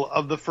middle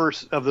of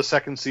the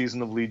second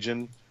season of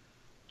Legion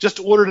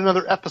just ordered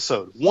another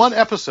episode, 1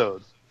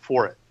 episode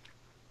for it,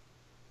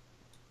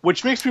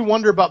 which makes me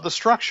wonder about the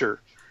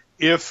structure.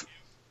 If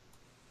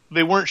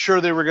they weren't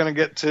sure they were going to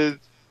get to,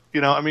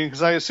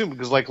 because I assume,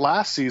 because like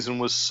last season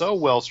was so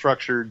well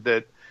structured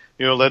that,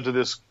 led to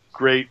this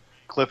great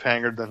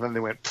cliffhanger that then they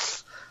went,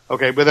 pfft.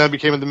 Okay, but that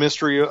became the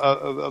mystery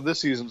of this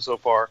season so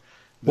far.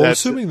 Well,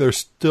 assuming they're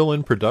still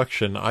in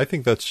production, I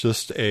think that's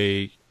just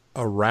a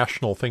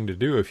rational thing to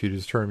do if you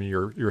determine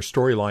your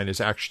storyline is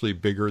actually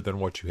bigger than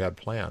what you had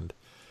planned.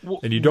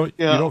 And you don't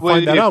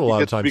find that out a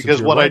lot of times. Because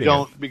what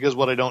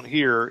I don't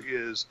hear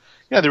is,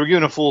 they were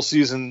given a full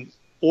season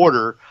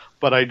order,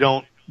 but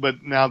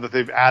now that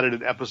they've added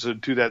an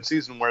episode to that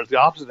season, whereas the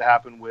opposite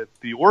happened with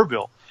the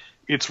Orville.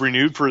 It's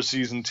renewed for a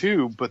season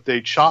 2, but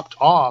they chopped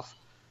off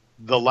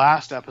the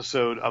last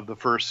episode of the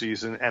first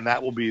season, and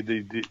that will be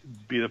the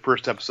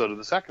first episode of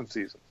the second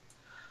season.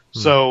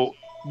 So,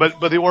 but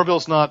the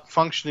Orville's not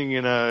functioning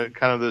in a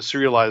kind of the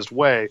serialized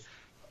way,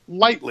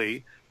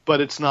 lightly,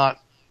 but it's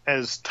not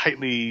as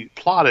tightly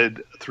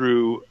plotted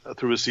through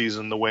a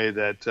season the way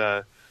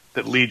that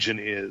Legion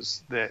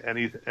is,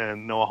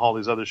 and Noah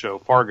Hawley's other show,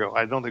 Fargo.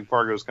 I don't think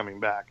Fargo is coming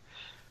back.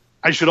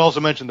 I should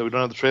also mention that we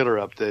don't have the trailer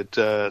up, that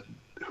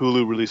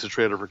Hulu released a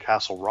trailer for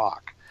Castle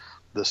Rock,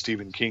 the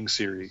Stephen King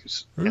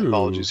series,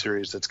 anthology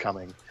series that's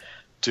coming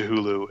to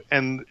Hulu.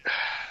 And,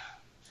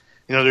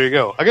 there you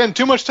go. Again,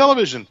 too much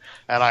television.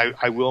 And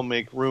I will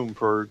make room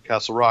for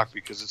Castle Rock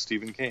because it's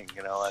Stephen King.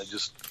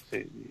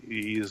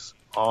 He's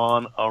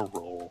on a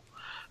roll.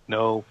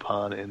 No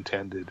pun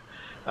intended.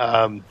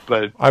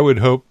 But I would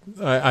hope,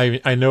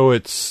 I know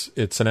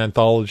it's an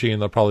anthology and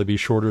there'll probably be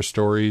shorter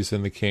stories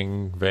in the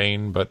King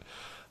vein, but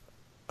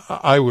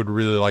I would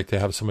really like to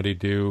have somebody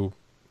do,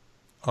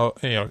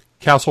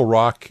 Castle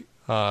Rock,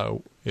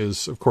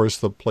 is of course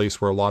the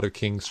place where a lot of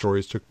King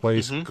stories took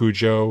place. Mm-hmm.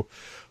 Cujo,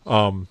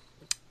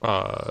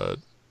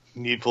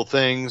 Needful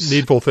Things.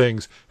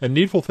 And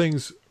Needful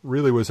Things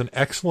really was an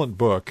excellent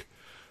book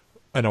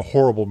and a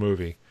horrible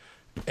movie.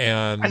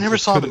 And I never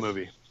saw the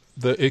movie.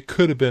 It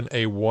could have been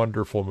a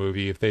wonderful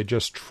movie if they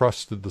just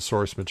trusted the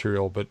source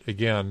material. But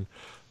again,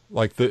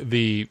 like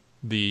the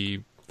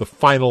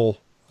final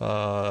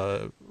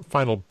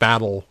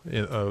battle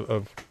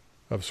of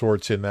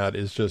sorts in that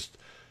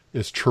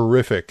is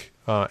terrific,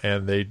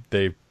 and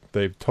they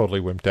totally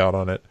wimped out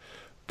on it.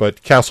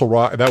 But Castle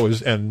Rock,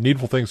 and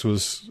Needful Things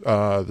was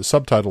the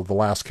subtitle of the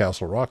last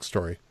Castle Rock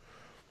story.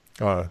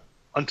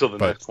 Until the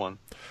next one.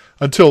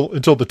 Until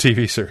the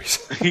TV series.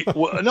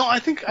 I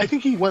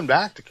think he went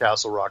back to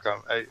Castle Rock.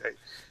 I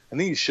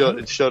think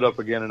it showed up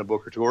again in a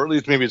book or two, or at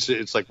least maybe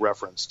it's like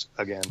referenced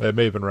again. It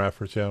may have been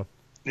referenced, yeah.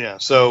 Yeah.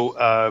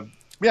 So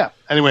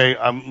Anyway,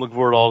 I'm looking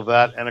forward to all of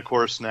that, and of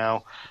course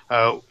now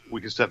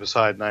we can step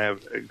aside, and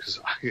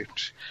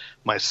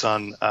my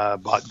son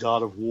bought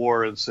God of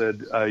War and said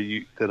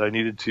that I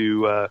needed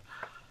to.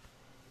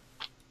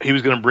 He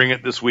was going to bring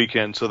it this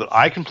weekend so that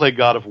I can play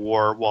God of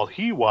War while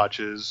he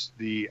watches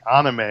the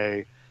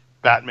anime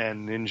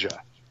Batman Ninja.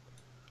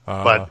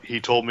 But he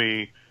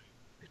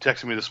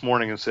texted me this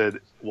morning and said,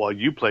 while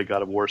you play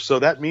God of War, so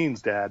that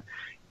means, Dad,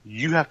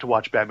 you have to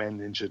watch Batman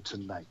Ninja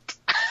tonight.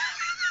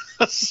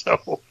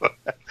 So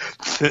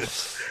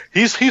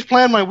he's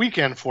planned my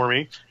weekend for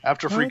me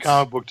after Free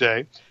Comic Book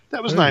Day.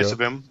 That was nice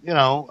of him.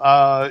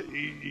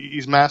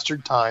 He's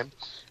mastered time.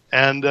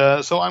 And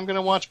so I'm going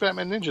to watch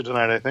Batman Ninja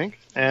tonight, I think.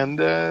 And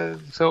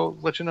so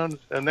let you know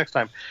next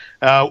time.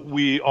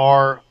 We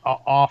are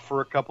off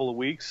for a couple of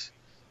weeks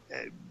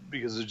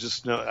because there's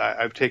just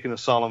I've taken a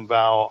solemn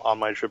vow on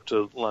my trip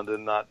to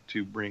London not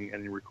to bring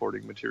any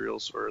recording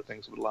materials or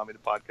things that would allow me to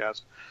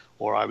podcast,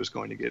 or I was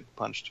going to get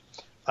punched.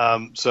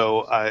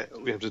 So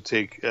we have to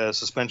take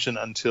suspension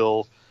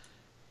until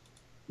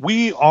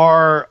we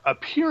are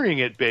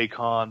appearing at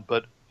BayCon,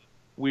 but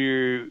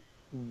we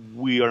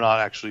are not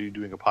actually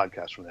doing a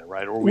podcast from there,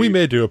 right? Or we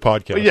may do a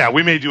podcast. Yeah,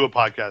 we may do a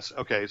podcast.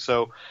 Okay,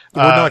 so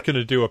we're not going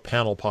to do a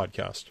panel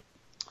podcast.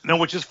 No,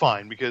 which is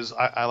fine because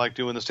I like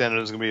doing the stand-up.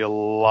 There's going to be a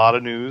lot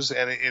of news,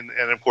 and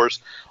of course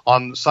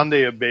on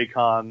Sunday of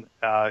BayCon,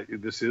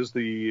 this is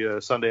the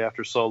Sunday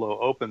after Solo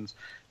opens,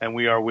 and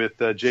we are with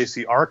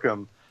J.C.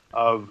 Arkham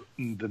of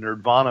the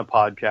Nerdvana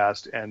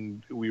podcast,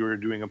 and we were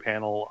doing a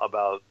panel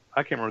about,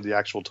 I can't remember the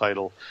actual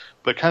title,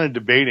 but kind of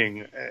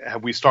debating,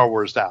 have we Star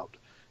Wars'd out?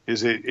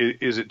 Is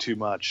it too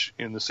much?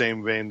 In the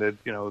same vein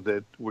that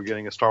that we're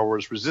getting a Star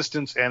Wars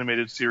Resistance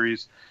animated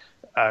series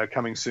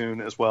coming soon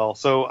as well.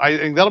 So I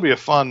think that'll be a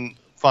fun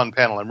fun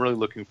panel. I'm really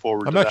looking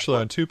forward to that. I'm actually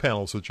on 2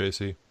 panels with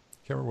JC.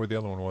 Can't remember what the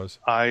other one was.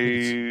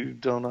 I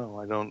don't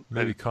know.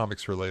 Maybe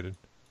comics related.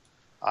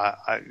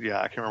 I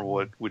can't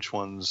remember which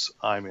ones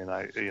I'm in.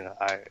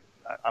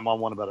 I'm on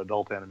one about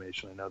adult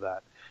animation. I know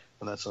that,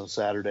 and that's on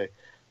Saturday.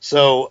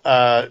 So,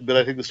 but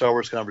I think the Star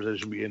Wars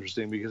conversation will be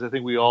interesting because I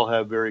think we all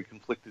have very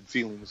conflicted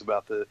feelings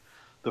about the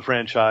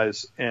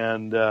franchise,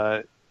 and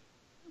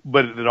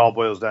but it all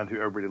boils down to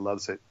everybody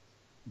loves it.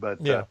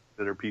 But there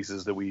are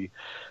pieces that we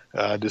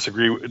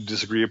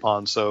disagree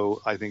upon.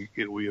 So I think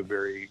it will be a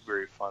very,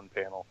 very fun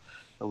panel.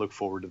 I look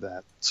forward to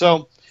that.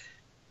 So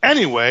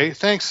anyway,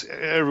 thanks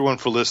everyone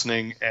for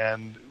listening,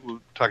 and we'll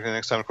talk to you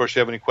next time. Of course, if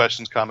you have any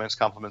questions, comments,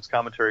 compliments,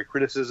 commentary,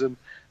 criticism,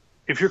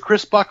 if you're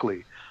Chris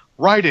Buckley,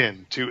 write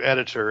in to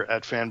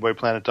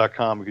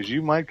editor@fanboyplanet.com because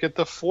you might get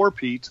the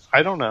 4-peat.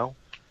 I don't know.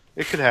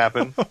 It could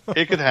happen.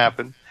 It could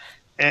happen.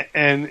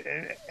 And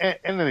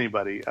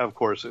anybody, of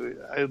course,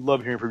 I'd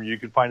love hearing from you. You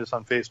can find us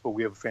on Facebook.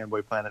 We have a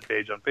Fanboy Planet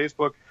page on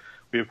Facebook.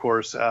 We, of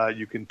course,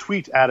 you can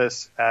tweet at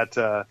us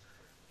on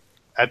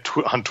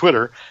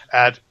Twitter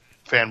at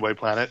Fanboy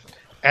Planet.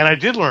 And I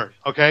did learn,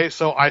 okay,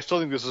 so I still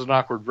think this is an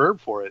awkward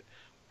verb for it,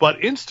 but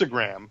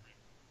Instagram,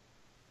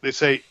 they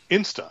say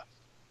Insta.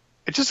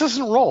 It just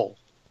doesn't roll.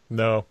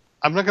 No.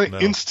 I'm not going to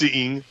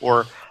Insta-ing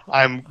or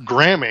I'm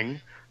gramming.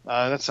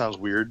 That sounds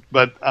weird,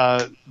 but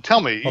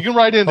tell me. You can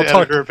write in to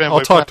editor at Fanboy.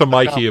 I'll talk to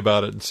Mikey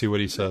about it and see what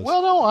he says.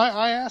 Well, no,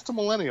 I asked a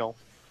millennial.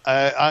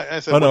 I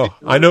said, I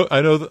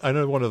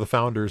know one of the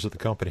founders of the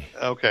company.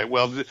 Okay,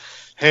 well,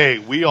 hey,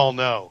 we all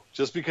know.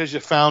 Just because you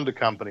found a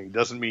company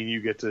doesn't mean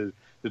you get to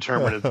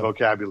determine its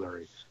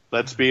vocabulary.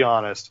 Let's be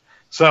honest.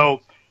 So,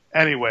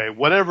 anyway,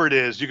 whatever it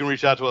is, you can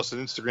reach out to us on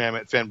Instagram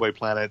at Fanboy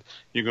Planet.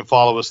 You can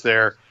follow us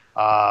there.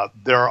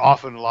 There are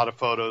often a lot of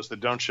photos that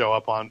don't show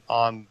up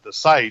on the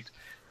site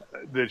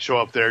that show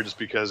up there just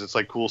because it's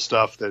like cool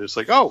stuff that it's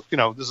like, oh,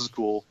 this is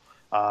cool.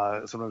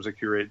 Sometimes I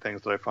curate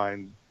things that I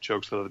find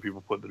jokes that other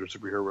people put that are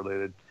superhero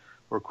related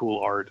or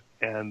cool art.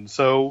 And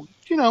so,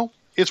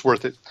 it's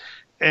worth it.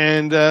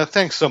 And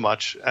thanks so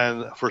much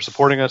and for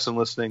supporting us and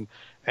listening.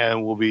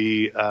 And we'll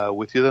be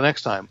with you the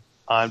next time.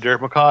 I'm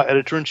Derek McCaw,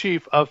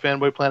 editor-in-chief of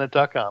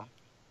fanboyplanet.com.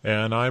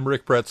 And I'm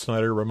Rick Brett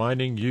Snyder,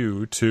 reminding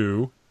you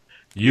to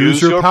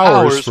use your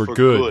powers for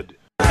good.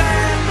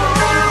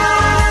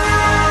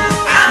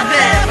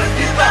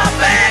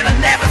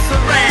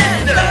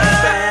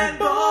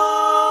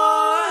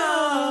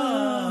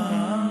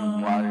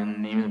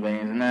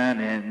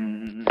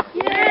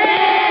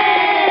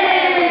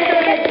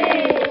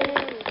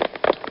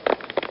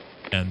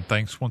 And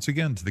thanks once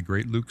again to the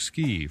great Luke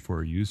Ski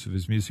for use of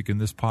his music in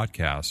this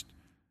podcast.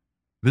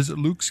 Visit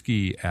Luke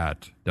Ski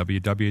at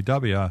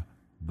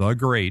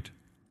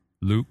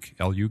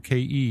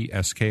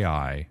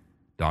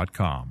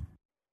www.thegreatlukeski.com.